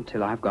back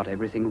until I've got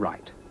everything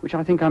right, which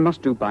I think I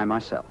must do by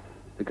myself,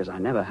 because I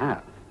never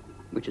have,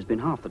 which has been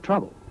half the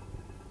trouble.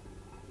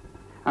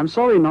 I'm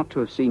sorry not to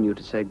have seen you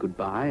to say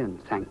goodbye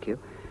and thank you.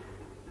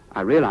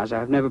 I realize I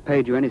have never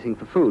paid you anything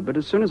for food, but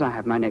as soon as I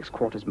have my next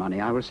quarter's money,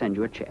 I will send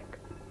you a check.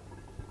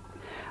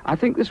 I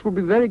think this will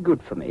be very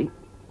good for me,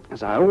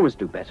 as I always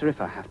do better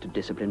if I have to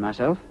discipline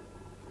myself.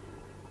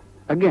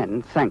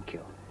 Again, thank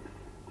you.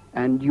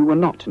 And you were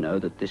not to know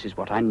that this is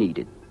what I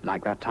needed,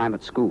 like that time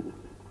at school.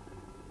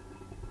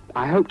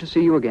 I hope to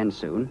see you again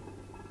soon.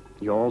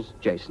 Yours,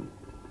 Jason.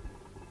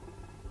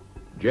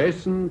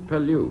 Jason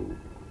Pellew,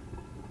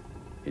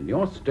 in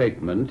your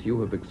statement you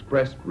have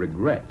expressed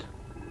regret,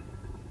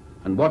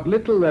 and what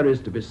little there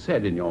is to be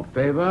said in your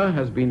favor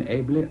has been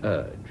ably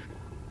urged.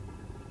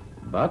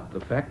 But the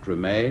fact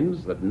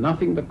remains that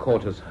nothing the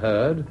court has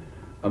heard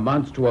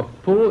amounts to a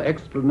full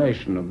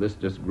explanation of this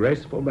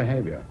disgraceful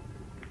behavior,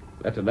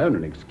 let alone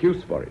an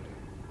excuse for it.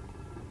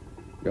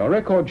 Your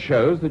record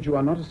shows that you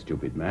are not a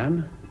stupid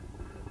man,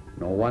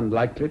 nor one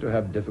likely to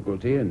have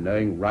difficulty in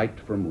knowing right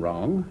from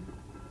wrong.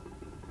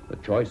 The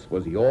choice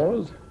was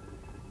yours,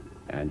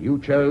 and you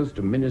chose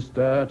to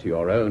minister to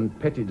your own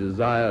petty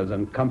desires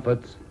and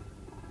comforts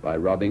by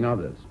robbing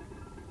others.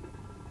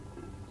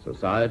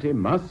 Society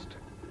must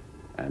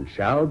and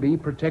shall be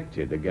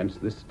protected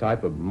against this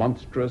type of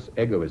monstrous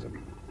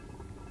egoism.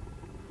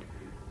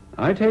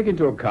 I take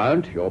into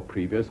account your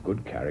previous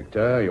good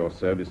character, your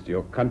service to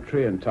your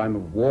country in time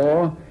of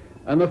war,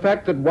 and the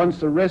fact that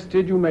once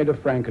arrested you made a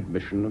frank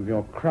admission of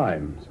your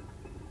crimes.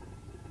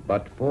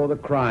 But for the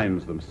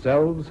crimes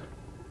themselves,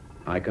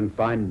 I can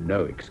find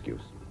no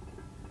excuse.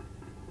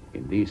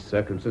 In these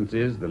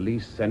circumstances, the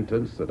least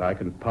sentence that I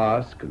can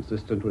pass,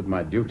 consistent with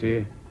my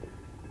duty,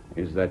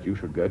 is that you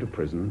should go to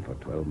prison for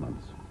 12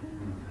 months.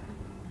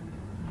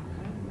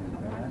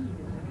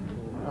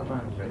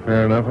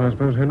 Fair enough, I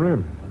suppose,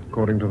 Henry.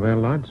 According to their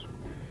lights.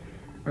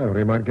 Well,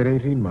 he might get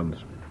 18 months.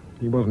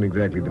 He wasn't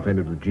exactly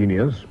defended with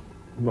genius.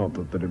 Not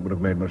that it would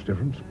have made much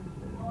difference.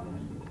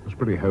 It was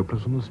pretty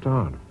hopeless from the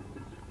start.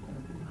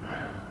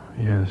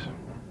 Yes.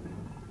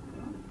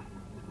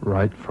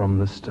 Right from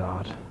the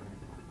start.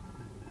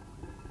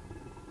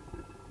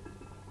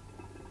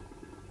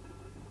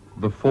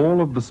 The Fall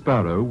of the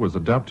Sparrow was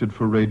adapted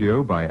for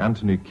radio by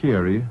Anthony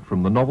Keary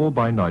from the novel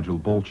by Nigel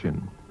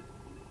Balchin.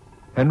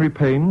 Henry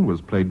Payne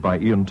was played by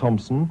Ian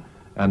Thompson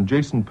and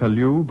Jason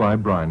Pellew by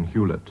Brian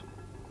Hewlett.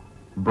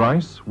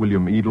 Bryce,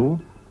 William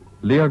Edel,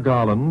 Leah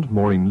Garland,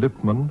 Maureen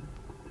Lipman,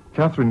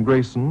 Catherine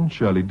Grayson,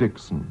 Shirley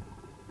Dixon.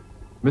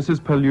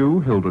 Mrs.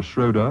 Pellew, Hilda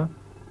Schroeder,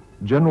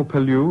 General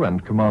Pellew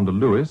and Commander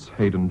Lewis,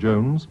 Hayden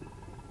Jones,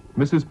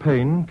 Mrs.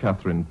 Payne,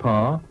 Catherine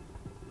Parr,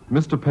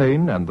 Mr.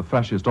 Payne and the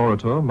fascist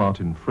orator,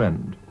 Martin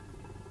Friend.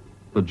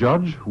 The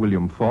judge,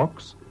 William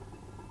Fox,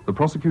 the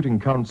prosecuting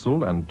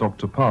counsel and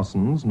Dr.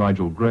 Parsons,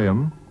 Nigel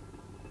Graham,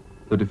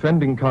 the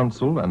defending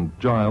counsel and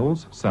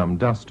Giles, Sam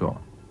Dastor.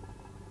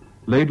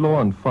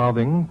 Laidlaw and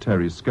Farthing,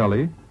 Terry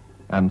Scully,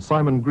 and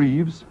Simon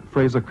Greaves,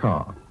 Fraser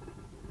Carr.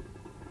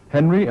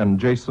 Henry and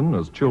Jason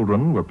as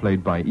children were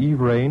played by Eve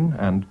Rain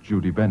and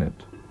Judy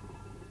Bennett.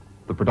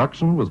 The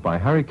production was by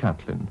Harry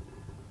Catlin.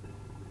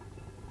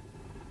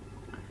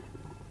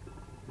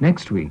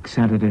 Next week,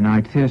 Saturday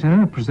Night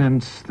Theatre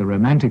presents the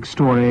romantic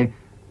story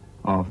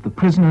of The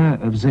Prisoner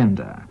of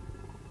Zenda,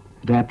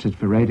 adapted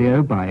for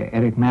radio by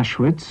Eric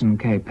Maschwitz and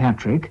Kay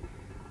Patrick,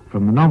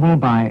 from the novel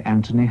by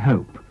Anthony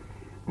Hope,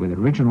 with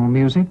original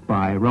music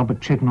by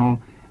Robert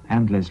Chignall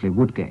and Leslie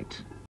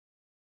Woodgate.